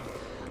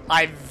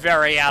I'm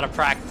very out of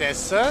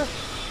practice. How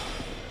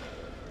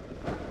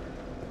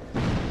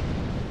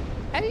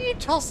do you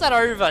toss that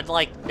over,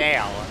 like,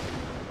 now?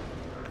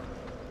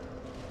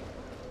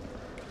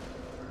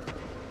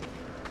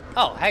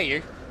 Oh, hey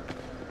you.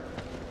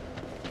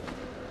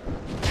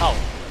 Oh.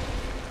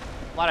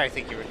 Why do I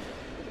think you were...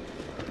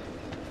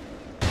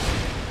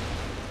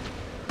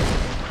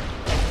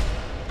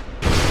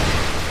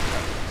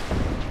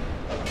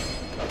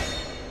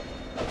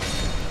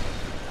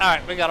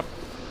 Alright, we got him.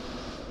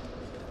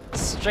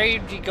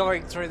 Streamed you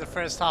going through the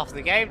first half of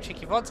the game,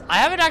 cheeky bots. I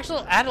haven't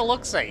actually had a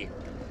look-see.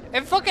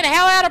 And fucking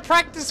how out of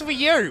practice were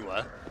you?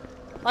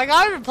 Like,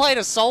 I haven't played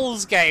a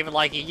Souls game in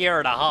like 1.5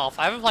 years.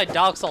 I haven't played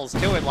Darksouls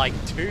 2 in like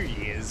 2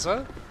 years.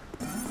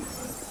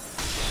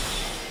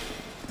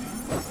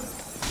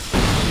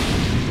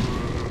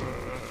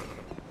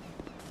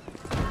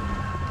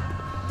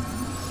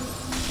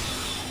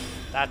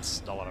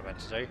 That's not what I meant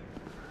to do.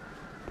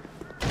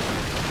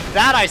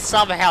 That I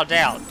somehow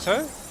downed,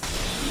 too.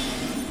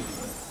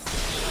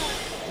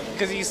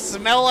 Because you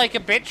smell like a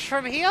bitch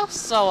from here,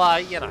 so,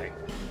 you know.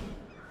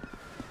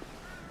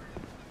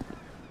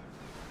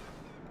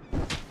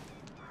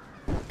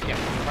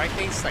 Yeah, break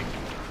these things.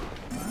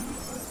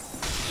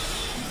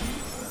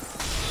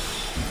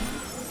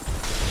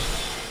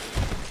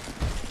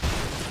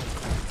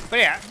 But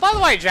yeah, by the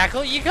way,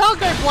 Jackal, you can't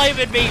go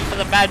blaming me for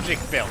the magic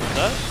build,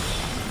 huh?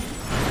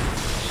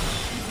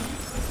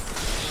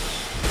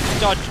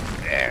 Dodge.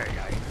 There we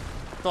go.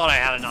 Thought I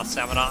had enough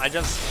stamina. I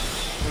just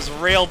was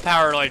real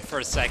paranoid for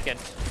a second.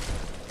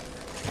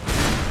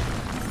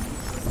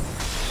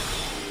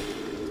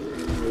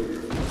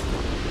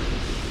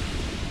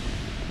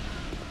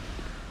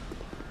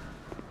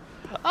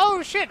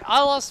 Oh shit,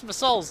 I lost my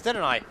souls,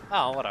 didn't I?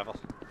 Oh, whatever.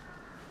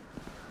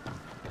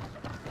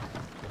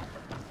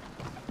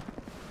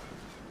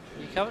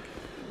 You coming?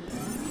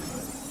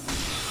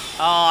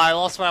 Oh, I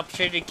lost my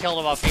opportunity to kill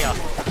them up here.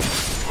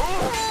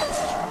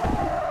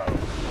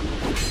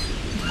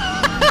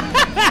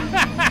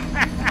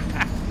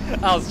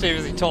 I was too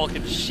busy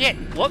talking shit.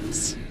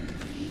 Whoops.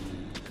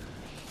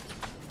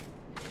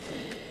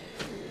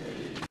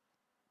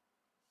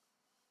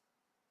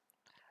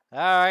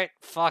 Alright,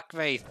 fuck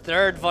me.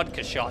 Third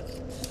vodka shot.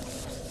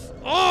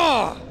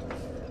 Oh!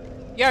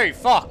 Yo,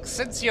 Fox,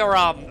 since your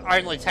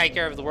only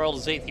taker of the world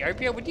is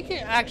Ethiopia, would you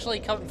actually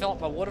come and fill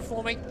up my water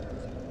for me?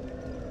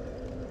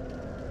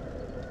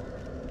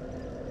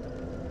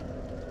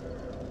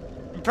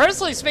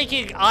 Personally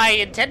speaking, I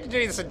intend to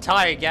do this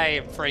entire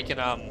game freaking,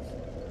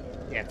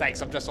 yeah,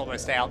 thanks, I'm just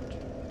almost out.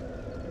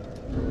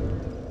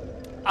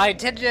 I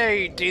intend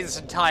to do this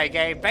entire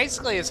game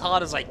basically as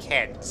hard as I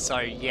can, so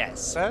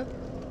yes.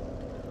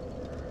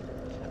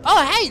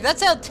 Oh, hey,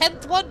 that's our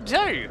 10th one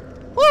too!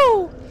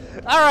 Woo!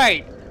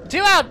 Alright, do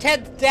our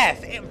 10th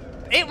death.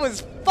 It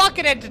was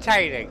fucking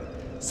entertaining.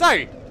 So,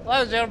 ladies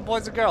and gentlemen,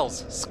 boys and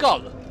girls,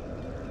 Skull.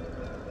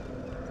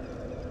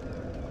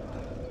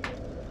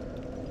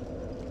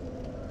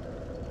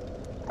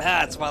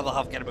 Ah, it's my other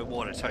half getting a bit of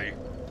water too.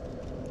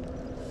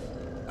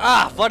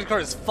 Ah, vodka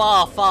is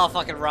far, far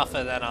fucking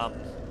rougher than,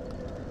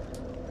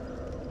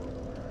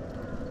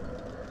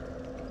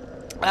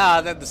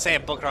 than the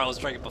Sam Booker I was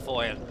drinking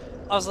beforehand.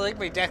 I was thinking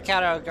my death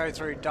counter would go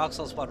through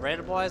Darksouls 1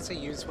 randomizer,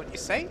 use what you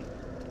see.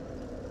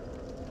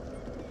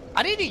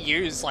 I need to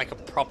use, like, a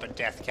proper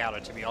death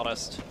counter, to be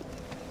honest.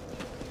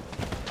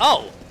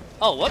 Oh!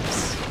 Oh,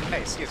 whoops.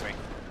 Hey, excuse me.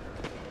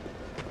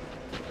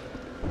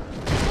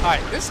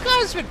 Alright, this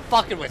guy's been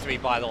fucking with me,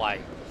 by the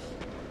way.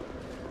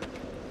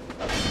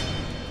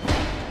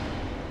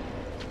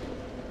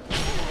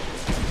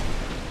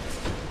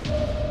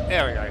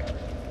 There we go.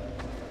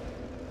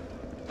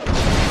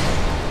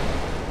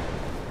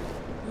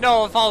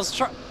 No, if I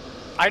was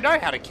I know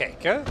how to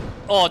kick, huh?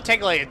 Or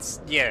technically it's,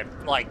 yeah,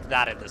 like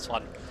that in this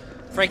one.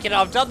 Freaking,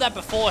 I've done that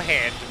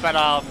beforehand, but,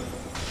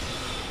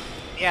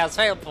 yeah, it's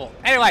helpful.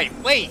 Anyway,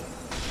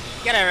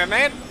 get over,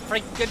 man.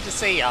 Freaking good to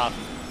see ya.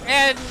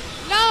 And,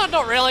 no,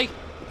 not really.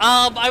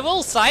 I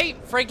will say,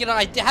 freaking,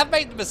 I have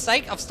made the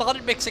mistake. I've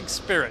started mixing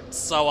spirits,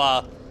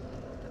 so,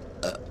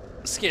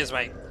 excuse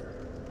me.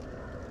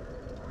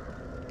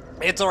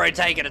 It's already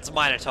taken its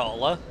minor toll,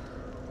 huh?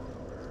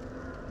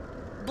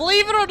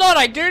 Believe it or not,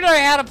 I do know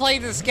how to play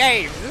this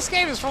game. This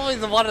game is probably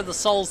the one of the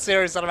Souls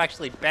series that I'm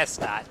actually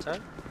best at, huh?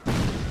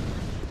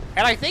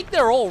 And I think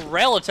they're all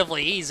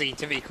relatively easy,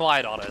 to be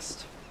quite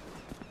honest.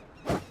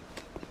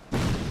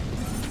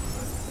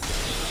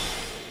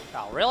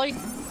 Oh, really?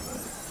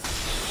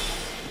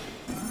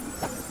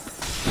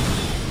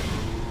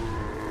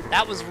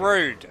 That was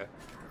rude.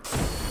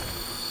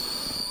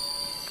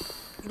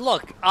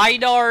 Look, I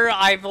know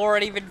I've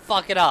already been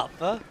fucking up,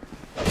 huh?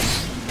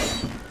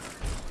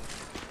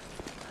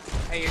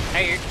 Hey,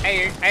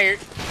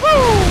 woo!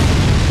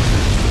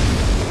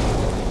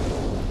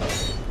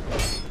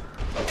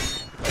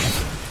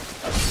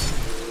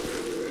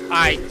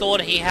 I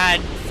thought he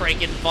had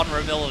freaking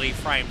vulnerability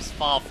frames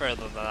far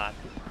further than that.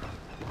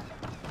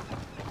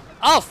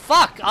 Oh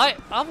fuck! I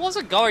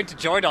wasn't going to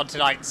join on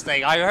tonight's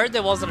thing. I heard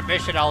there wasn't a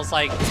mission. I was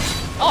like,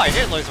 oh, I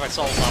did lose my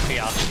souls up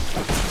here.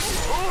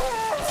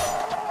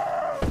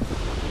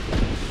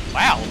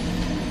 Wow.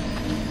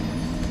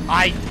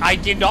 I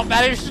did not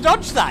manage to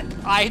dodge that.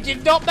 I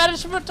did not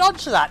manage to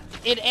dodge that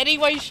in any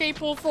way,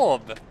 shape, or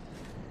form.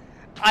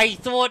 I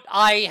thought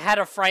I had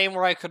a frame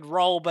where I could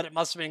roll, but it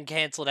must have been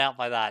cancelled out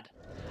by that.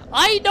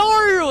 I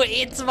know!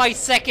 It's my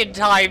second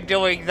time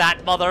doing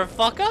that,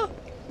 motherfucker!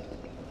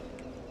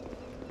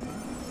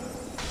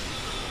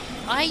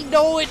 I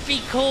know it'd be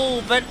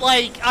cool, but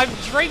like, I'm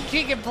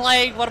drinking and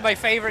playing one of my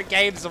favorite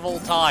games of all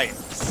times.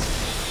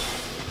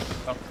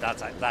 Oh, that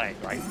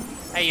ain't right.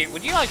 Hey,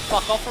 would you like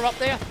fuck off from up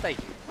there? Thank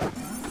you.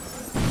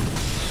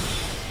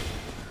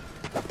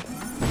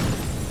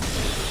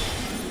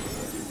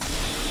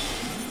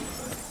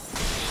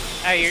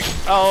 Hey,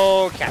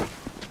 okay.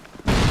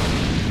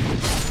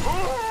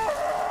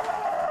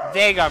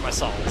 There go my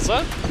souls,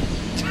 huh?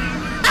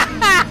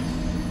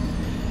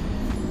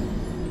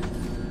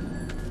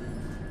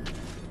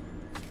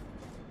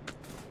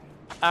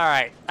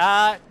 Alright, did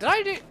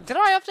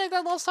I update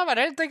that last time? I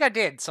don't think I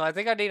did, so I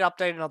think I need to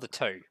update another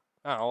 2.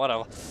 Oh,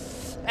 whatever.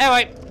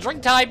 Anyway,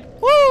 drink time!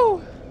 Woo!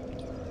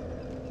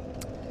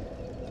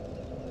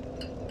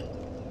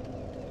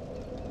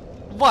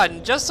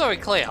 One, just so we're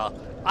clear,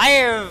 I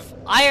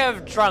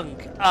have drunk,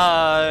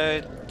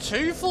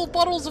 2 full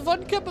bottles of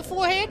vodka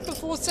beforehand,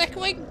 before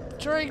seconding,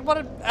 during one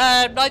of,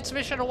 Night's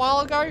mission a while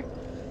ago.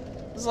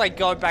 This is like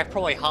going back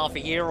probably half a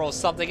year or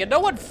something, and no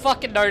one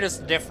fucking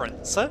noticed the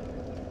difference, huh?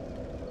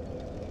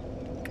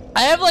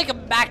 I have like a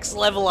max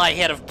level I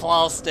hit of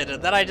plastered,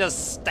 and then I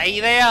just stay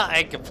there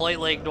and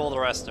completely ignore the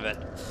rest of it.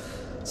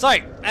 So,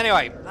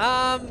 anyway,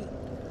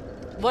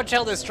 what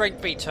shall this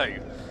drink be to?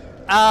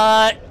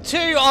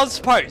 To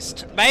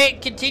Ozpost. May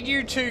it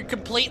continue to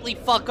completely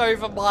fuck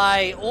over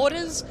my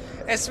orders,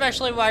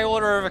 especially my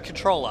order of a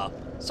controller.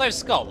 So,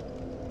 Skull.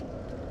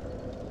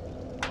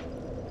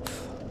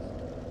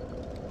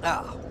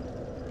 Ah.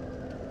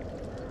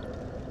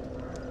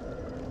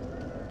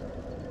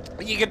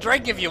 You can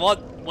drink if you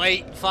want.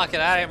 Wait, fuck it,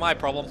 that ain't my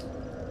problem.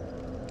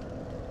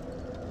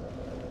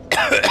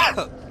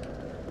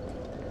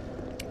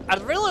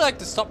 I'd really like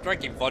to stop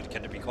drinking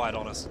vodka, to be quite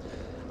honest.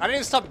 I need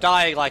to stop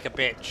dying like a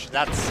bitch.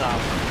 That's,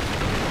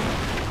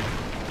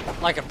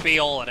 like a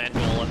be-all and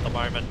end-all at the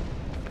moment.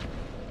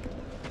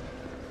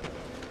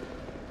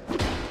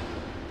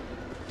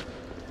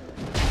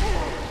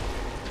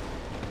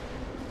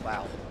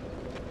 Wow.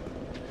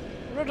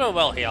 We're not doing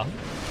well here.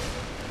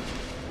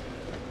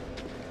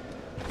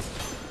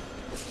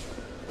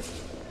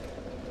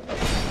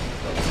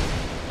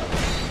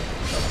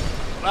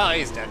 Well,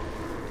 he's dead.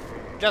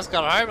 Just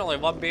got home, only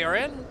 1 beer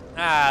in.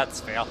 Ah,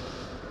 that's fair.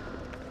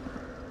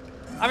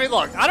 I mean,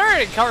 look, I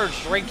don't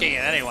encourage drinking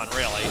in anyone,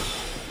 really.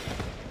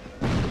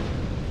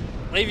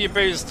 Leave your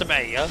booze to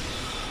me, yeah?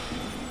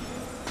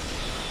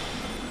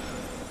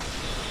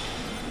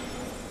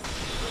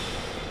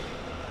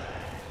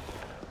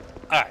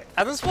 Alright,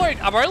 at this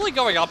point, I'm only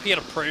going up here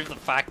to prove the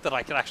fact that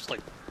I can actually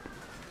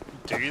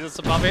do this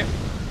above it.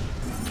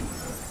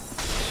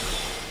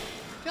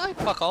 Can I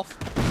fuck off?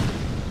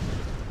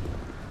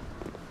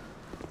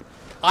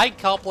 I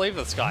can't believe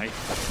this guy.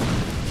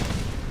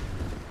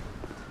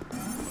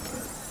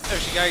 So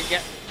she go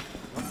get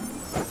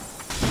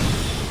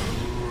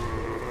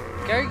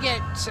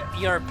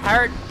your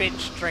apparent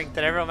bitch drink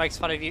that everyone makes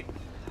fun of you.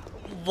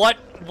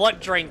 What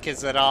drink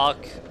is it,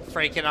 Ark?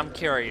 Freaking, I'm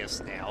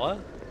curious now. Huh?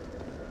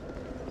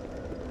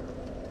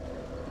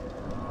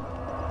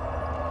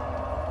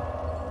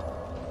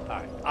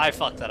 Alright, I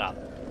fucked that up.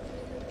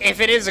 If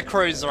it is a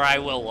cruiser, I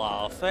will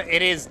laugh.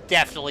 It is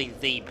definitely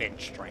the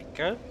bitch drink.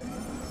 Huh?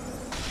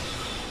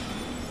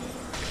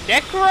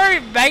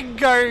 Necro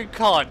Mango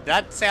Con.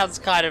 That sounds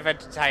kind of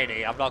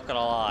entertaining, I'm not gonna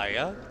lie,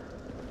 huh?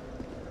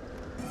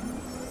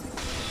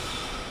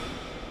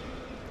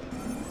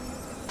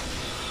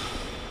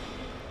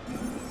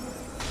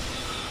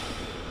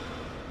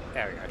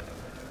 There we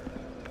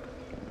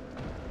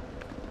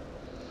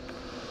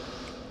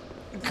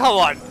go. Come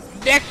on,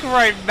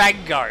 Necro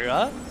Mango,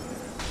 huh?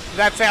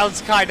 That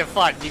sounds kind of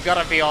fun, you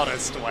gotta be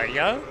honest, will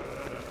ya?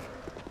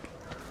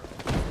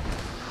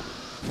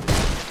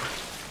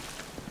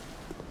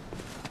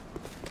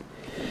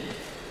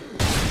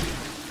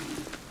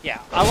 Yeah,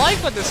 I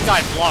like when this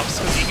guy blocks,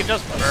 because you can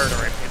just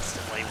murder him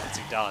instantly once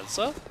he does,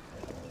 huh?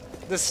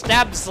 The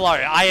stab's slow.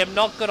 I am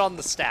not good on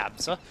the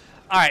stabs, huh?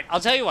 Alright,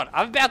 I'll tell you what.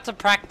 I'm about to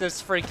practice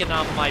freaking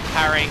my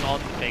parrying on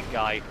the big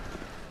guy.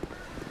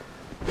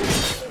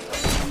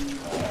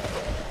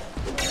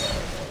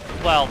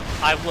 Well,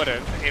 I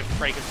would've if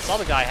freaking this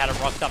other guy hadn't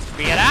rocked up to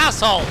be an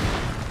asshole!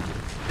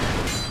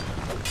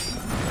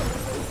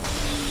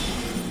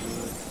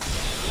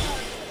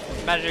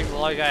 Imagining the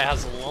logo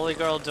has a lolly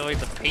girl doing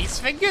the peace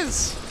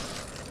fingers?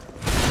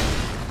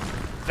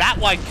 That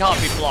one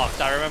can't be blocked,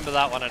 I remember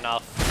that one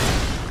enough.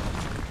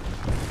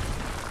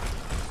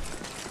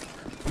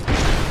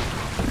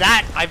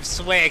 That, I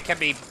swear, can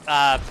be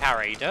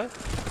parried. I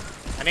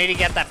need to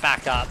get that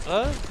back up.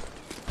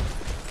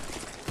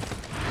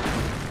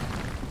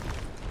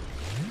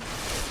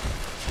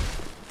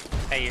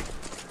 Hey, you.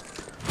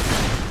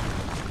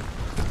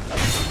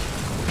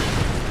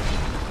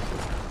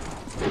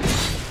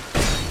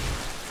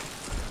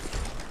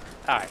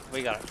 Alright,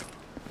 we got it.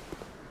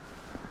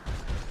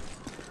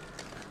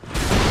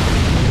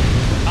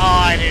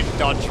 Oh, I didn't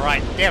dodge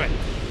right. Damn it.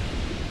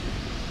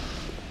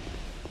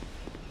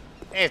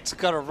 It's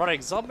got a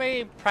running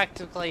zombie.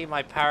 Practically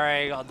my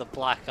parrying on the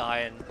Black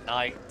Iron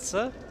Knights.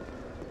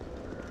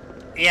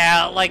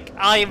 Yeah, like,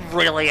 I'm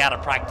really out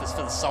of practice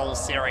for the Soul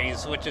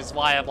series, which is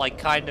why I'm like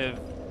kind of...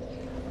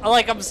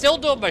 Like, I'm still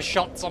doing my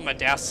shots on my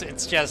desk.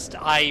 It's just,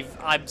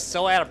 I'm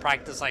so out of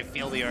practice, I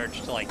feel the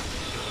urge to like do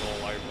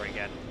it all over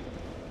again.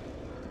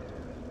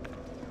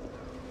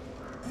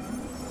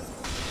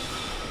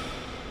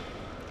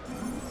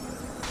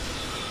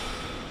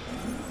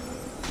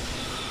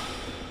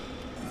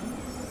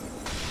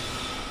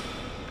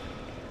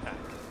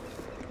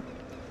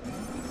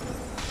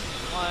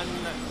 One,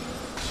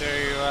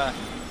 two,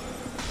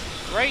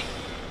 three.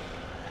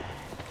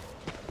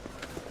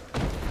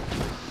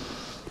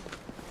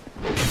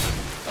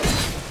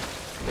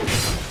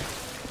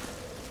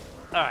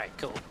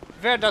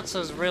 Darksouls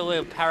is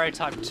really Parry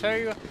time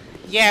 2.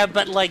 Yeah,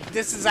 but like,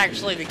 this is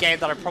actually the game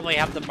that I probably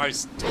have the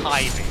most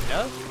time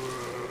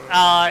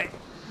in.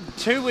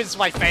 2 is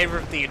my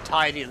favorite of the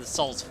entirety of the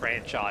Souls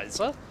franchise.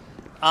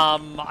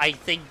 I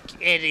think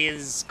it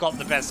is got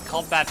the best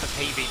combat for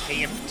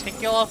PvP in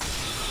particular.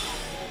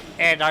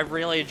 And I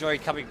really enjoy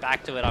coming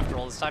back to it after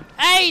all this time.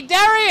 Hey,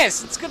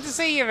 Darius! It's good to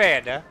see you,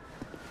 man!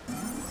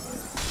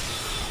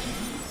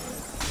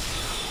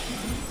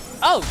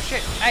 Oh,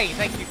 shit. Hey,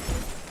 thank you.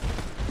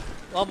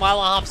 Well, my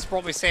alarm's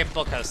brought me Sam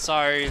Booker,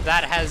 so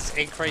that has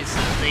increased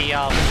the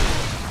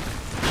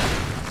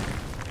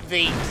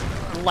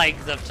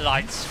length of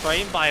tonight's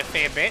stream by a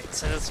fair bit,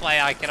 so this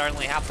way I can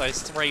only have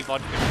those 3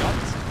 vodka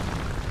shots.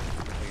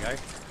 There we go.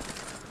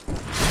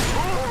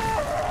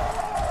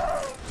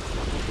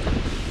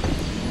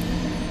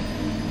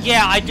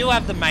 Yeah, I do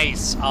have the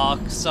mace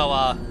arc, so,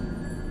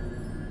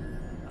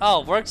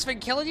 Oh, work's been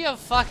killing you?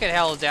 Fucking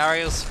hell,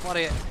 Darius. What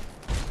are you...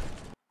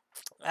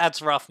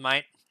 That's rough,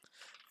 mate.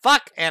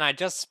 Fuck! And I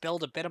just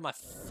spilled a bit of my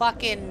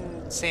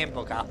fucking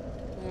Sambuca.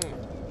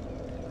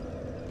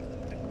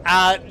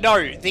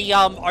 No, the,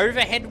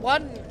 overhead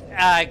one,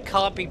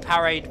 can't be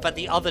parried, but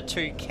the other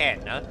 2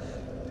 can.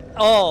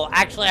 Oh,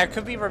 actually, I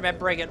could be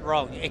remembering it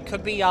wrong. It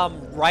could be,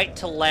 right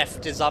to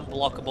left is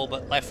unblockable,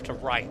 but left to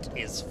right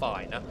is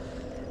fine.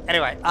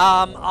 Anyway,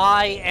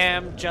 I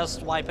am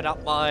just wiping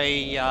up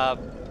my,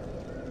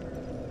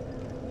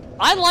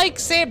 I like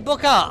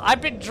Sambuca.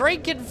 I've been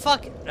drinking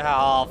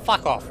Oh,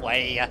 fuck off,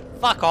 Way.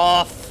 Fuck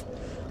off.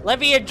 Let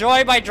me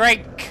enjoy my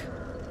drink.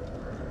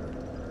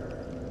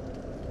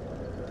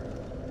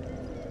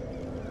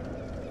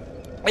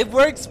 It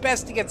works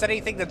best against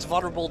anything that's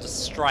vulnerable to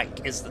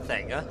strike, is the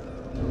thing.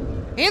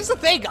 Here's the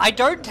thing, I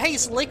don't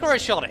taste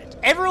licorice on it.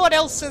 Everyone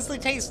else says they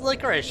taste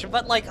licorice,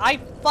 but, like, I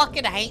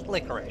fucking hate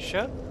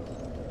licorice.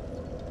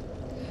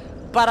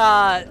 But,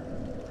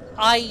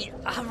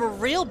 I'm a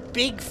real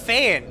big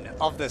fan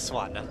of this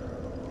one.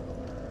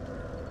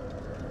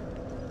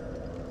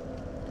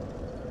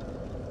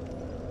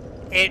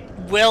 It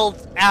will,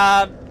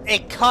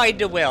 it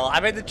kinda will. I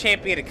made the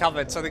champion to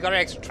cover it, so they got an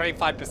extra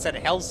 25%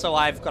 health, so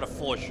I've got to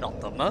 4-shot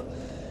them.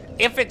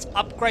 If it's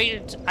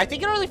upgraded, I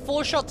think it only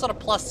 4 shots on a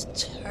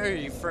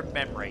 +2 from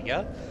memory,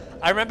 yeah?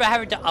 I remember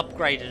having to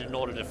upgrade it in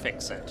order to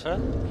fix it.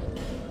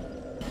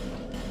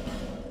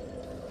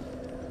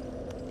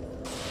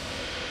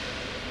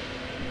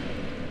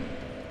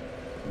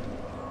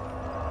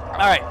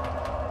 Alright.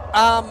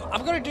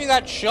 I'm going to do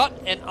that shot,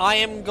 and I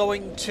am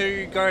going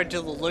to go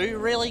to the loo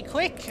really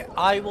quick.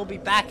 I will be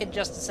back in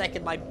just a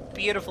second, my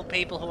beautiful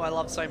people who I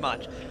love so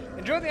much.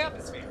 Enjoy the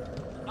atmosphere.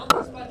 Not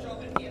as much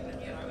of it here,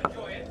 but, you know,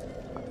 enjoy it.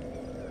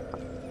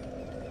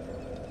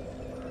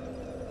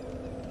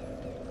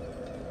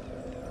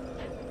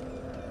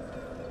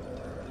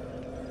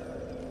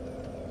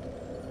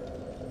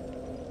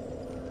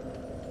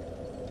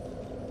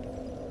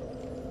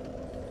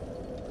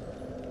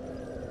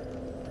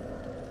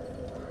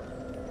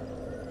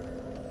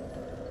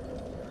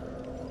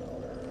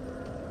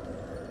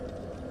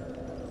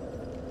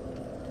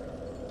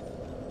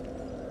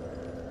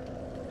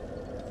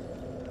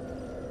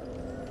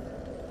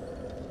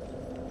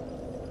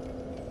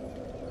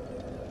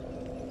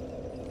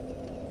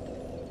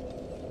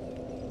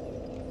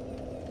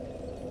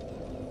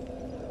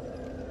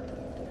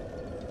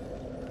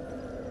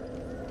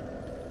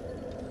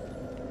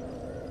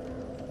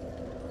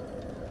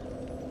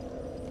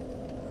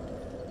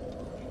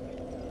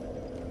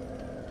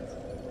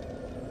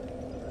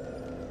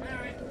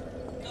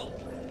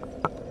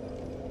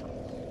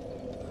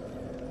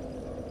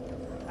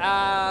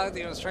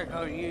 The illustrator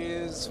I'll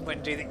use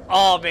when do the...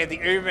 Oh man, the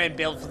Uberman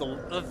build for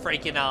the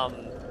freaking,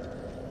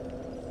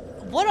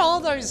 what are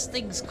those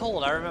things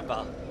called? I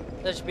remember.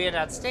 There should be it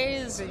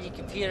downstairs, and your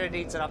computer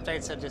needs an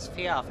update, so just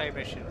PR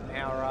mission.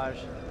 Now, Raj.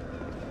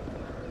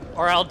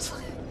 Or else...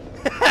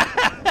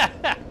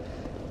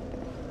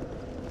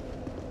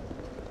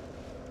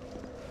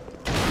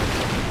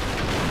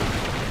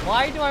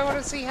 Why do I want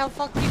to see how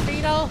fucked your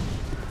feet are?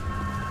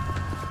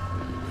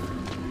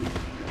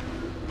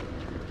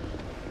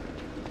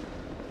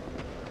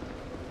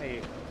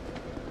 Hey.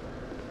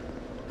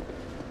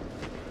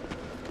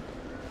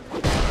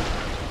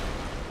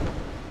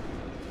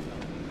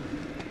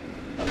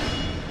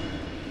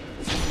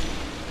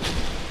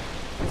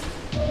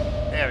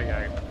 There we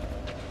go.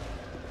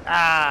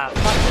 Ah,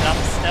 fucked it up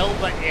still,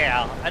 but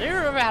yeah. I do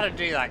remember how to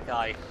do that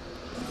guy.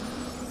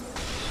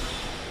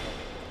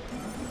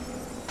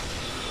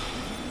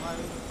 1,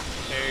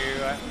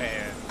 2,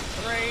 and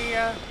 3.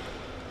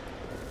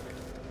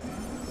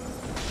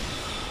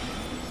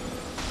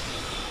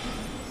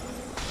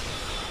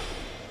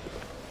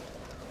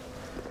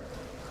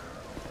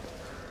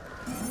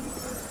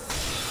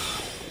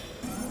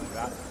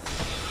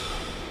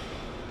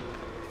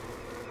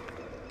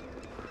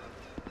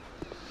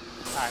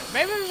 Alright,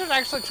 maybe we should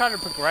actually try to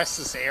progress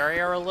this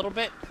area a little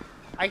bit.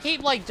 I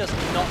keep, like, just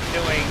not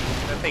doing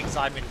the things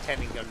I'm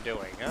intending on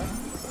doing, huh?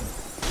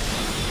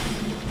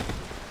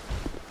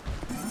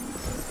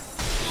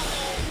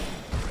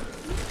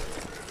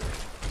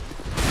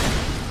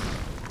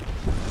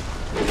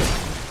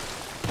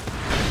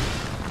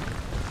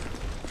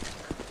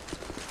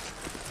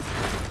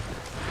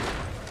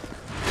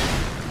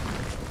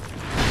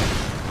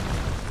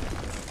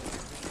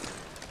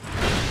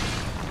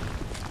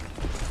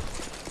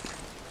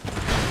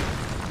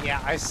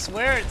 Yeah, I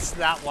swear it's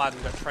that one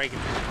that triggered.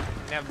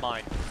 Never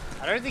mind.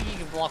 I don't think you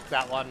can block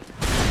that one.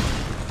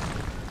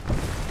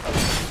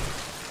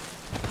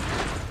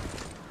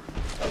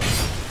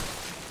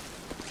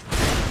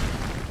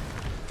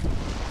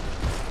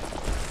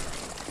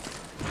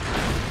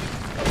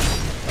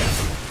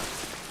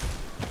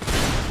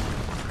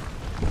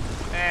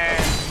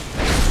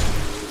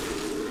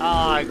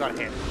 I got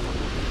hit.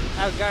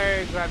 I'll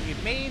go grab your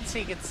mead so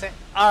you can set.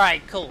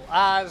 Alright, cool.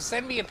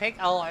 Send me a pic.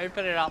 I'll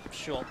open it up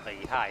shortly.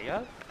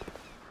 Hiya.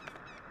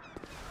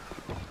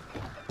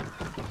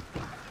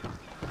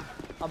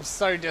 I'm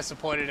so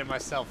disappointed in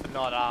myself for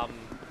not,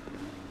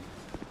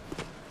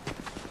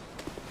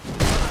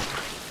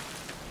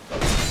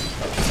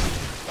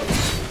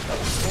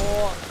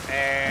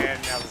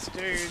 and now there's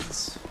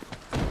dudes.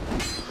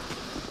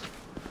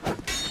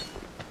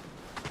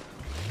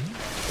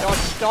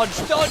 Dodge,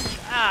 dodge, dodge!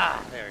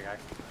 Ah, there we go.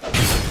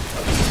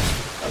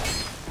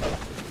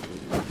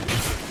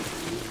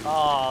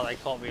 Oh, they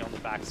caught me on the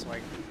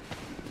backswing.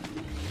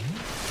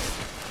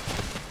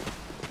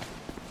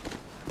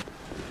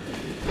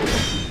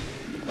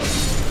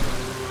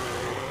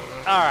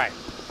 Alright.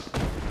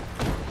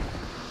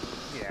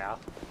 Yeah.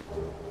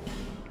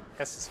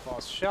 SS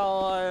Boss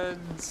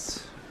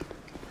shards.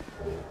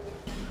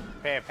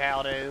 Fair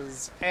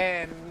powders.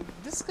 And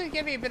this is going to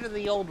give me a bit of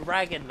the old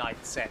Ragged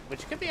Knight set,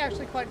 which could be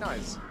actually quite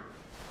nice.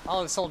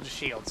 Oh, and Soldier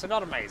Shield, so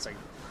not amazing.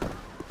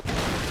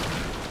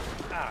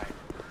 Alright.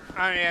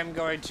 I am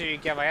going to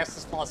get my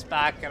SS Plus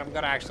back, and I'm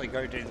going to actually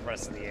go do the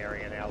rest of the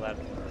area now then.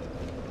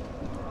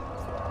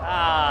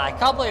 I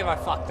can't believe I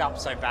fucked up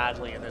so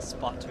badly in this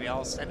spot, to be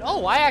honest. And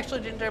oh, I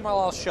actually didn't do my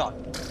last shot.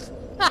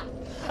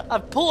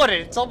 I've pulled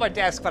it, it's on my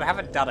desk, but I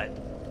haven't done it.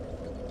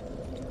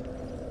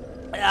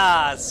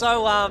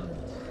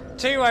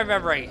 To my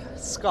memory,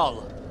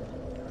 skull.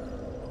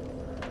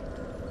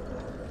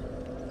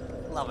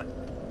 Love it.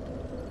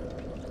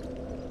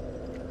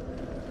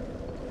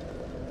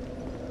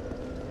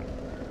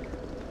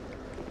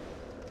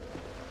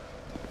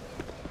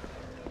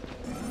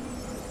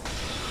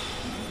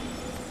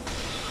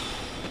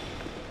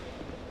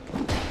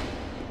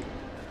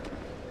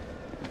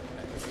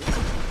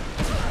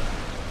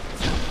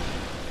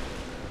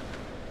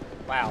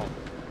 Wow.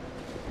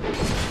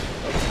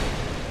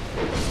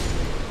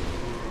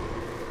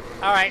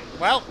 Alright,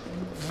 well,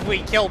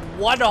 we killed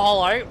one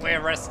hollow.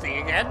 We're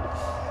resting again.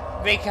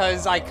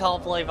 Because I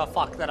can't believe I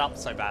fucked that up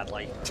so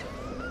badly.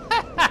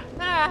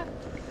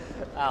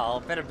 Oh,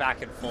 a bit of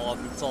back and forth.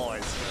 It's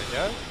always good,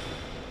 yeah?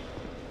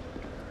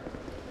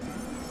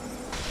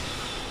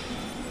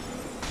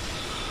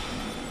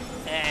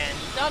 And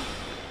done.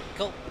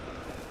 Cool.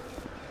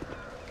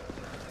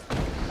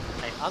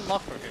 Hey,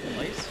 unlock for him,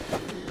 please.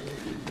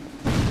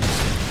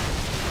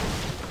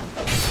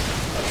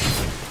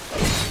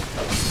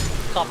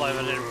 Can't believe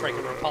I didn't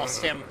freaking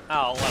riposte him.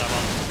 Oh, whatever.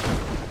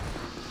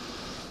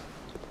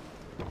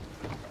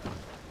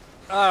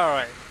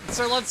 Alright,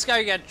 so let's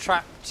go get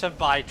trapped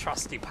by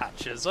trusty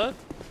patches, huh?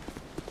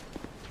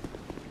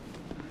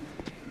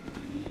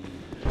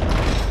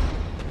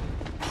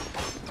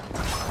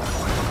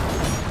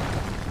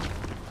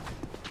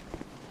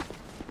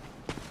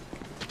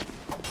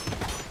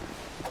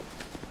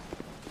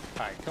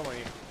 Alright, come on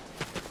you.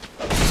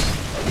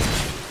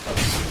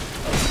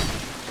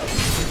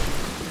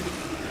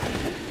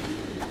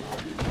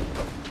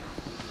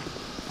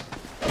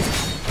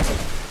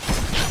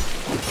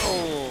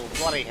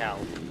 Bloody hell.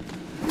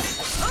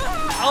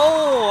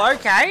 Oh,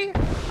 okay.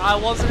 I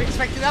wasn't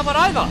expecting that one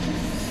either.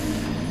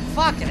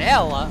 Fucking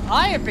hell.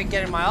 I have been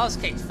getting my ass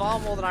kicked far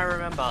more than I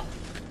remember.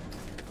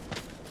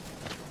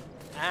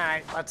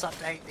 Alright, let's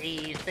update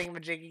the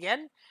thingamajig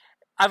again.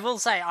 I will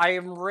say, I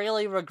am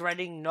really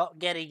regretting not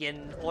getting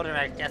an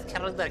automatic death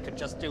counter that I could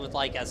just do with,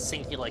 like, a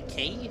singular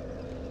key.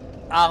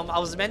 I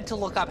was meant to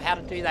look up how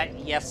to do that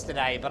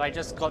yesterday, but I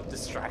just got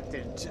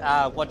distracted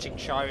watching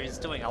shows,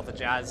 doing other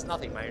jazz,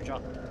 nothing major.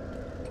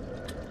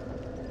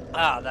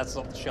 Ah, that's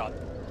not the shot.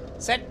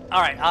 Set.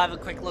 Alright, I'll have a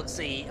quick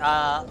look-see.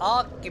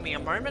 Give me a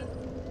moment.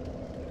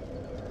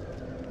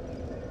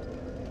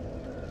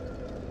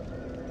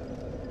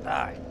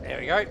 Alright, there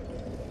we go.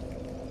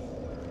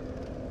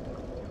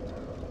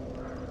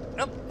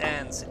 Nope,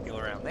 and sit you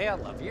around there,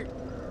 love you.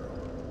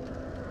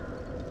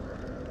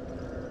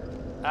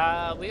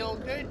 We all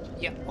good?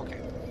 Yeah,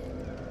 okay.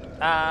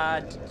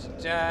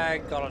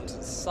 Got onto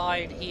the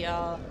side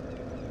here.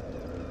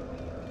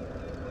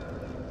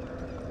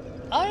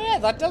 Oh yeah,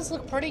 that does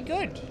look pretty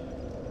good.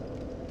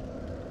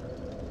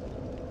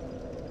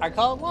 I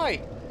can't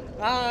lie.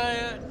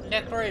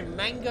 Necro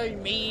mango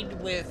mead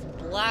with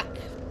black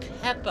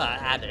pepper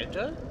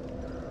added.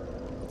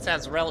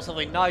 Sounds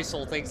relatively nice,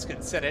 all things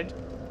considered.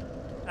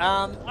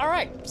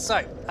 Alright,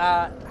 so,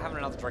 having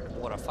another drink of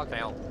water, fucking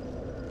hell.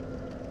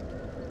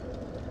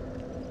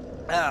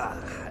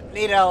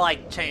 Need to,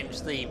 like,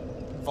 change the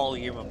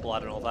volume of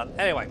blood and all that.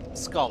 Anyway,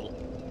 skull.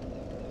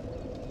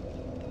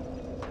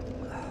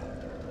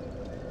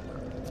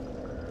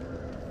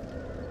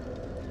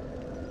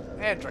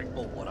 And drink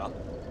more water.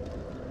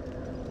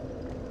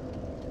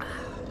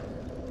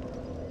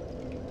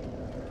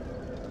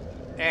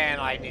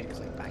 And I need to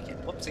click back in.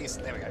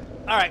 Whoopsies. There we go.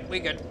 Alright, we're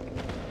good.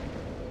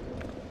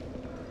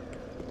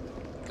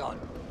 God.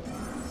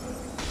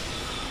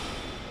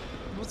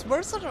 Was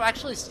most of them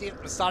actually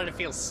starting to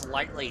feel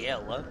slightly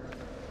ill?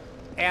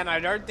 And I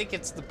don't think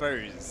it's the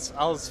booze.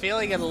 I was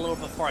feeling it a little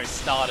before I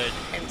started,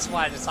 hence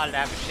why I decided to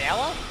have a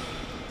shower.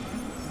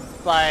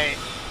 But,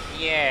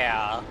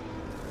 yeah.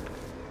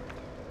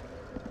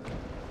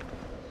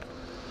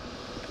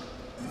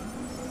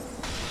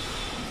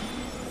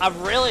 I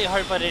really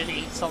hope I didn't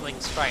eat something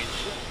strange.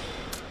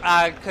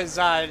 Because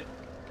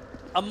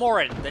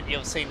Amorin, that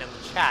you've seen in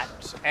the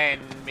chat,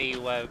 and me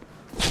were...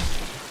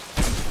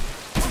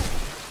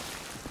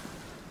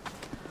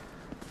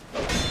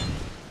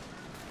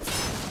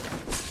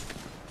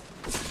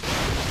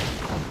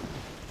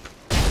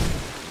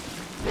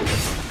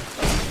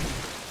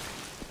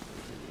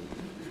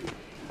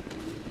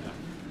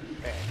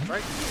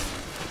 Right.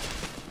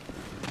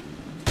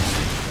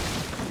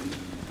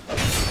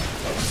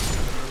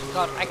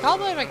 God, I can't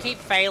believe I keep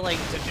failing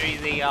to do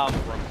the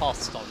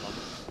riposte on them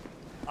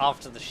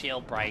after the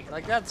shield break.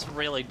 Like, that's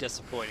really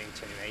disappointing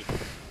to me.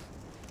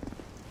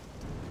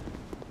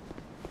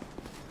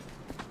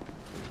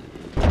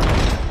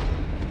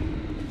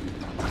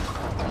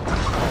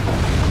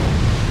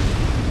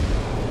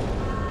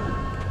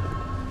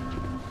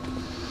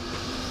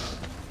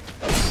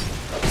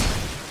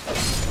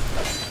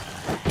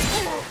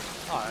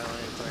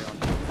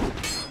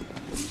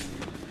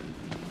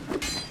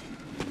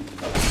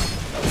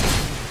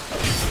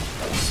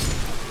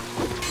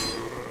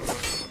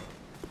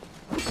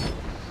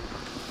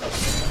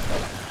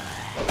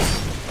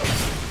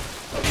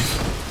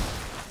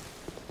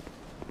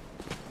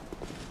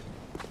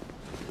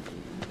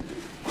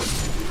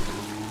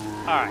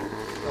 Alright.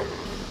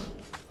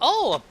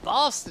 Oh, a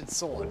bastard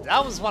sword.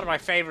 That was one of my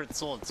favorite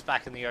swords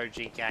back in the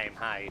OG game,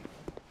 hey.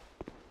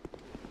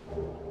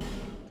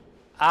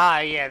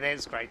 Ah, yeah,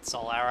 there's great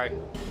soul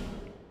arrow.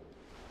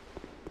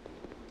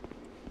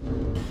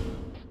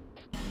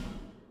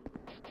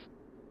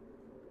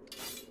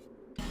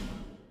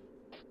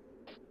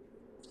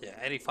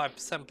 Yeah,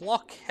 85%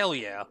 block? Hell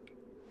yeah.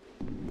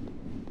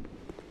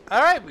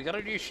 Alright, we got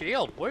a new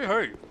shield.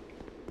 Woohoo!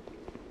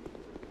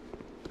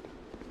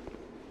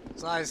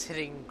 Eyes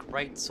hitting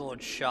great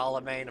sword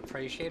Charlemagne,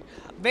 appreciate.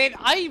 Man,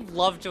 I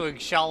love doing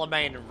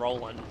Charlemagne and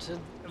Roland.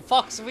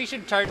 Fox, we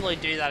should totally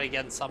do that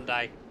again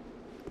someday.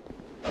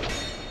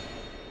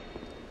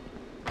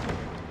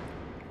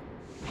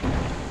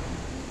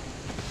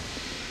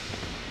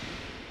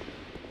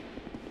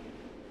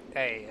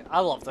 Hey, I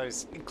love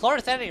those.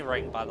 Chlorothany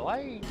ring, by the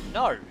way?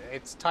 No,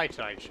 it's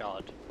Titanite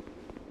shard.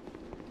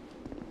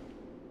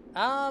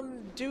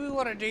 Do we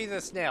want to do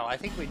this now? I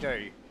think we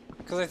do.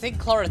 Because I think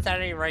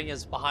Chlorothany ring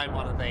is behind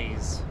one of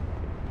these.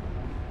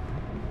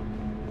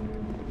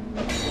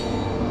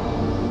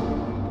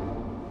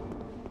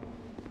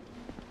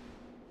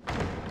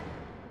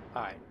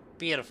 Alright,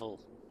 beautiful.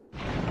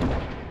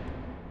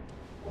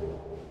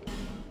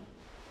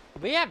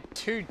 We have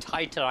 2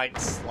 Titanite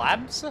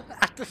slabs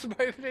at this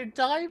moment in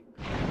time?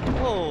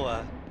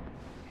 Oh.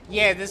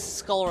 Yeah, this is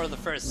Scholar of the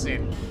First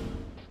Sin.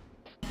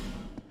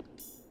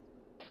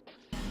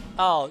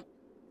 Oh.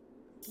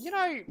 You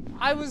know,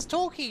 I was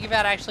talking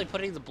about actually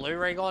putting the blue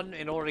ring on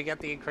in order to get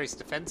the increased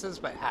defenses,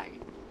 but hey.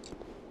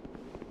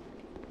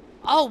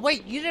 Oh,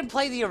 wait, you didn't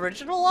play the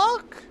original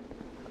arc?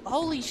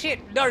 Holy shit,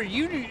 no,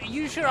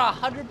 you should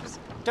 100%...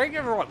 Don't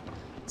get me wrong,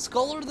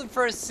 Scholar of the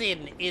First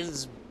Sin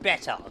is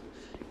better.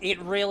 It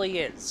really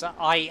is.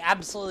 I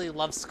absolutely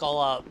love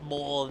Scholar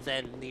more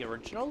than the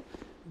original.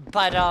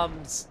 But,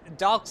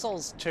 Dark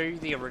Souls 2,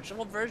 the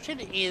original version,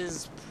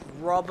 is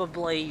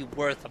probably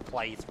worth a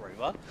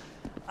playthrough.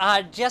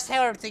 Just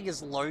how everything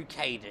is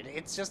located,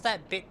 it's just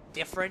that bit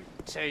different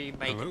to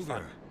make it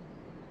fun.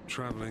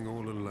 Traveling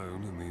all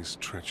alone in these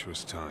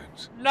treacherous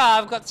times. No,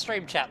 I've got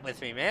stream chat with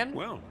me, man.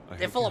 Well,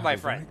 they're full of my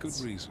friends. Very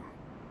good reason.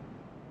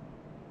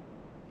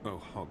 Oh,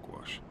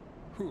 hogwash.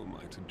 Who am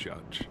I to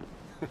judge?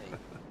 Do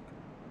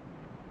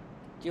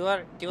you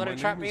want to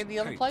trap me in the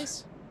other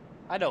place?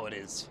 I know it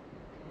is.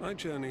 I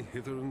journey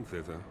hither and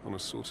thither on a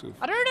sort of...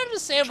 I don't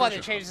understand why they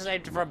changed the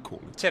name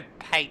to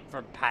Paint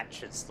from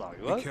Patches, though.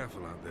 Be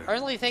careful out there.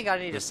 Only thing I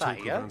need to say,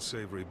 yeah?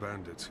 Unsavory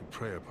bandits who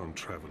prey upon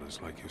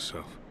travelers like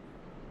yourself.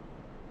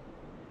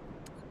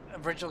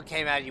 Original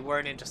came out, you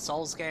weren't into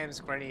Souls games,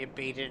 Granny had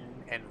beaten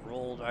and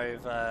ruled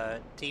over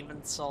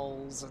Demon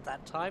Souls at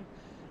that time.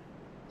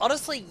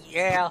 Honestly,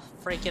 yeah,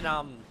 freaking,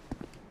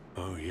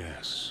 Oh,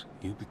 yes.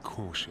 You be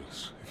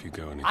cautious if you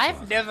go any I've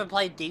further. never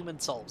played Demon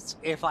Souls,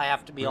 if I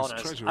have to be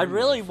honest. I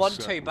really want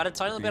to, but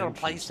it's only been on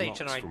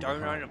PlayStation and I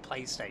don't own a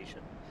PlayStation.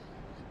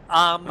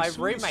 My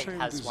roommate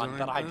has one,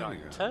 but I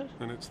don't.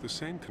 And it's the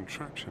same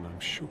contraption, I'm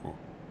sure.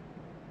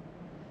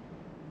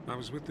 I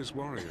was with this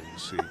warrior, you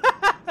see,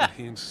 and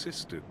he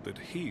insisted that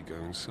he go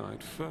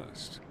inside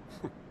first.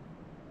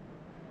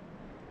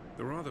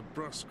 The rather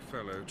brusque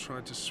fellow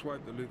tried to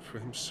swipe the loot for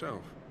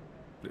himself,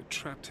 but it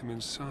trapped him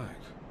inside.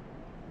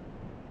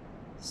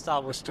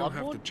 Start I with still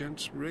have the Bloodborne.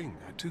 gent's ring.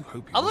 I do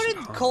hope he I wasn't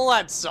wouldn't harmed. call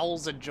that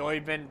Souls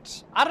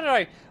enjoyment. I don't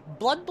know.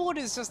 Bloodborne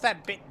is just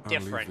that bit I'll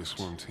different. leave this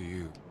one to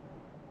you.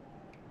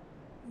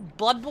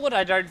 Bloodborne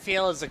I don't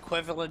feel is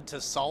equivalent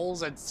to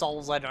Souls, and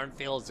Souls I don't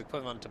feel is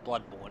equivalent to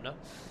Bloodborne.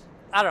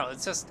 I don't know,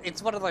 it's just,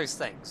 it's one of those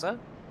things, huh?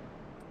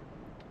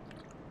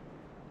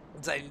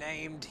 They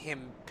named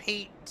him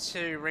Pete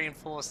to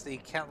reinforce the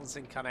countless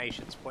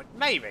incarnations point.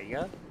 Maybe,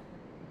 huh?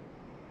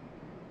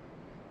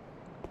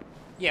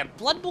 Yeah,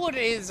 Bloodborne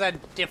is a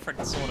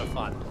different sort of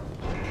fun.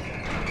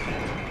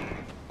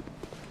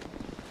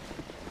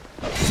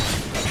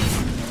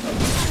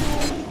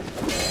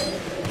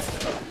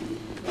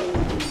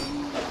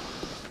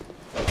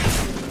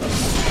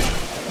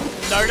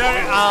 No,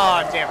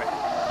 oh, damn it.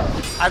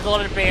 I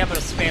thought I'd be able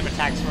to spam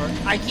attacks for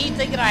it. I keep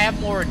thinking I have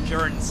more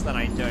endurance than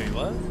I do,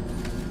 huh?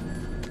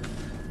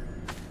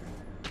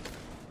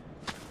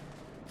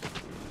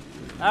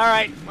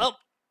 Alright, well,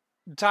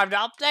 time to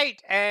update,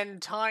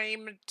 and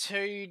time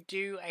to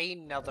do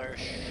another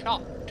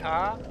shot,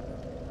 huh?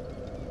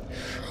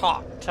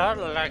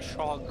 Let's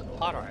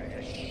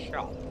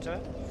shot.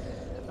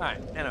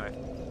 Alright, anyway.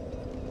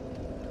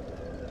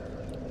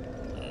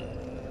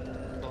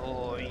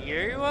 For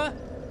you.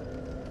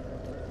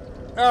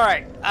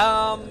 Alright,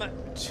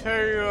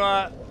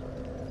 to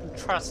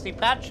trusty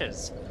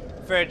patches.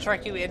 For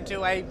track you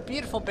into a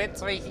beautiful bit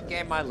so you can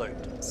get my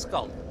loot.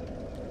 Skull.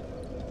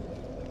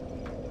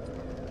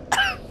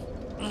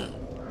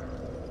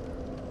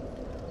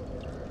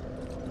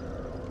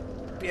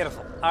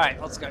 Beautiful.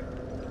 Alright, let's go.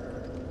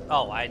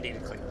 Oh, I need to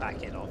click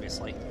back in,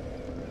 obviously.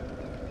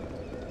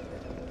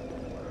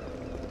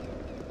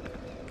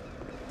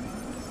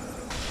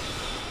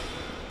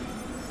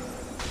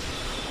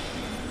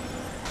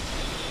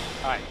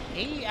 Alright,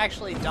 he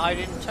actually died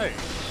in two.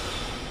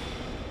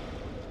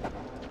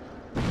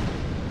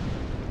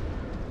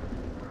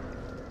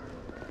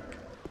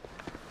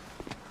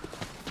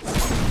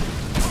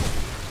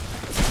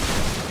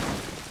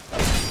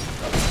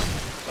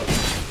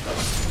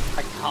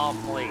 I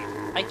can't believe.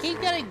 I keep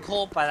getting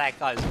caught by that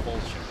guy's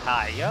bullshit.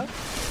 Hey, yo.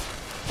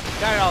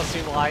 Don't ask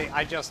me why,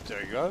 I just do,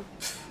 yo.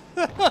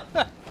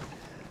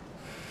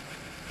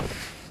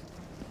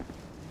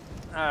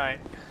 Alright.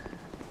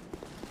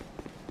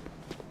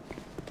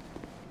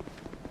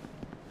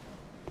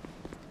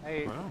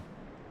 Hey. Well,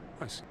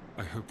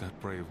 I hope that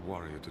brave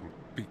warrior didn't.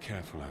 Be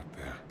careful out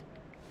there.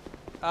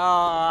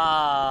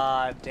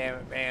 Ah, damn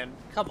it, man.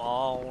 Come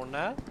on.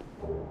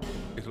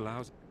 It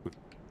allows.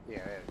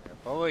 Yeah,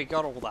 well, we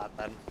got all that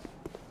then.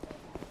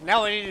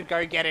 Now we need to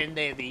go get in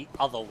there the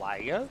other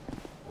way, yeah?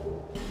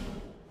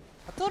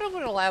 I thought it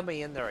would allow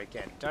me in there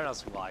again. Don't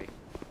ask why.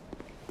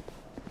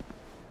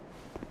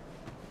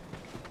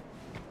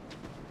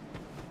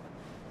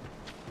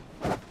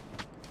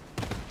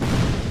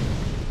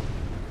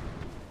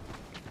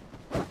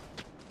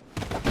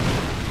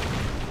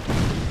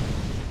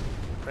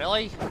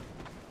 Really?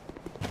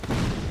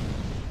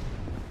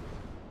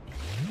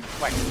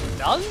 Wait, it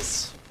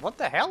does? What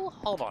the hell?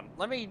 Hold on,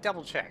 let me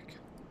double check.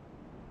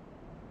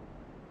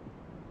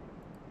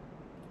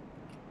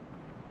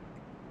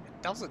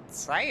 It doesn't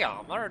say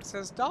armor, it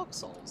says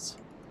Darksouls.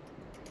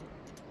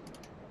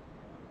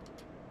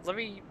 Let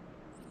me...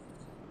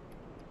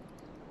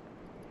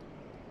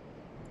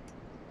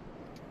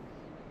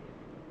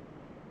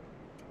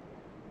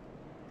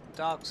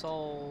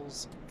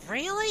 Darksouls...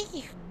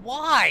 Really?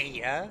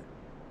 Why?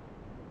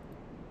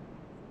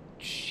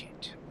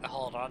 Shit.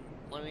 Hold on.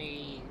 Let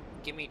me...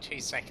 Give me 2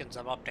 seconds,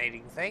 I'm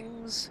updating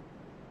things.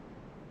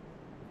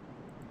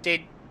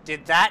 Did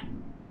that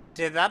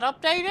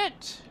update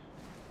it?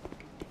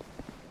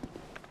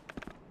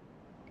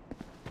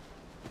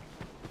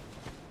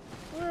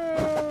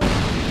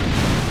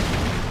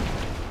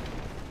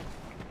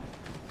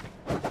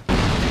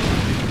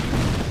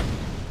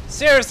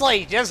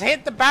 Seriously, just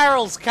hit the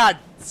barrels,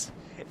 cunts!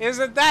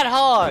 Isn't that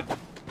hard?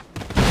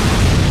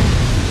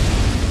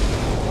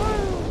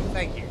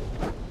 Thank you.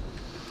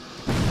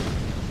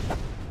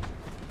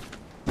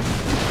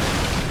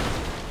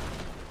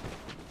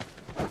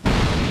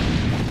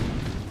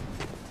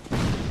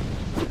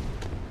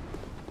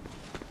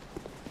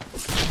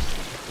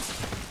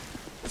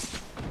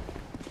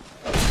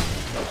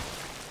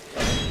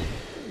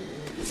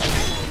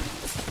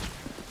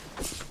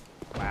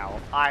 Wow,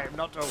 I am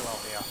not doing well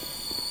here.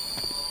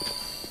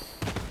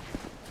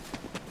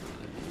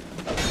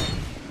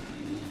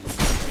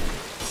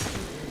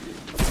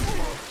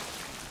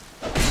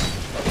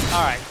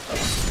 Alright.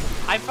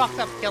 I fucked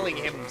up killing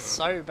him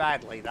so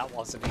badly, that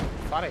wasn't even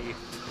funny.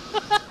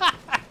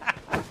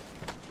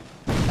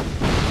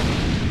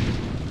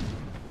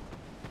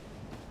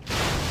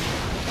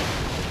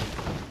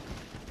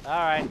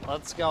 Alright,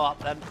 let's go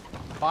up then.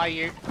 Bye,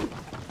 you.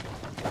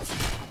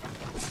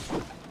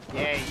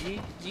 Yeah,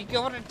 you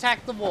go and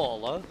attack the wall,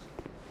 huh?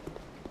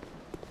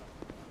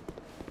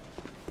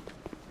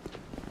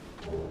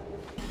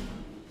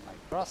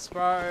 Like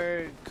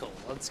crossbow. Cool.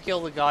 Let's kill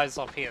the guys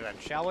up here then,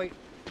 shall we?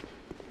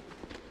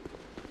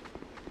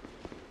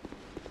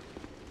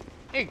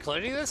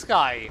 Including this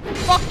guy.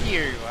 Fuck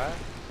you!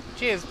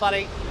 Cheers,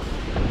 buddy.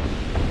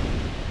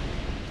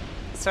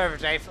 Server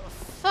Dave.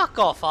 Fuck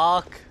off,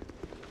 Ark.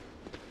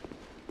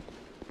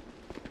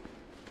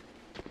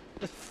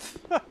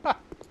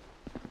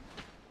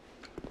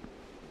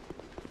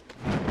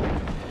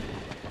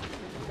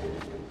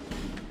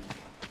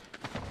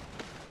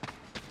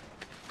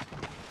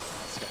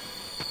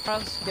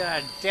 Let's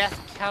get a death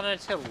counter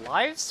to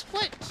live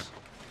split?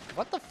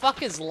 What the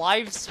fuck is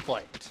live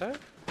split? Huh?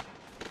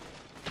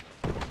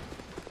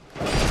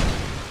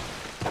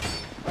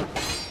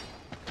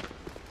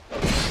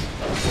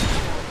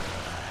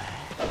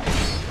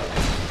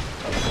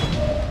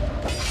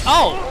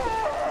 Oh!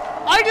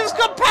 I just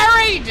got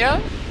parried!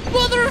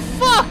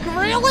 Motherfuck,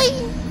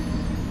 really?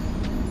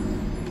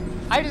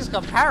 I just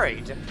got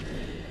parried.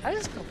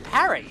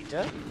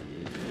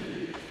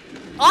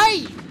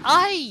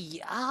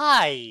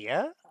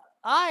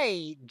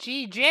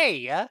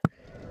 GG.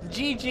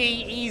 GG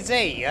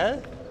easy.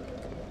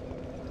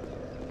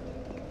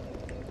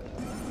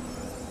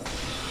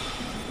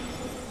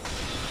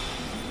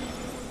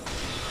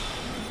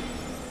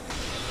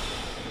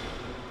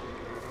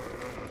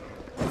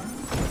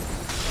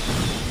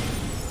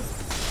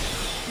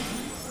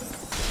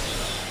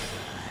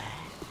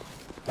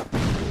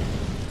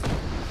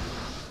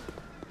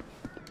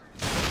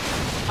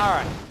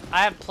 Alright,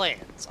 I have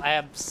plans. I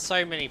have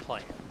so many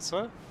plans.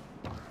 Huh?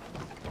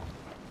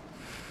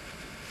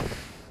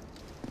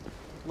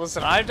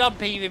 Listen, I've done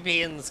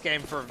PvP in this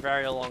game for a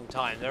very long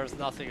time. There's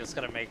nothing that's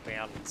gonna make me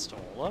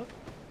uninstall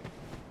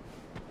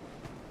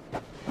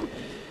it.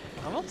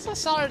 I'm also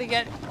starting to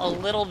get a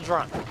little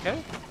drunk,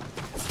 okay?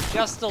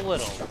 Just a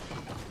little.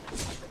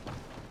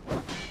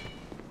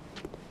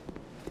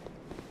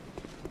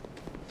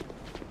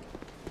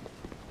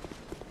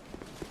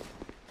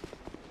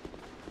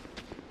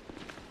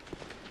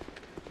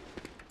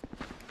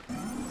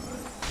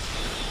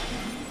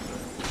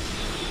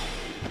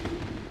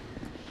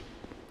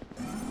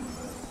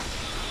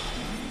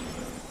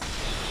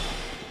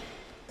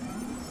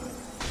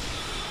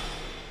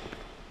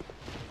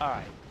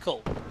 Alright,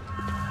 cool.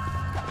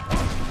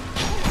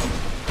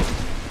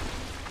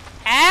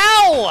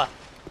 Ow!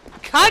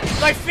 Cut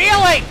my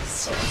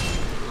feelings!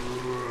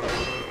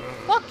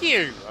 Fuck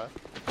you!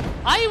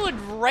 I would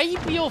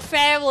rape your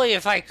family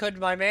if I could,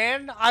 my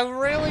man. I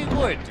really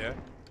would.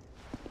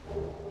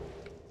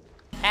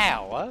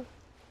 Ow.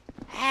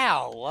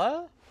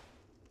 Ow.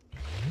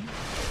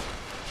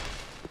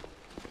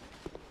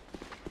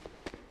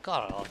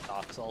 God, I love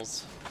Dark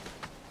Souls.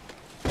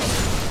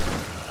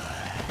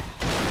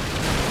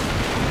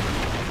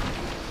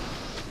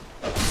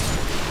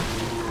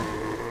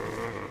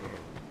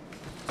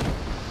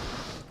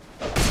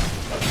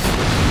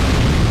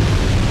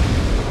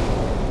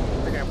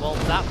 Well,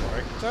 that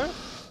worked.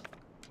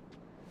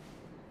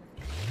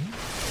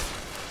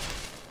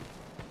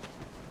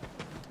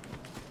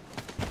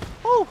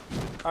 Oh!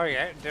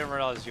 Okay, didn't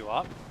realize you were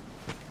up.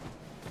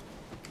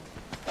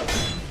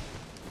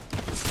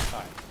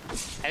 Alright.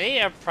 I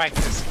need to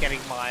practice getting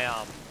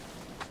my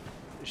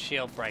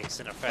shield breaks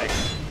in effect.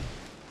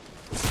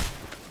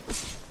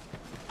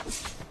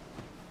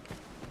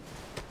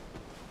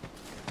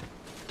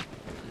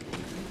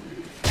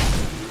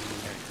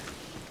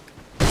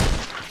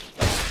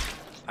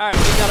 Alright,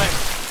 we got it.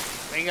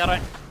 We got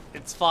it.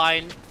 It's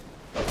fine.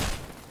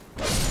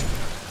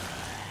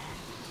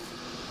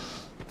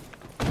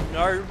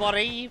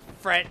 Nobody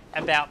fret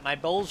about my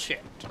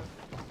bullshit.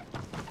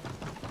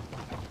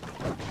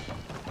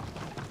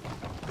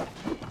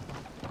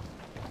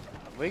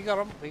 We got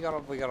him. We got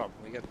him. We got him.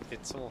 We got.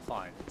 It's all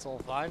fine. It's all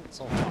fine. It's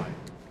all fine.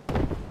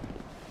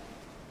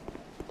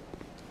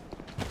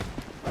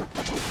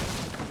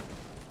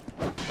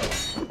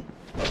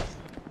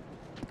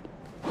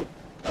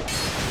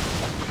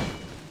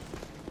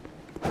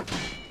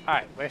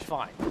 Alright, we're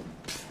fine.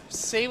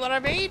 See what I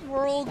mean?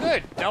 We're all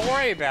good. Don't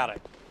worry about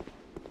it.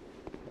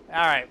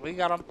 Alright, we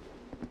got him.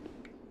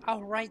 Oh,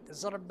 right,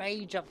 there's not a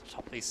mage up the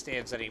top of these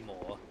stairs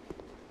anymore.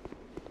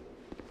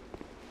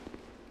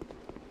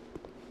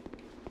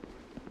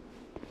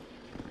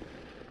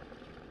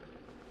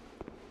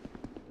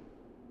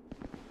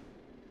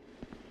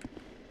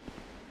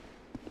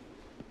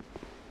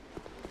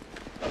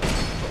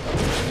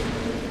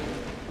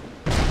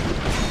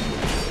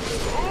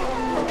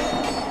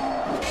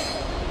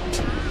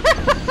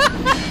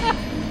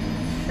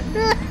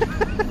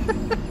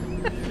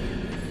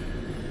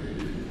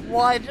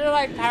 Why did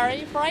I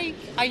parry break?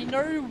 I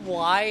know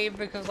why,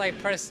 because I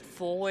pressed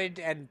forward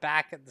and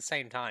back at the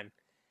same time.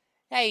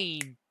 Hey,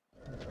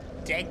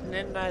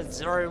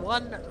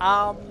 Degnan01,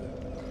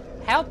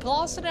 how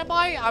blasted am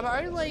I? I'm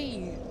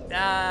only,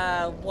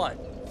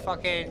 what?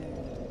 Fucking...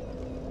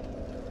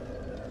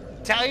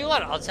 Tell you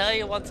what, I'll tell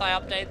you once I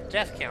update the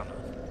death counter.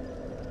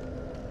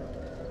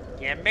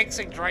 Yeah,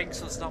 mixing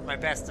drinks was not my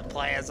best of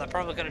players. I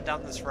probably could have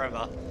done this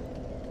forever.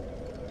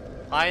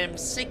 I am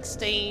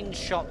 16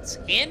 shots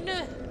in.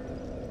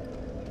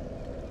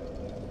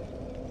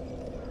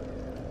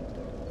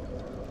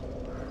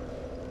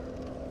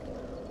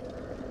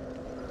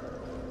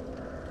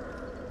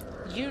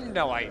 You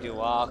know I do,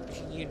 Ark.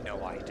 You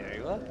know I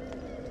do.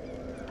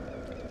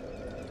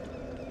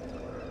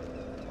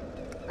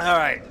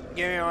 Alright,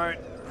 you know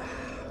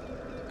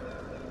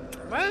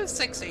what?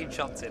 16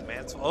 shots in,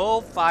 man. So,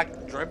 oh,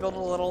 fuck. Dribbled a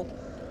little.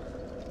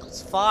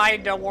 It's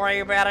fine, don't worry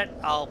about it.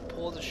 I'll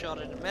pour the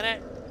shot in a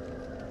minute.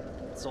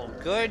 It's all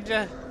good.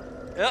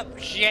 Oh,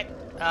 shit.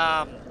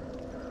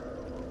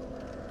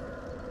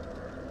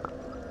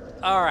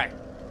 Alright.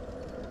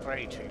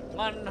 3, 2,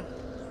 1.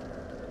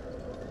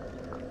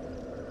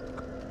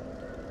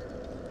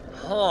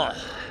 Oh.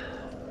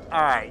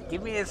 Alright,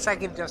 give me a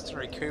second just to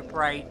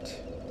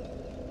recuperate.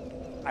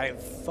 I'm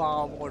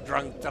far more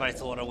drunk than I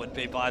thought I would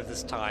be by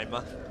this time.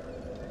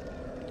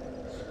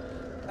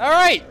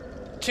 Alright,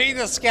 to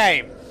this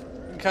game.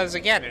 Because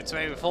again, it's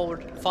made me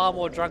far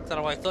more drunk than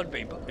I thought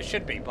it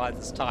should be by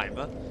this time.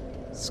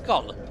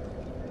 Skull.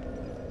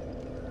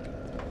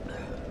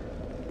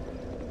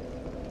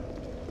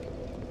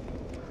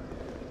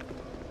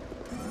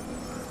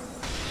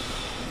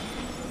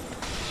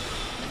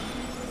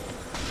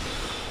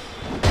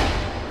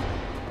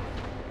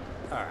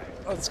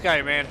 Alright, let's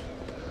go, man.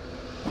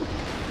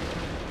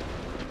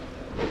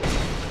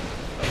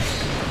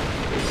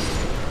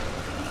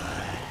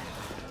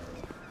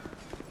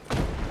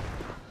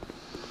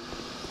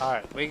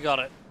 Alright, we got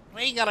it.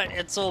 We got it.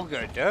 It's all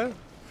good, huh?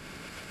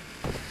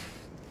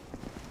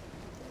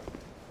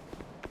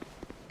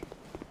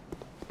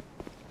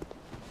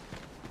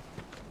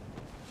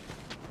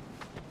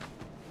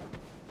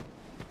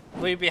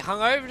 Will you be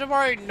hungover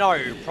tomorrow?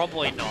 No,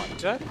 probably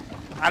not.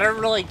 I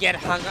don't really get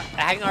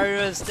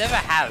hangovers. Never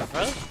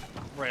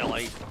have,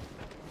 really.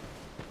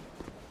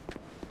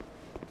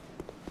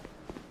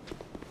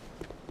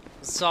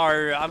 So,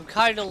 I'm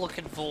kind of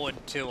looking forward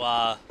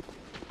to,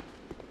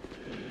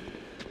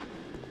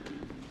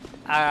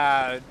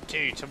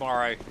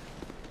 tomorrow.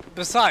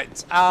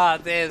 Besides,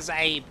 there's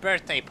a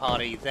birthday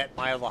party that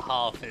my other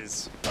half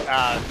is,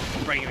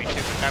 bringing me to,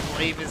 which I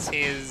believe is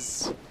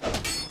his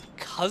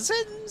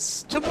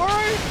cousins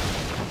tomorrow?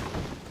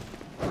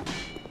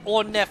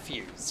 Or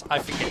nephews, I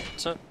forget.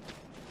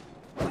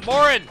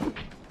 Morin!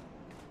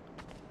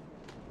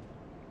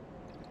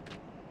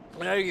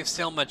 I know you're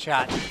still in my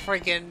chat.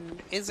 Friggin',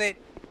 is it?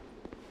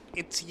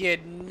 It's your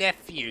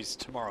nephews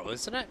tomorrow,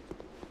 isn't it?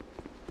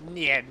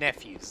 Yeah,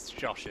 nephews,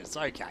 Josh's.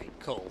 Okay,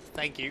 cool.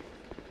 Thank you.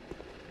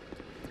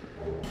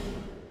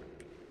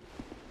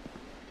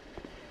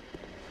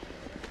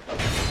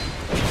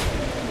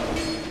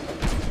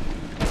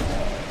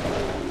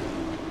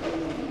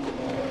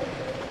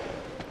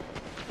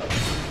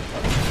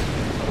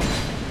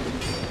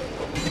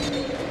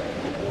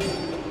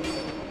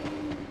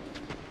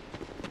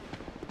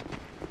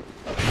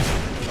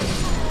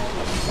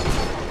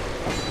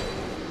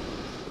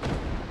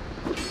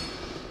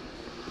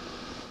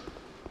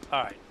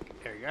 Alright,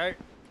 here we go.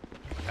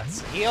 That's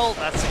the heal,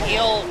 that's the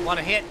heal. 1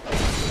 hit,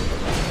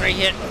 3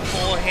 hit,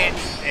 4 hit.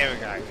 There we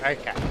go,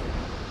 okay.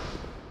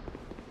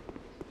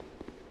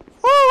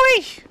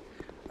 Woo-wee!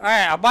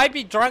 Alright, I might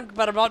be drunk,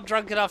 but I'm not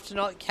drunk enough to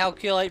not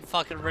calculate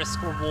fucking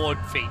risk-reward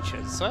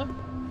features, huh?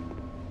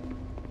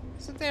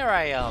 Isn't there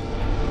a,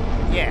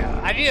 yeah,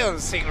 I knew there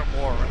was a secret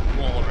wall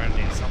around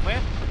here somewhere.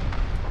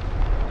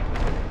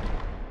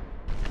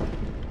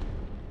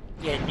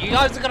 Yeah, you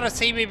guys are gonna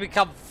see me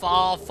become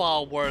far,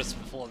 far worse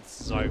before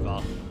this is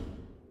over.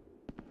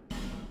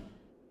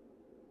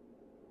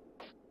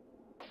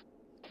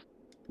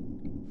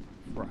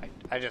 Right,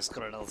 I just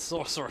got another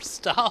sorcerer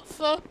staff.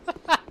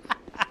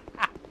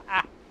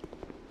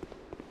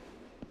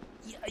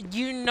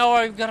 You know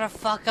I'm gonna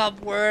fuck up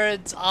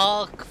words.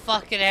 Oh,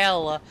 fucking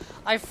hell.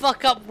 I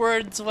fuck up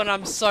words when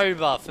I'm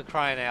sober, for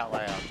crying out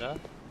loud. Huh?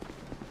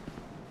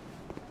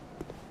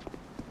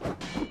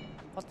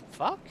 What the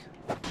fuck?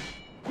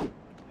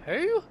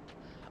 Who?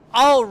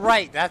 Oh,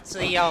 right, that's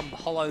the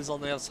hollows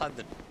on the other side of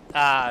the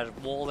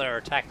wall that are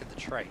attacking the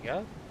tree,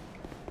 huh?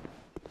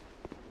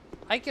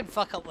 I can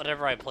fuck up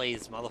whatever I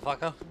please,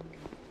 motherfucker.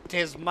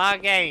 'Tis my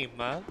game,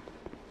 huh?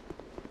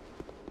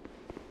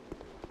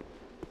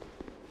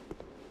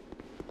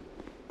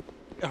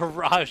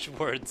 Raj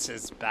words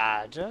is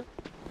bad.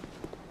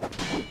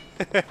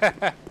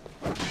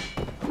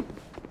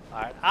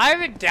 Alright, I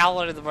haven't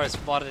downloaded the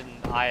most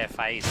modern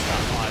IFA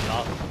stuff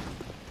either.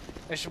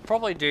 I should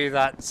probably do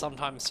that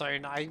sometime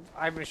soon.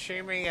 I'm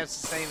assuming it's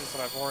the same as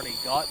what I've already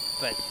got,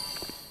 but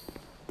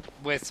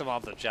with some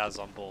other jazz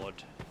on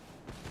board.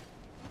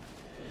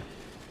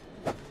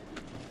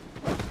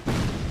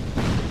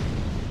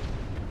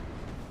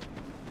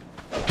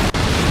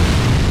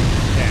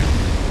 Yeah.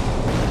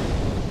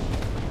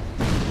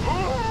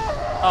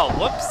 Oh,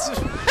 whoops!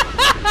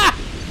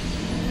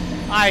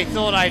 I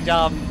thought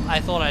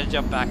I'd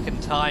jump back in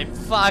time.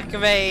 Fuck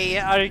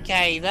me.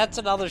 Okay, that's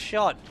another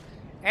shot.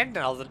 And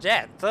another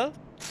death, huh?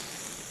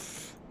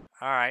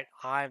 Alright,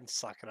 I'm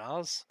sucking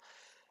ass.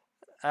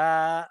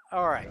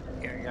 Alright,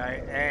 here we go.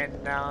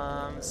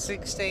 And,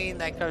 16,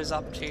 that goes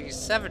up to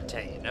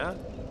 17, huh?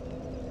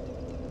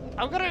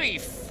 I'm gonna be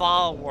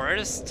far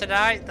worse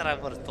tonight than I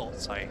would have thought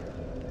so.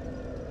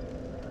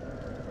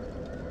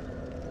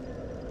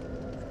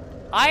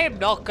 I am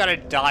not gonna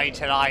die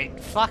tonight.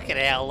 Fucking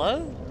hell,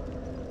 huh?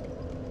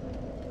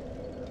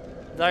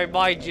 Though,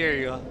 mind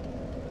you,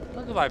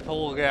 look at my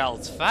poor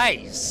girl's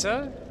face,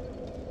 huh?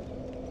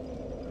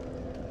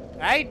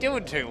 I ain't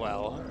doing too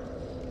well.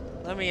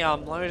 Let me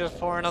just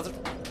pour another...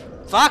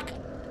 Fuck!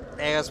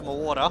 There's my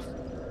water.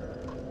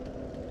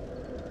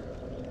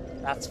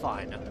 That's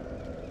fine.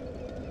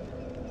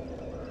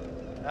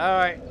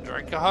 Alright,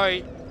 drink a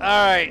hoe.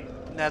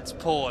 Alright, that's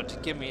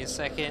poured. Give me a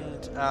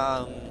second.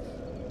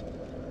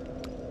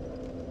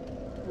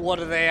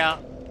 Water there.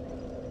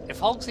 If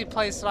Hogsy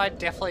plays tonight,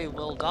 definitely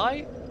will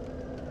die.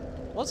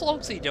 What's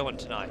Hogsy doing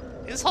tonight?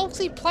 Is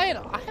Hogsy playing?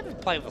 I haven't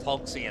played with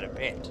Hogsy in a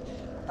bit.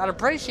 I'd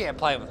appreciate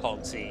playing with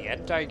Hogsy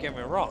yet, don't get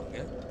me wrong.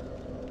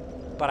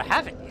 But I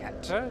haven't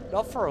yet.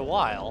 Not for a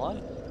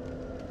while.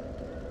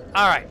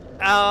 Alright,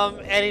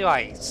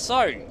 anyway,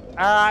 so,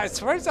 I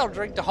suppose I'll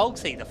drink the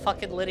Hogsy, the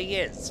fucking lid he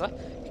is.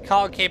 You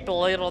can't keep a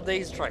lid on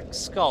these drinks,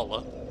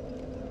 scholar.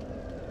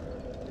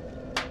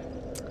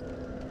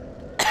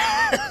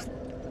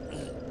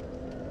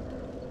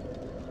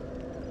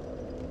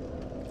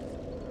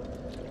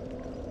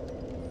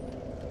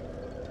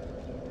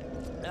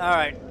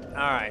 Alright,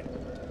 alright.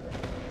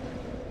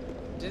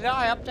 Did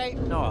I update?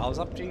 No, I was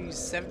up to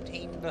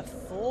 17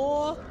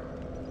 before?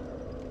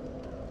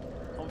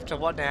 Up to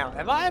what now?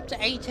 Am I up to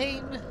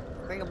 18?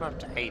 I think I'm up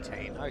to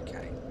 18,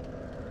 okay.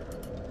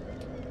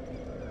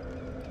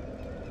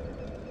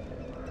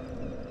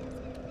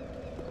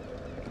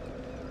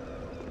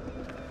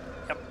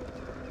 Yep.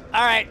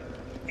 Alright,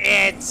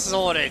 it's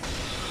sorted.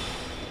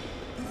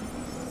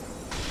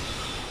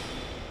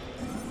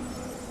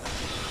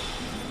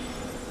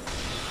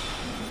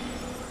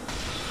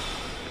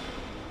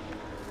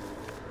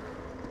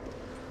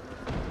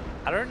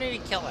 I don't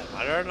need to kill him.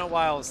 I don't know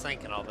why I was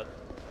thinking of it.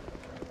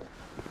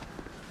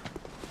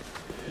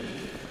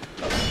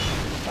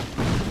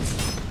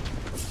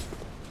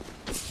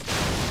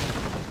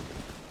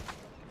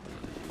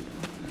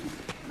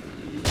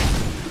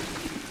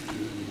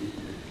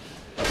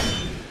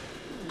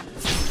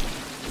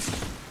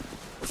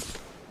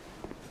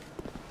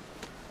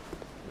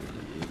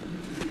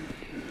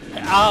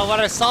 When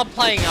I start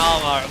playing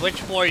armor, at which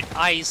point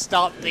I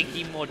start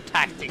thinking more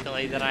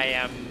tactically than I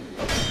am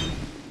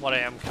what I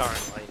am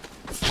currently.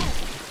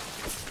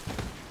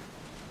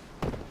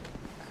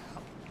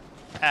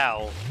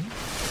 Ow.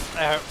 I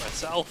hurt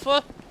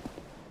myself.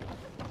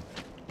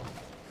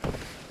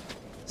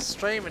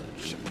 Streaming.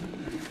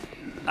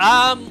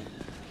 Let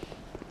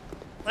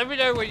me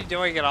know what you're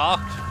doing at Ark.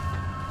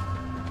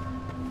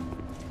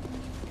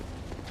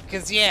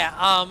 Cause yeah,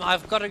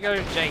 I've got to go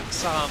to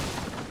Jake's,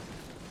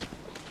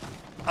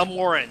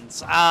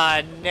 Warren's,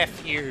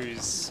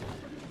 nephew's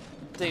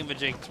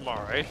thingamajig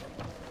tomorrow.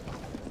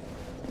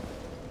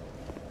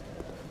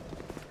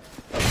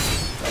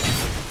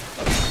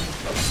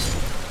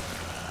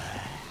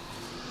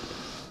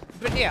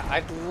 But yeah,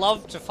 I'd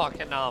love to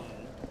fucking,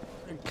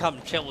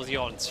 come chill with you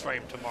on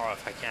stream tomorrow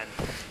if I can.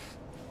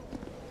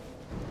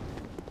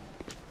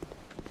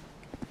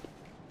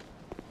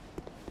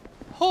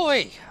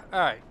 Hoi!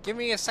 Alright, give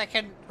me a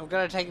second. I'm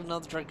gonna take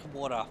another drink of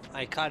water.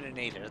 I kinda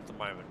need it at the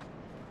moment.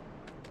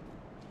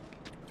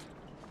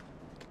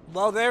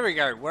 Well, there we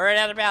go. We're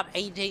at about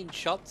 18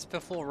 shots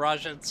before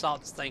Rajan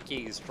starts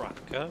thinking he's drunk,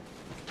 huh?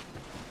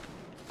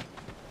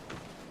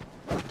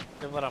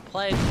 And what I'm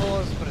playing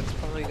for is what it's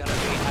probably gonna be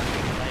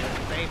happening later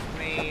today for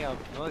me. I'll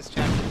voice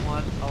chat for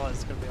one. Oh,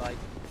 it's gonna be like...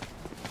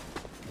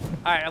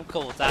 Alright, I'm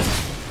cool with that.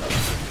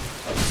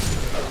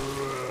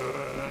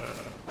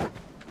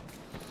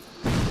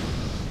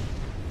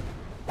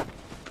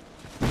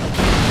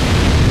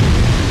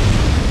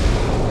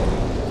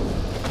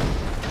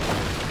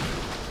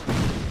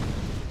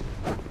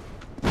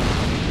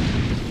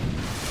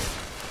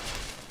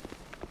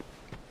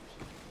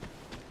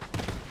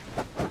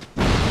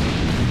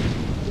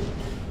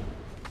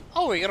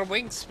 Oh, we got a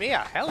winged spear.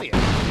 Hell yeah.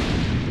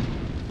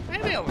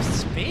 Maybe a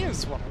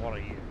spear's what I want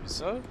to use,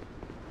 huh?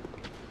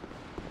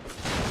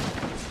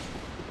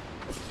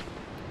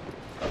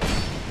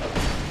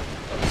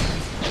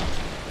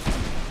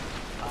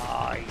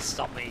 Ah, he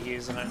stopped me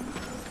using it.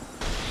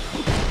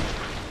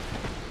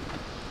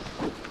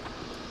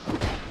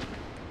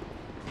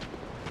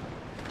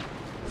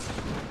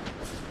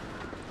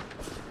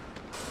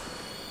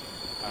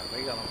 Alright,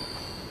 we got him.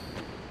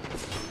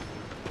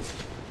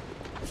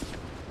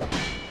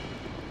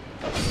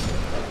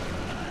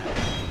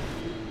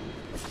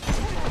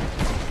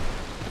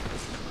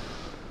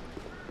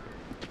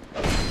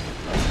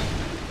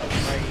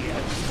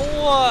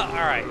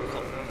 Alright,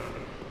 cool.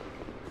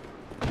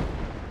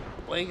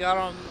 We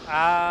got him.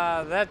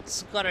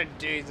 That's got a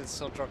dude that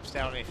still drops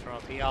down me from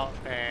up here,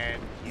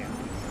 and yeah.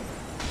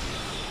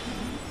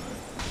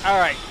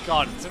 Alright,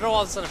 God, I don't know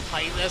I was gonna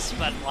play this,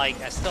 but like,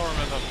 I still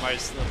remember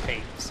most of the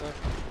peeps. So.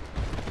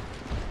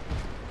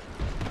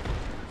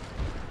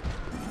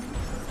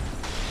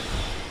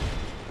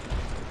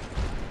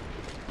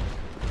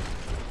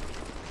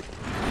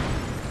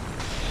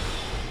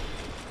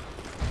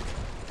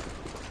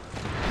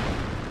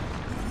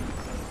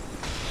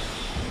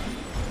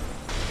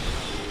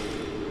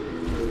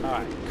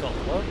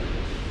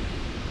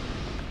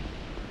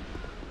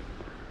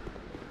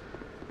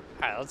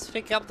 Alright, let's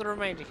pick up the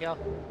remainder here.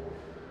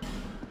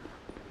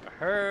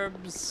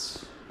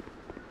 Herbs.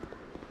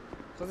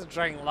 Got the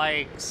dragon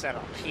leg set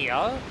up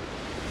here.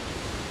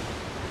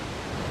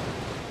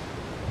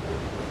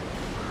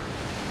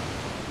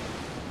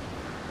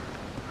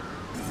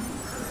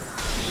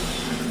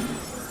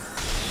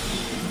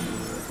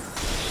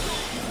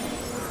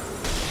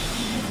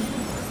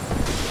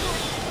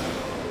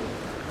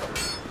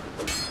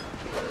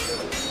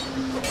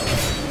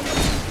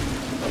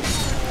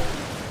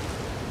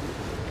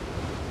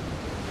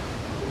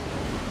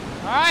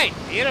 Alright,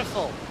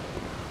 beautiful.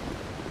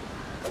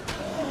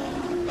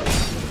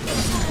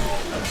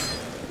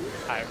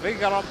 Alright, we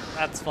got him.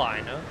 That's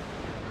fine, huh?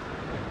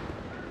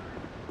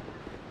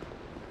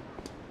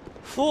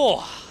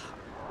 Whew.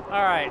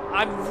 Alright,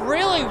 I'm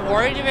really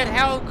worried about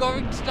how I'm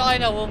going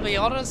tonight, I will be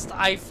honest.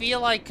 I feel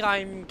like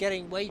I'm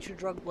getting way too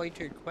drunk way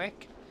too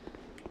quick.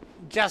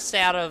 Just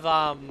out of,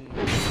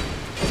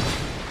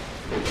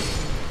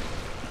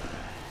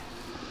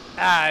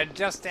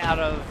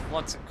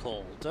 what's it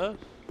called?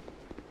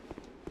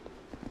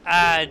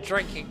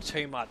 Drinking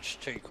too much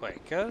too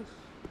quick, huh?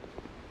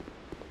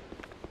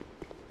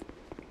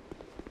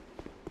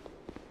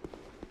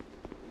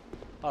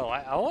 Oh,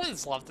 I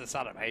always love this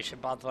animation,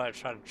 by the way. I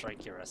try to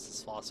drink your rest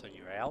as fast when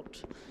you're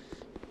out.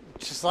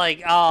 Just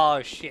like,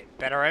 oh shit,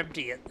 better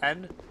empty it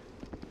then.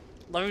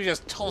 Let me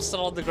just toss it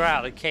on the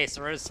ground in case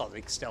there is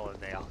something still in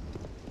there.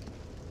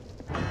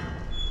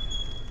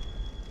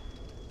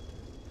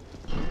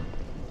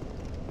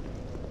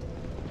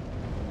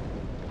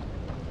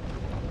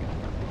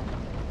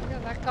 Yeah,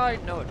 that guy,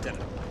 no it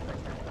didn't.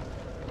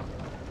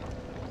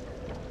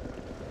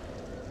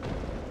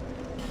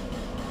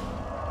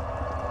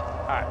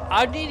 Alright,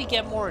 I need to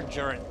get more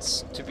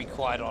endurance, to be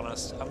quite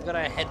honest. I'm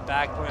gonna head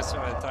back with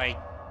like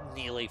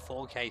nearly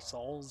 4k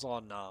souls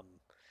on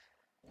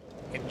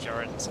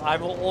endurance.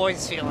 I'm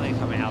always feeling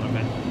like I'm out of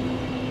it.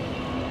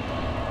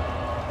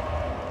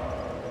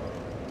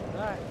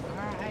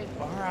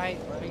 Alright,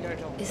 let me go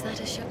to... Is that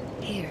a shop?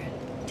 Here,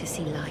 to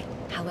see light.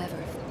 However...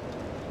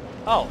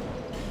 Oh.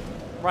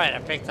 Right, I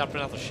picked up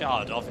another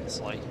shard,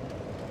 obviously.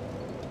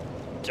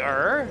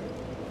 Durr.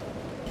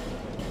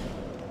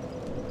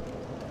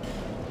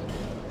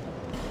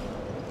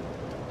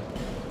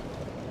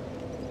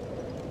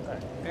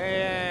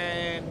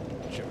 And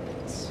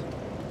endurance.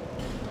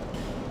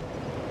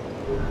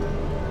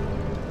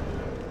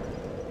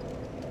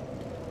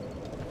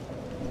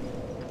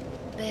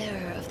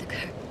 Bearer of the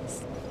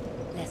curtains.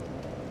 Let's...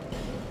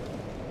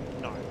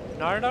 No.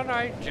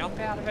 Jump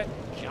out of it.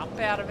 Jump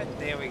out of it.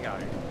 There we go.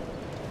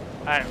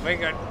 Alright, we're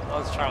good.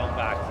 Let's travel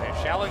back there,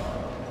 shall we?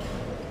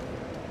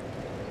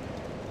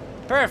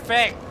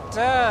 Perfect.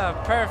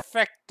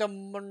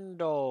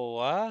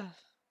 Perfectamundo.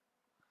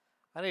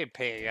 I need to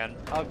pee again.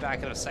 I'll be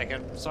back in a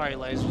second. Sorry,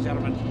 ladies and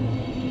gentlemen.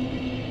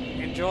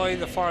 Enjoy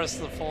the Forest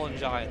of the Fallen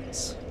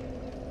Giants.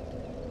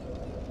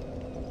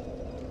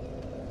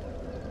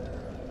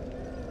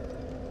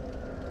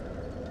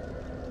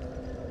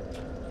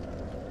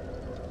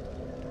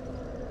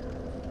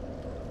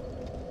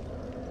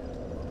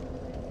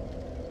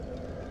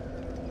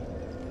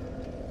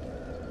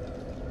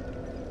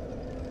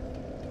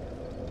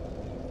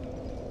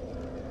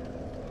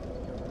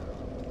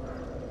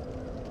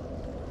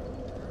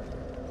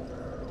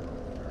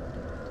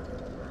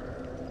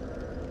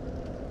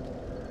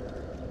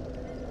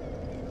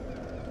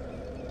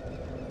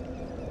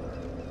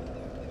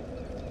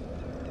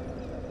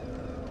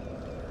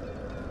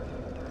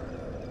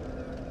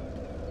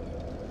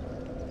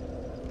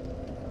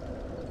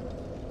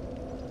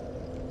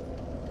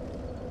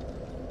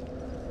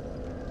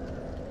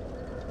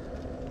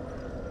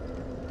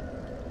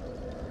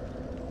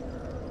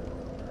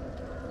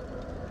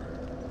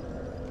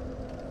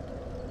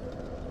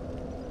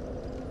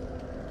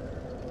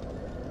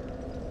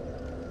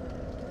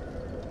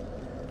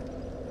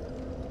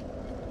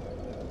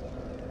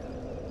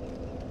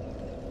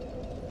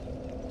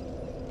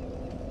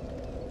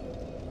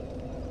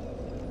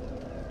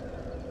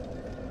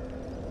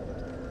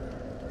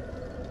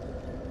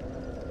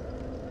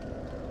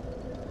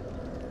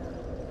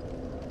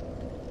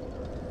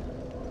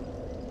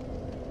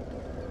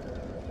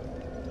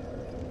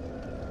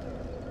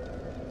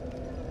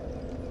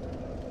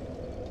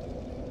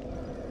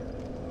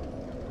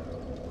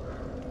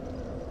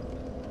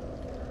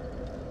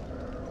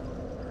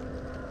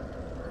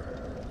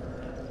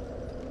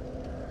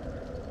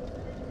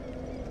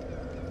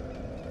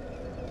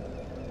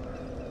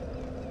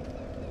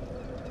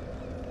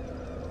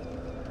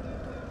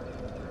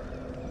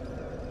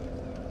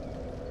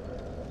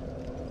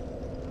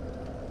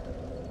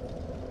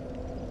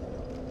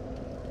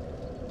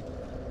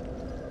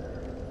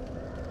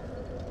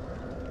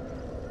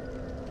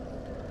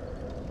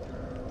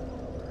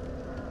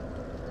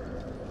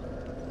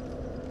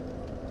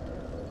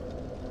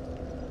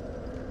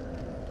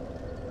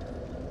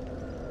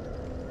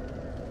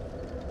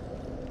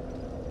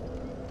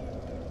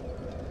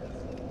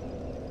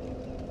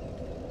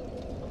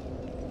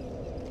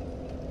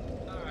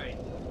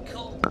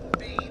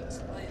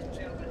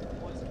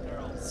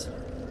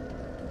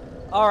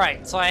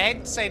 Alright, so I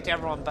hate to say it to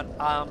everyone, but,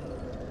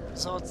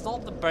 so it's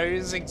not the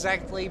booze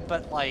exactly,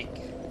 but, like,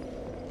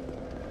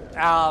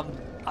 I'm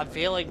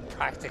feeling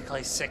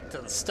practically sick to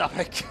the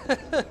stomach.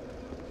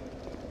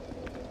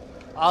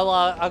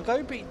 I'll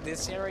go beat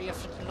this area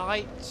for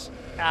tonight,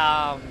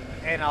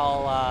 and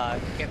I'll,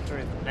 get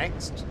through the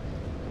next.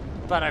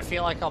 But I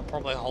feel like I'll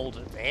probably hold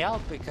it there,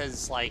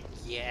 because, like,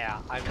 yeah,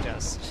 I'm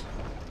just...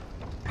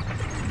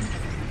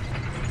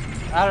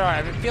 I don't know,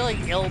 I've been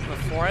feeling ill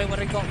before I would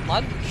have got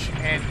lunch,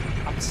 and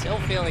I'm still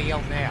feeling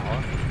ill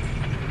now.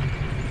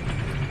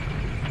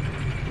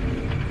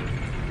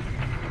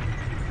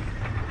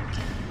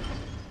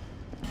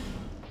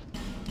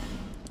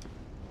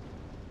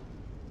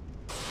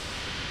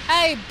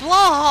 Hey,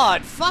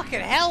 Blowhard!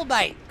 Fucking hell,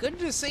 mate! Good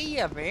to see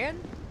you, man.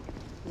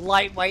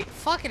 Lightweight,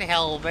 fucking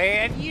hell,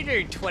 man. You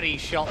do 20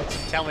 shots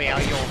and tell me how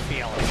you're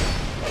feeling.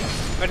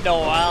 But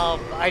no,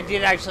 I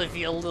did actually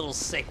feel a little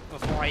sick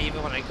before I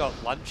even when I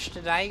got lunch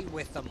today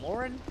with the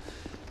Morin.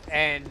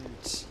 And,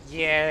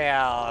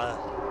 yeah...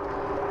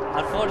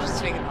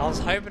 Unfortunately, I was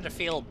hoping to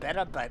feel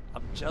better, but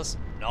I'm just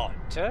not.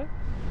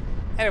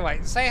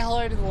 Anyway, say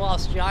hello to the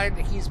last giant.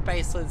 He's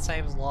basically the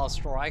same as the last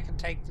straw I can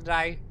take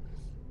today.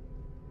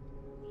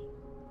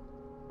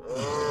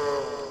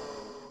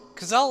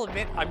 Because I'll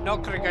admit, I'm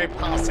not going to go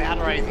pass out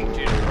or anything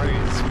due to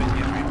bruise, but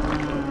you know.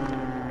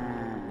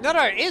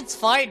 No, it's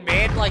fine,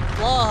 man. Like,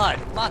 blood.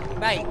 Fuck,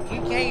 mate.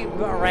 You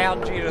came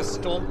around due to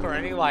Stalker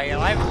anyway, and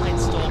I haven't played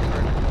Stalker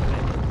in a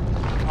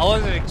minute. I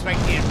wasn't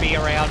expecting it to be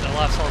around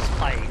unless I was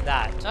playing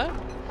that.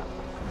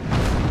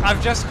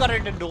 I've just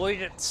gotten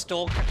annoyed at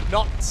Stalker,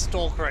 not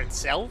Stalker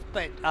itself,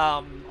 but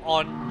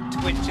on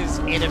Twitch's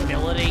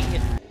inability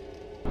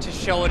to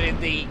show it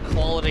in the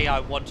quality I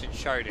wanted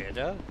showed it.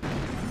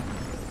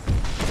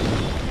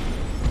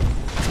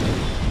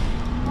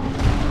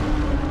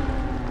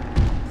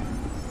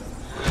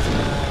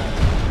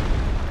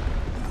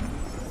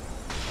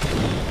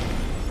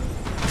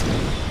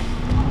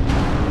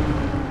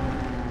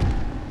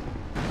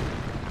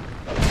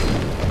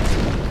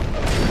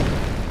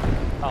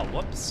 Oh,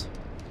 whoops.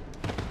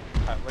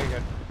 Alright, we're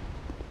good.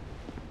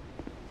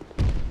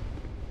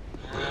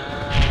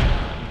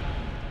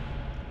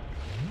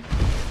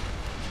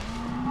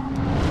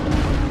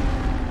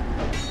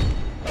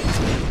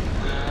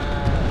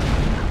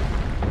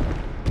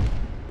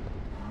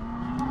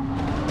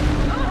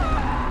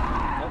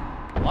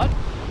 What?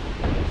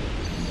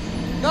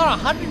 Not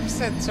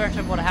 100%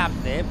 certain what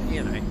happened there, but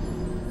you know.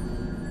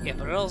 Yeah,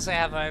 but I also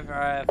have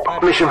over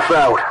 5 Mission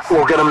failed.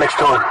 We'll get them next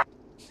time.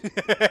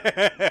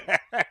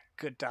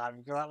 Good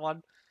timing for that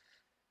one.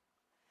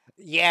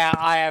 Yeah,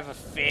 I have a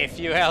fair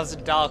few hours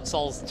in Dark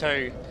Souls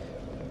 2.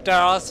 Don't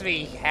ask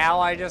me how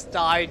I just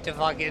died to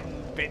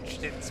fucking bitch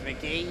tits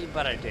Mickey,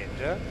 but I did.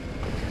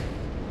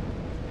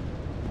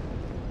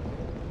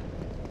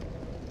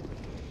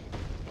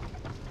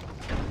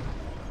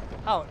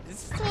 Oh,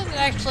 this is the one that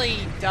actually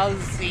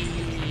does the...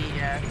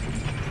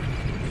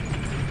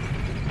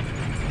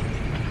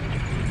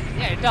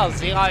 Yeah, it does,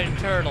 the Iron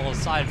Turtle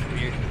aside from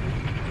you.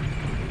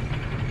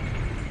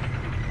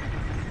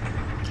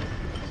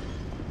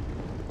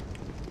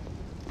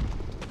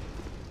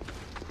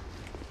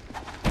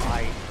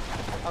 Bye.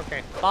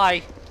 Okay,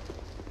 bye.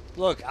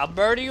 Look, I'll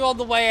murder you on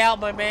the way out,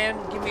 my man.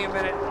 Give me a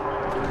minute.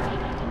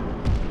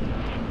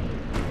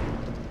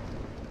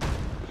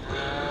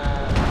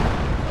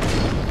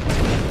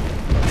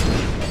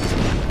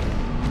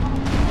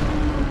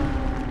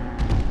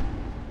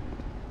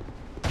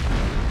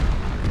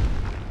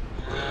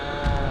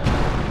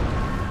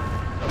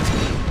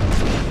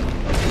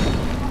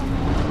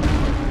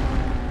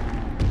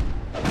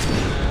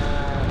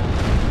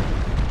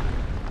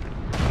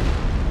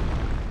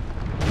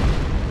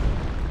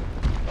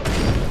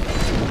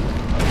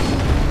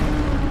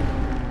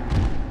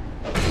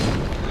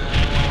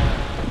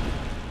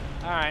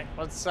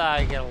 Let's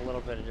get a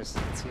little bit of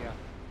distance here.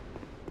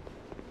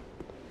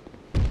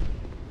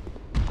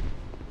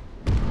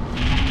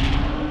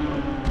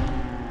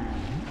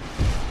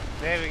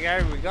 There we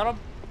go, we got him.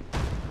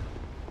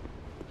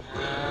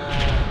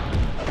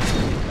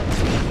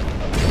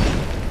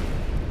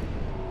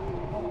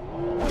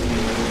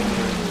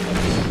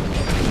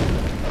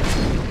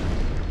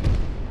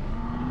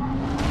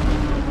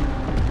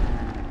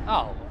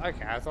 Oh,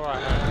 okay, I thought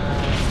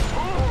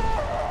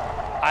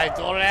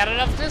I had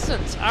enough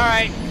distance.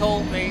 Alright,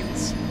 cool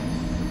beans.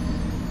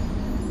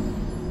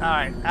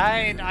 Alright,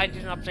 I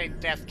didn't update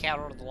death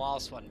counter on the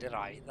last one, did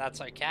I?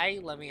 That's okay,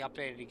 let me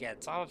update it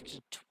again. So I'm up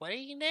to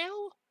 20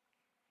 now?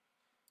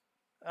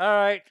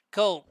 Alright,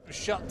 cool.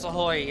 Shots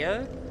ahoy,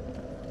 yeah?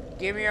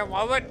 Give me a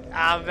moment.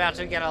 I'm about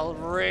to get a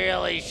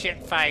really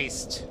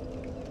shit-faced.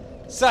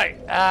 So,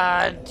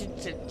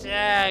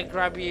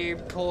 grab you,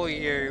 pull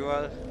you.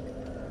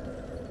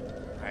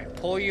 Alright,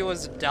 pull you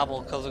as a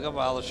double, because I've got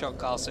my other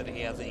shotcast in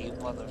here, the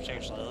one that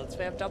actually lets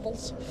me have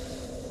doubles.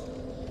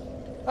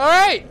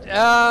 Alright,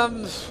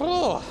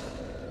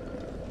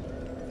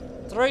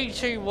 3,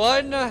 2,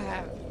 1,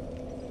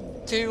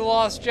 to the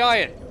last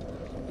giant.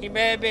 He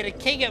may have been a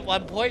king at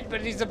one point,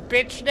 but he's a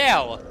bitch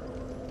now.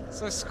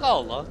 So,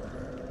 Scholar.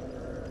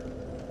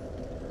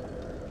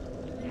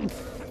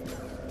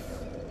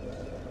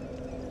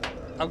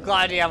 I'm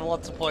glad you have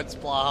lots of points,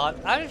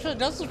 Blahart. Actually, it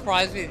does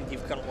surprise me that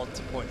you've got lots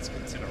of points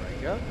considering,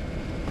 yeah?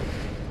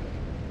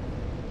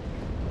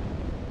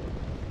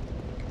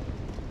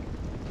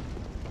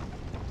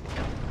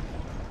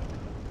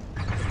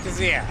 Because,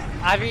 yeah,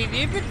 I mean,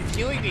 you've been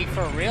viewing me for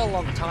a real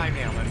long time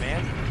now, my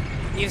man.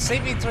 You've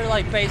seen me through,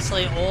 like,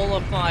 basically all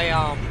of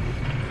my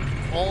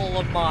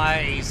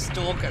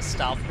Stalker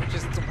stuff, which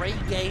is 3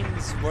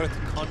 games worth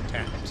of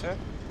content.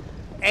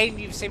 And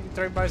you've seen me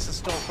through most of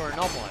Stalker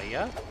Anomaly,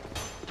 yeah?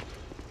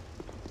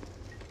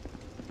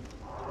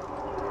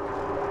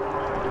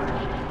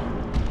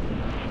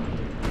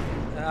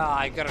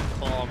 I got a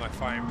call on my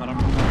phone, but I'm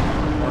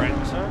for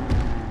it, sir.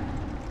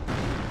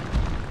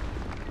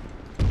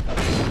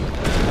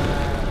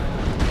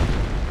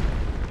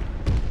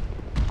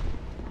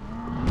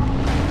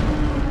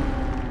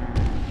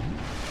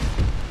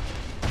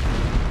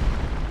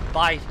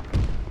 Bye.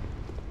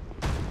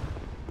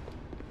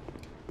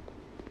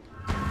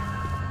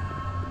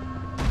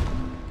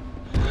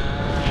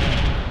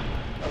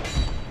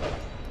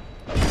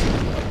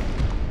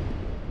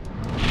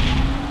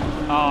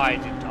 Oh, I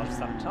did dodge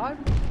sometime.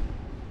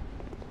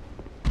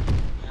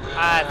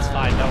 That's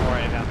fine, don't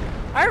worry about it.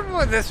 I remember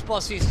when this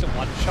boss used to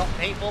one-shot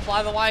people,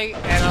 by the way,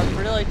 and I'm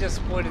really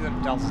disappointed that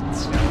it doesn't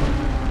still.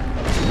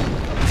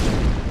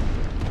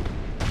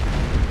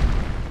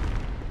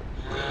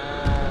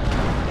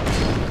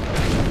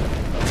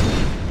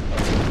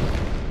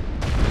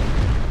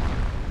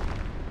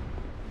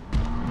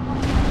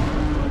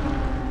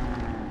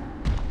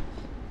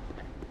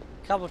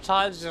 Couple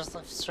times just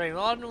left stream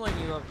on when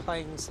you were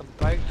playing some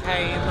boat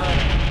game.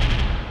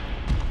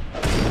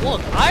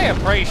 Look, I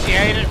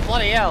appreciate it,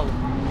 bloody hell.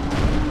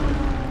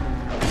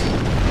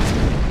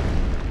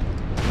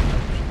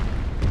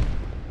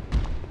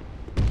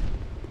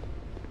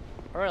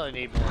 I really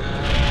need more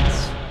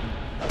units.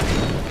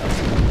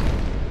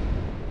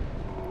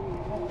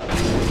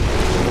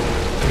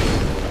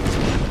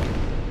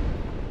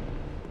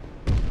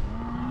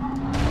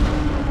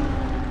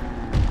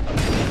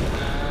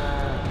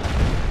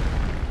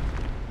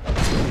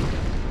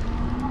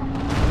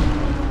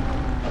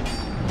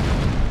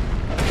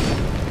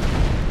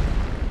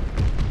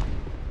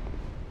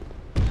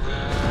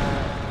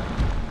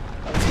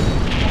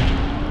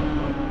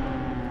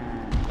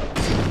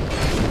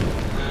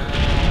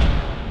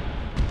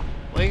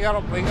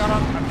 We got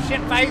him. I'm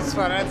shit-faced,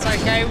 but it's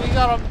okay, we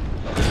got him.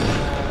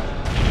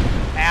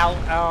 Ow.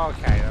 Oh,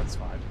 okay, that's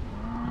fine.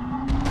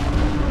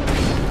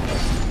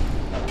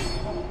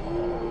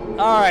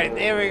 Alright,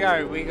 there we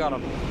go, we got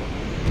him.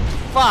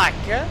 Fuck!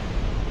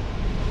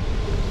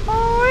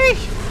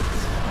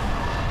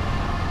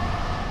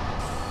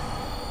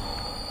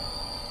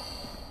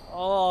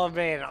 Oh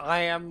man, I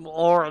am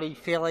already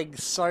feeling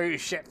so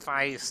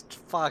shit-faced.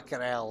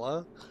 Fucking hell,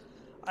 huh?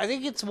 I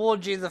think it's more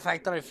due to the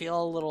fact that I feel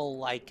a little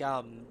like,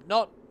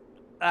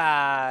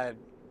 I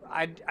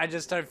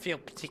just don't feel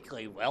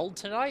particularly well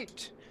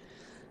tonight.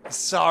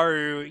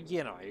 So,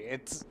 you know,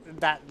 it's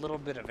that little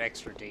bit of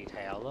extra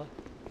detail.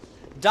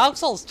 Dark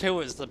Souls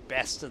 2 is the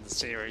best of the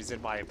series,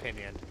 in my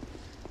opinion.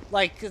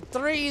 Like,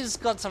 3's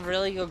got some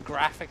really good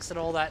graphics and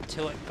all that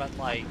to it, but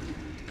like...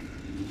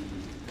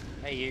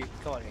 Hey, you,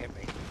 come on, hit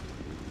me.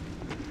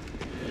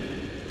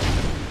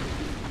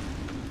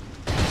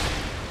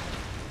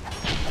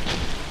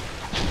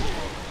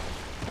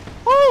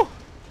 Woo!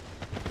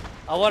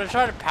 I want to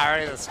try to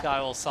parry this guy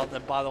or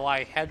something, by the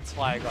way, hence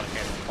why I got a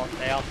hand pot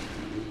now.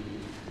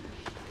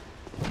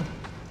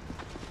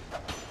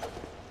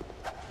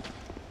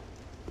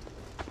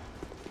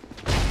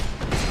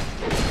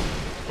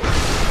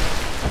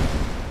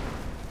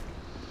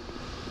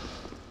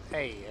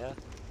 Hey, yeah.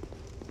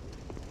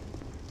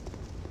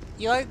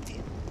 You know,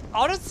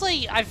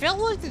 honestly, I felt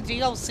like the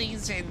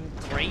DLCs in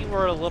 3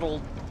 were a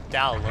little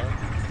duller.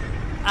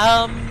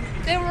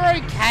 They were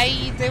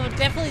okay. They were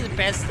definitely the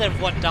best of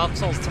what Dark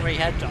Souls 3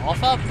 had to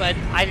offer, but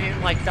I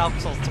didn't like Dark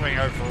Souls 3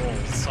 overall,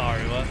 so,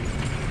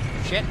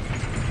 shit.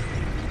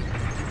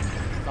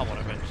 Not what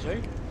I meant to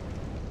do.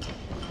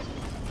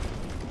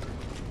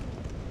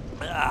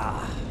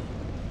 Ah.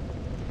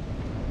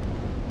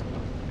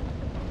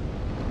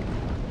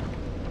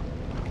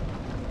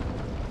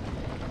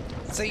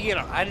 So, you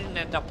know, I didn't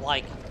end up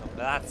liking them, but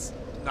that's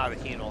neither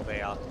here nor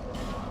there.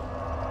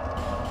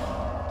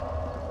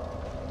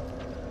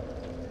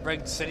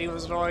 Ring City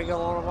was annoying a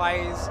lot of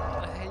ways.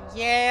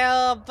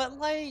 Yeah, but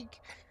like,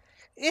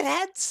 it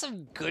had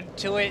some good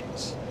to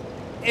it.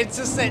 It's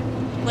just that,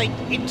 like,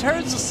 in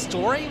terms of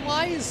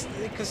story-wise,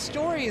 because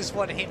story is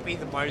what hit me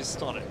the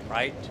most on it,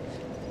 right?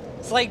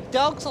 It's like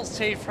Dark Souls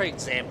 2, for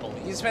example.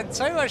 You spend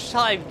so much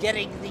time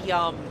getting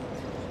the,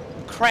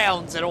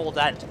 crowns and all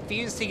that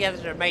fused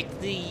together to make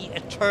the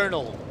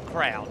Eternal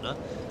Crown.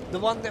 The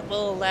one that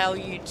will allow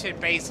you to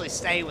basically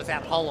stay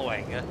without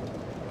hollowing.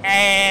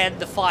 And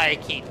the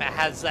Firekeeper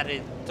has that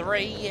in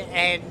 3,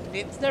 and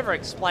it's never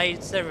explained,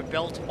 it's never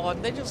built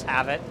upon, they just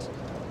have it.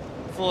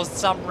 For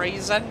some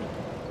reason.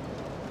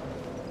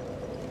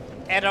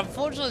 And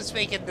unfortunately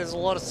speaking, there's a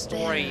lot of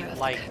story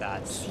like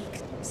that.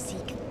 Seek,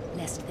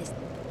 lest this...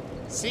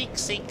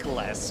 Seek,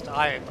 lest.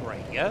 I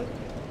agree, yeah?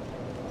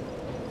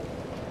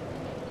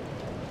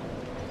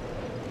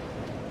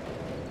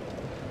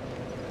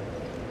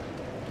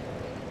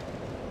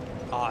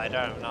 Oh, I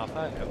don't have enough.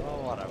 Okay,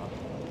 well, whatever.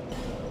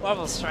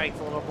 Level strength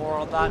a little more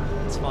on that.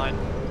 It's fine.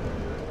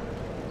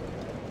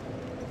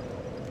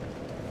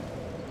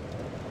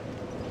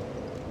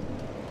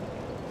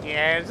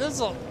 Yeah,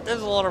 there's a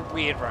lot of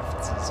weird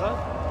references, huh?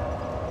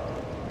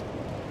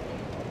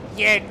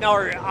 Yeah, no,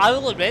 I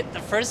will admit, the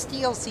first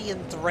DLC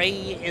in 3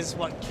 is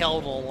what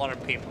killed a lot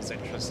of people's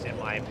interest, in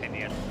my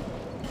opinion.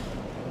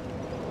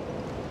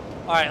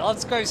 Alright,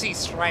 let's go see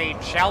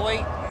Strayed, shall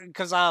we?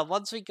 Because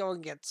once we go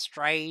and get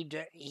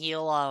Strayed,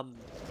 he'll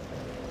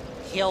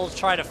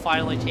try to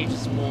finally teach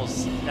us more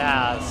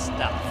stuff.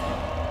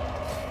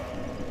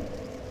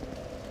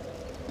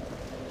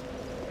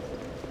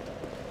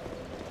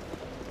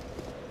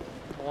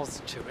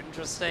 Wasn't too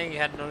interesting. You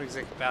had no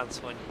exact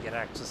bounce when you get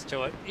access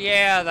to it.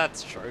 Yeah,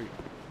 that's true.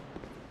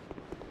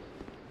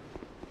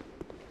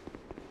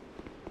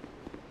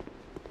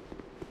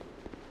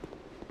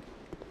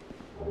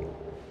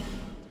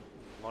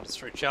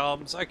 Monastery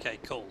charms. Okay,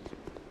 cool.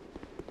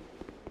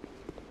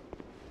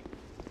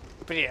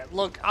 But yeah,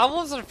 look, I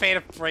wasn't a fan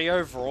of 3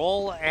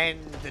 overall,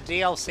 and the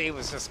DLC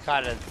was just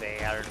kind of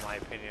there, in my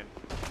opinion.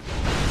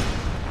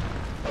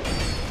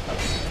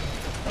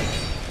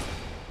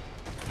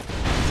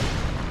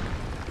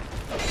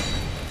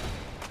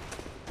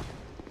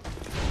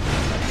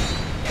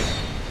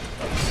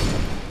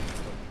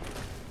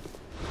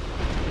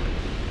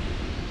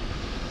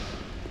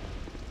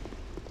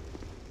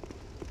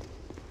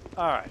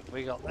 Alright,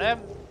 we got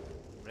them.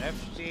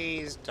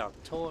 Refugees, dark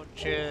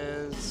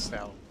torches,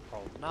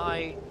 old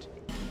knight.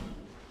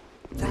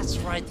 That's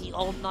right, the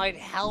old knight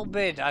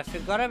helmet. I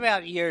forgot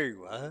about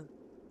you.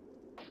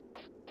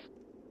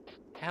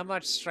 How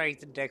much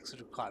strength and dex would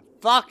it require?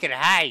 Fucking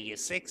hey, you're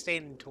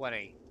 16 and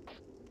 20.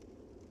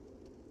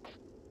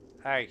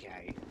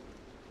 Okay.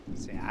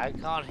 See, I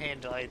can't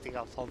handle anything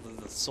else other than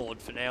the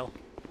sword for now.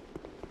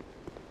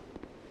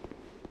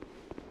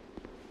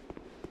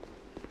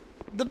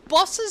 The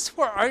bosses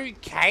were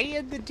okay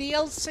in the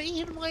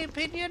DLC, in my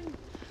opinion,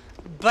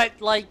 but,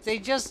 like, they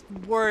just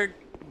weren't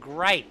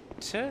great.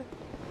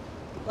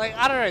 Like,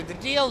 I don't know, the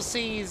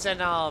DLCs in,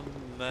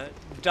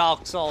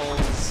 Dark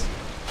Souls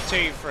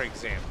 2, for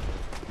example.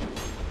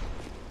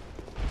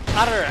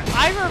 I don't know,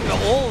 I remember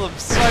all of them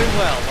so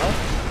well,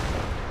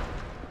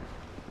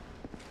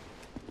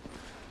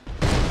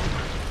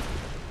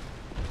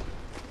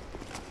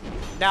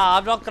 No,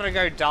 I'm not gonna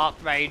go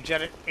Dark Mage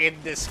in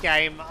this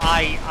game.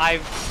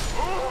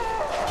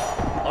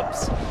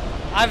 Oops.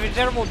 I have a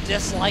general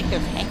dislike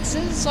of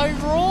hexes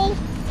overall.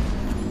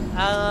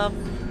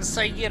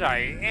 So, you know,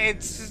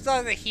 it's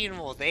neither here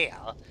nor there.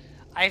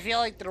 I feel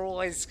like they're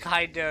always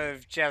kind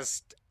of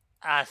just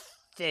a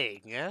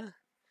thing. Yeah,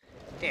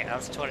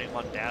 that's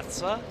 21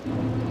 deaths, huh?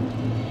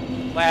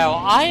 Well,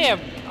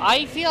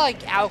 I feel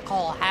like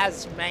alcohol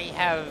may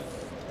have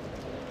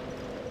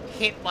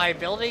hit my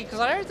ability, because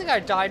I don't think I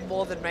died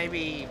more than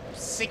maybe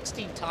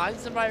 60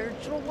 times in my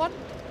original one.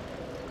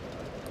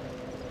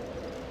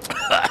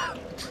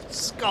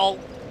 Skull.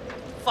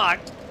 Fuck.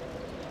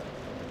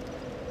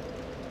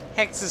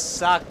 Hexes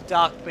suck,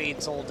 dark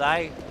beats all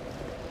day.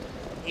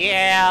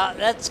 Yeah,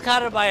 that's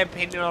kind of my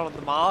opinion on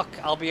the mark,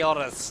 I'll be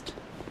honest.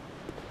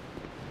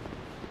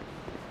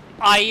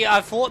 I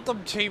fought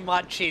them too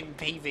much in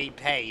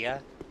PvP,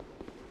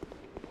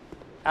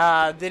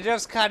 they're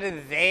just kind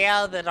of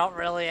there, they're not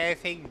really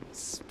anything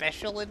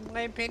special in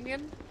my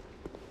opinion.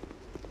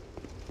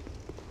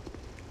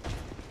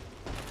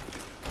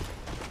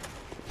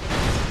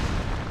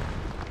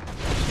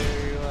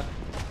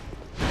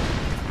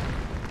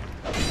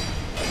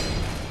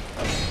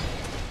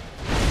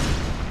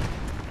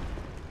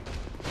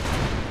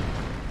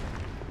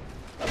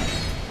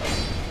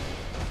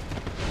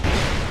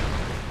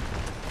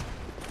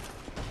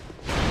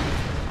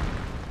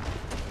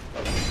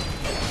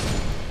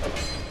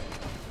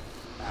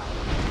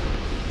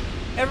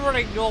 Everyone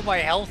ignore my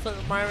health at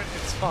the moment,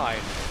 it's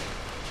fine.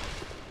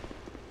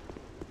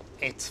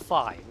 It's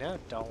fine, no?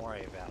 Don't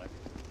worry about it.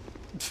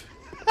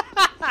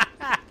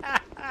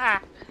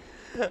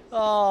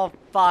 Oh,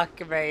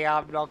 fuck me,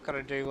 I'm not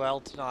gonna do well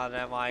tonight,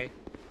 am I?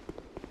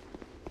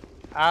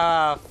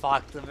 Ah,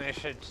 fuck, the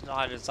mission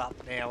tonight is up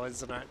now,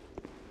 isn't it?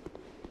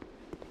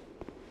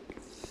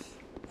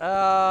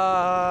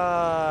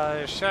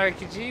 Should I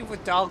continue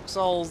with Dark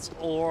Souls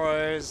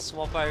or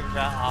swap over to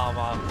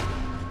armor?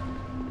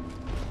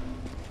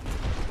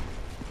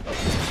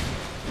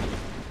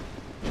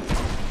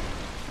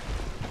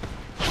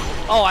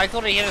 Oh, I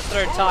thought he hit a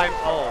third time.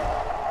 Oh.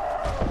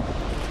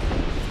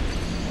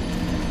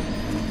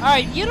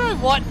 Alright, you know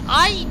what?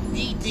 I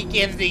need to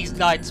give these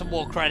knights some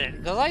more credit,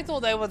 because I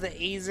thought they were the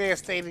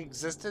easiest in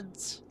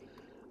existence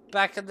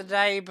back in the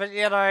day, but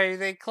you know,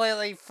 they're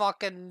clearly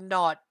fucking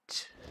not.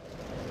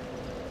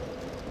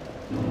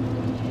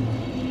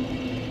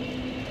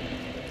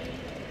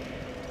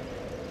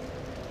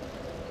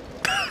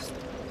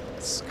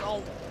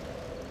 skull.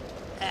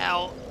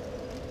 Ow.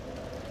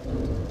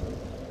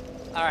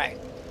 Alright.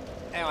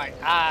 Anyway,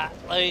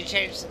 let me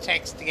change the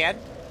text again.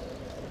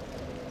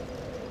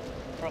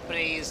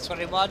 Property is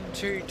 21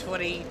 to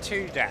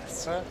 22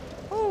 deaths, huh?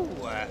 Ooh.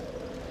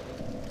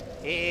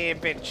 Yeah,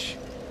 bitch.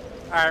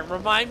 Alright,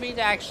 remind me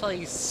to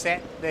actually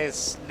set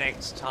this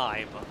next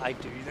time I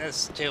do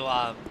this to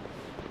have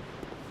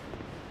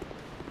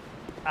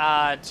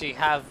to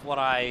have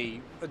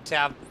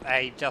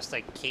just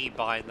a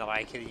keybind that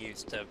I can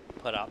use to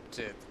put up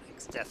to the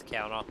next death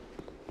counter.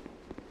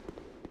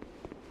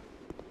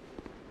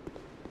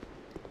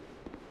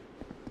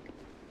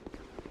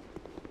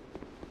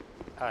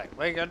 Alright,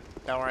 we're good.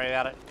 Don't worry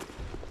about it.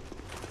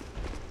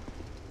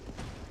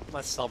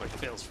 My stomach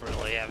feels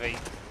really heavy.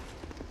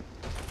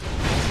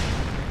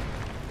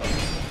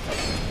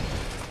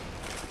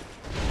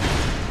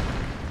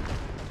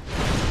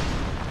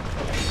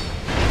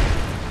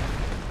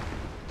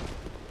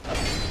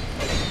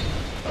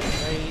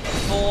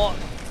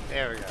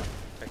 There we go.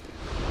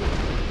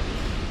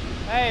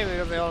 Hey, we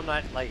got the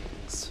all-night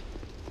leggings.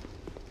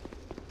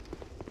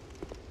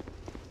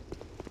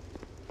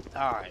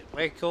 Alright,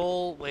 we're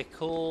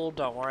cool,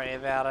 don't worry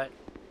about it.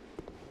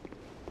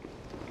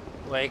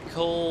 We're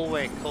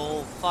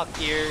cool,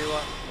 fuck you,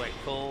 we're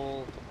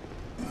cool.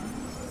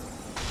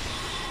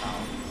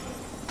 Oh.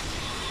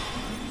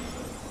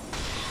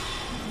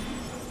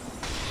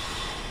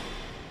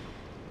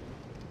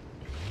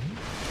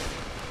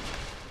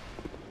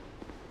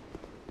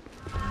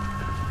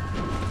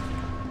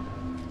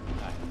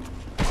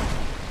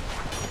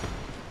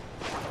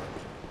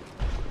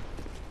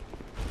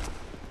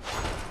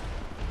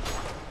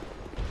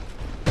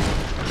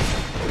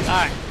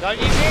 Alright, got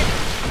you, bitch.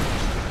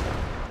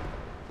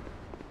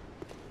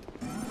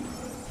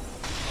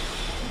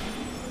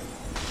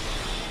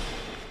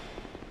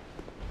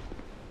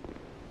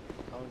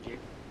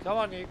 Come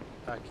on, you.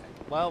 Okay,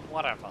 well,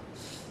 whatever.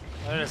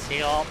 I'll just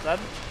heal up then.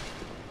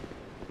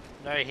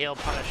 No heal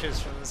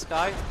punishes from this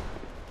guy.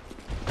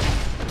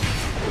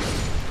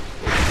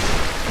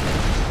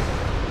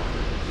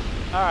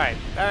 Alright,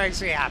 that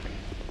makes me happy.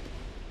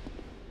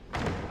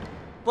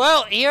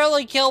 Well, he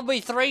only killed me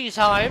 3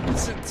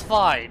 times, it's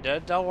fine,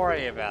 don't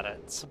worry about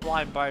it.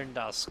 Sublime Bone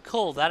Dust.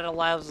 Cool, that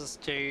allows us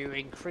to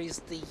increase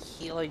the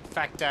healing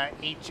factor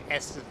each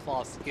Estus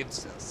Flask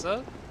gives us,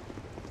 huh?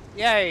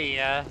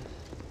 Yay,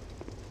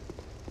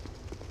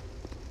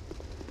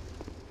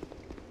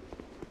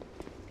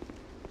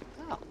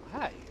 Oh,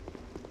 hey.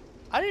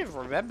 I didn't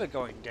remember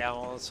going down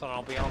on this one,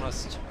 I'll be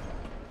honest.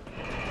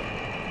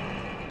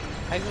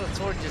 I think the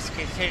sword just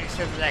continues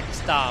to the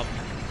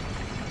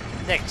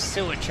next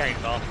sewer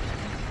chamber.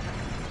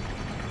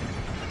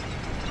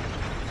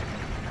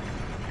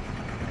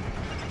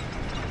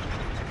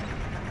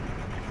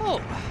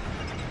 Oh.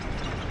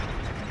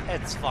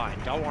 It's fine,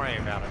 don't worry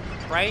about it.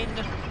 Brain,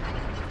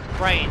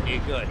 you're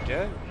good,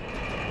 dude.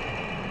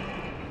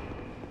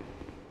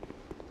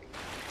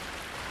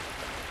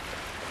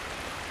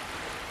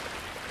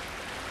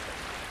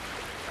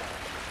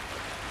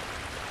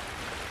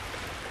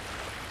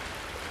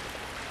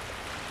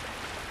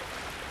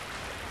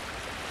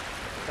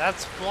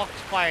 That's blocked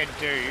by a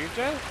dude.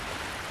 Got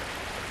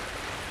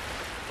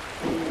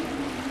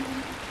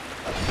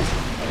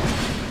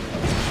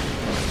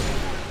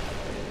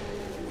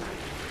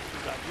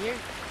you.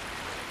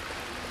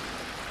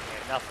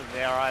 Yeah, nothing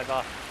there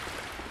either.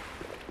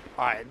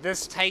 Alright,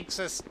 this takes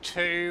us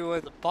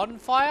to the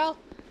bonfire.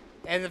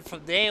 And then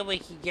from there we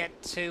can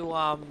get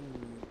to,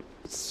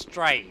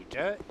 Strayed,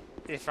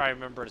 if I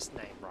remember his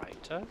name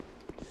right.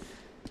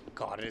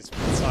 God, it's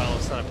been so long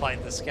since I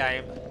played this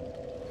game.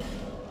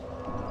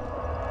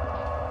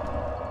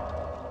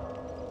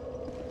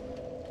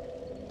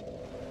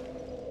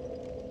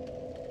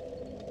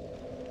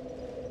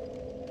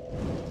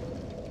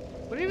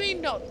 What do you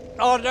mean not?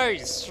 Oh no,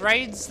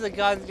 Strayed's the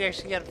guy that you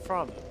actually get it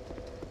from.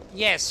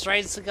 Yeah,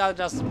 Strayed's the guy that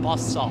does the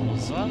boss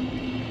souls, huh?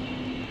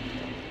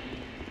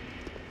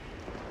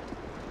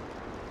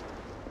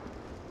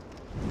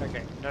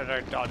 Okay,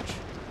 no, dodge.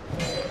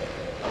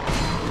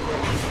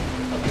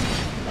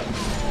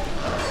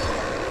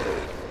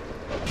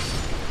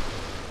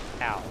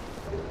 Ow.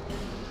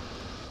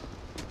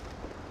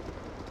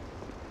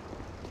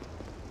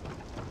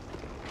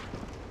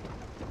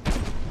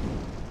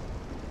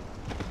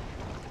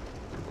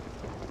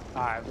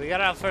 Alright, we got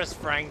our first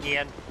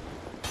Frangian.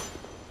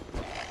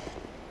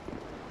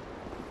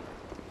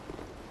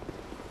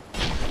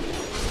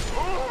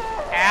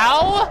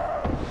 Ow!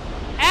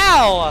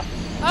 Ow!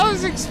 I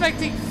was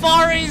expecting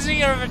far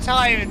easier of a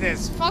time in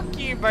this. Fuck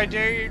you, my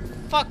dude.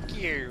 Fuck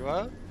you,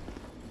 huh?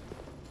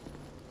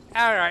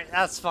 Alright,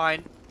 that's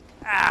fine.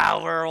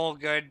 Ow, we're all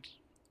good.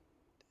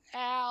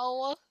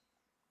 Ow.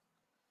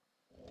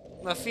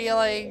 My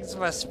feelings,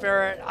 my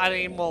spirit, I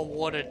need more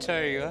water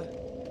too.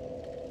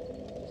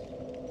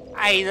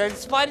 Hey, the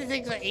spider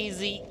things are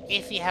easy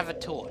if you have a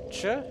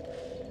torch.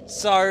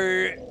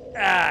 So,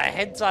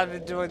 hence I've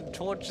been doing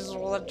torches and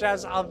all that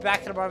jazz. I'm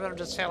back in a moment, I'm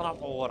just filling up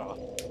my water.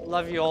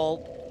 Love you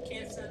all.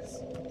 Kisses.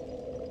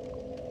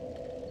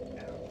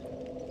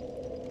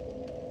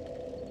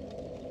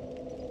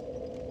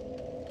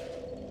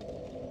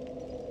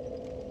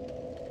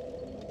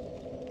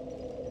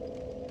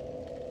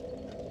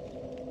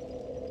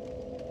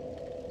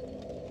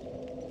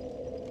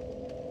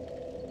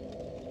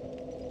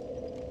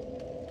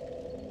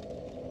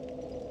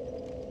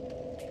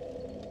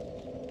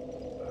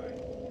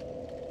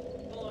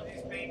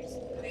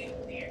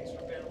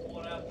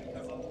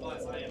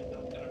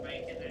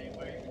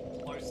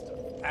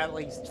 at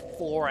least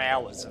 4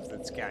 hours of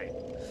this game.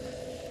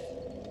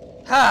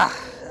 Ah,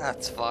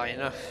 that's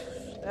fine.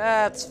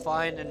 That's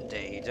fine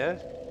indeed.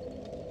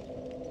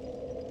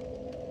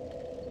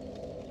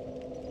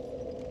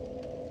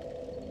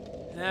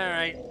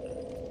 Alright.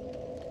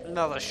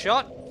 Another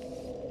shot.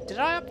 Did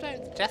I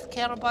update the death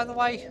counter, by the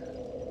way?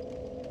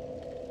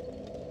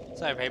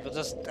 So people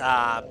just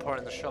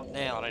pouring the shot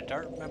now, and I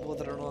don't remember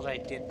whether or not I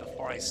did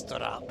before I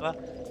stood up.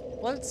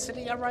 What's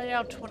sitting at right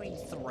now?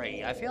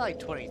 23. I feel like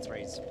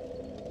 23 is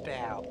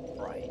about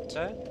right.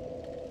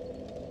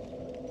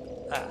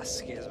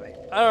 Excuse me.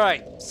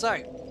 Alright, so,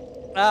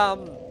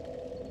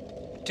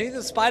 do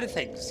the spider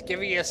things,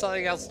 giving you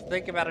something else to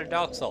think about in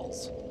Dark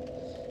Souls.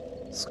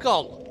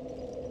 Skull.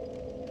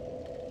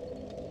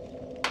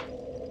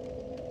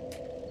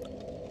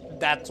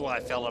 That's why I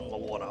fell in the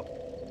water.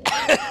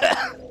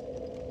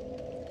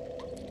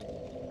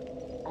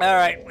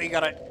 Alright, we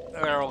got it.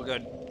 We're all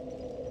good.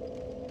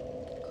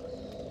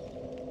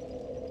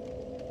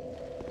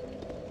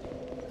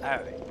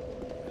 Alright.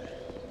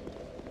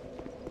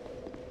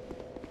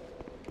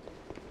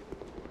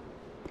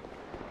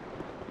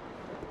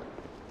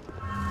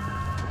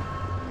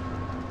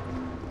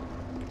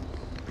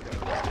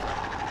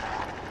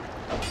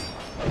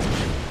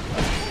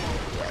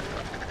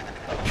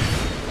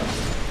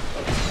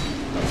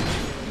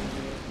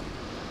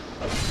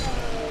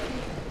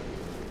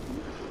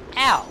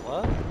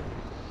 Ow!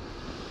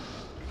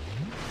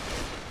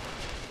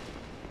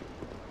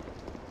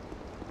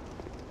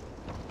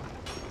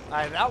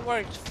 That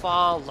worked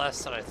far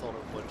less than I thought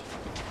it would.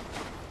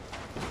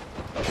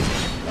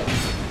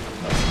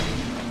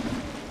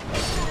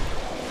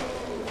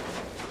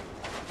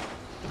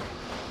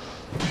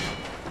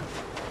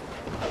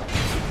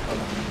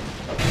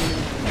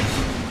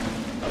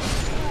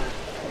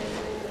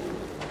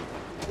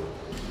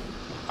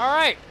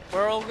 Alright,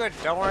 we're all good.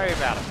 Don't worry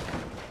about it.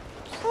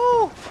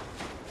 Whew.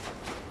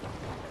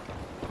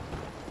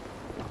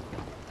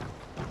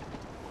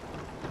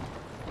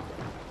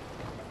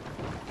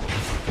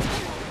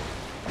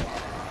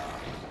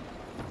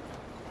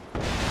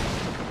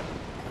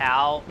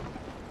 Ow.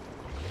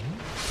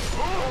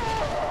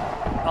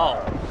 Oh.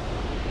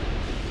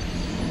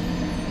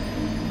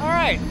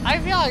 Alright, I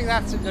feel like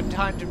that's a good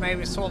time to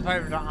maybe swap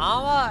over to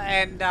armor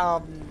and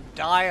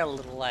die a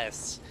little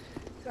less.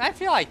 I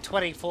feel like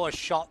 24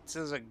 shots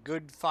is a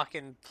good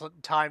fucking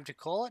time to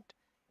call it.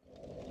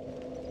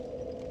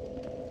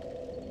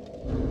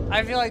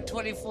 I feel like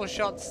 24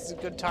 shots is a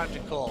good time to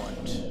call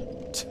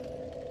it.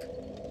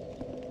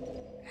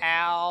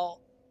 Ow.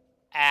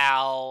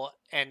 Ow.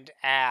 And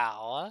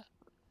ow.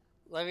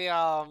 Let me,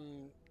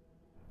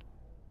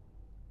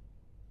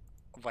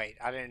 wait,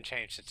 I didn't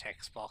change the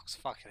text box.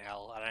 Fucking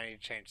hell, I don't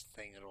need to change the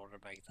thing in order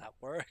to make that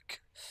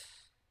work.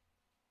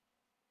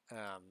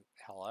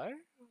 Hello?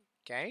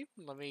 Game?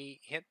 Let me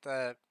hit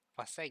the,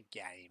 I say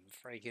game,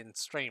 freaking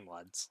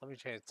Streamlabs. Let me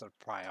change the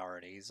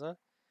priorities.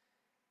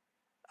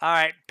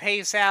 Alright,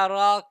 peace out,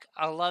 Ark.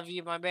 I love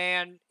you, my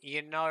man.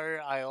 You know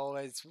I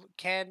always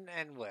can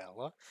and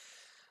will.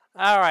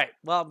 Alright,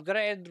 well, I'm going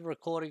to end the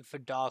recording for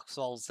Dark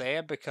Souls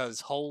there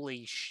because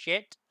holy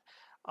shit,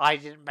 I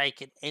didn't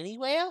make it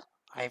anywhere.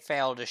 I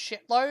failed a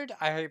shitload.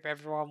 I hope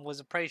everyone was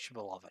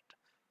appreciable of it.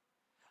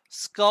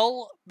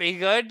 Skull, be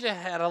good,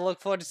 and I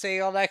look forward to seeing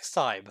you all next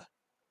time.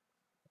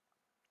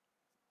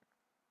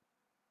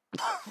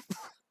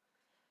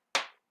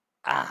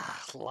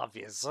 Love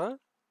you, sir.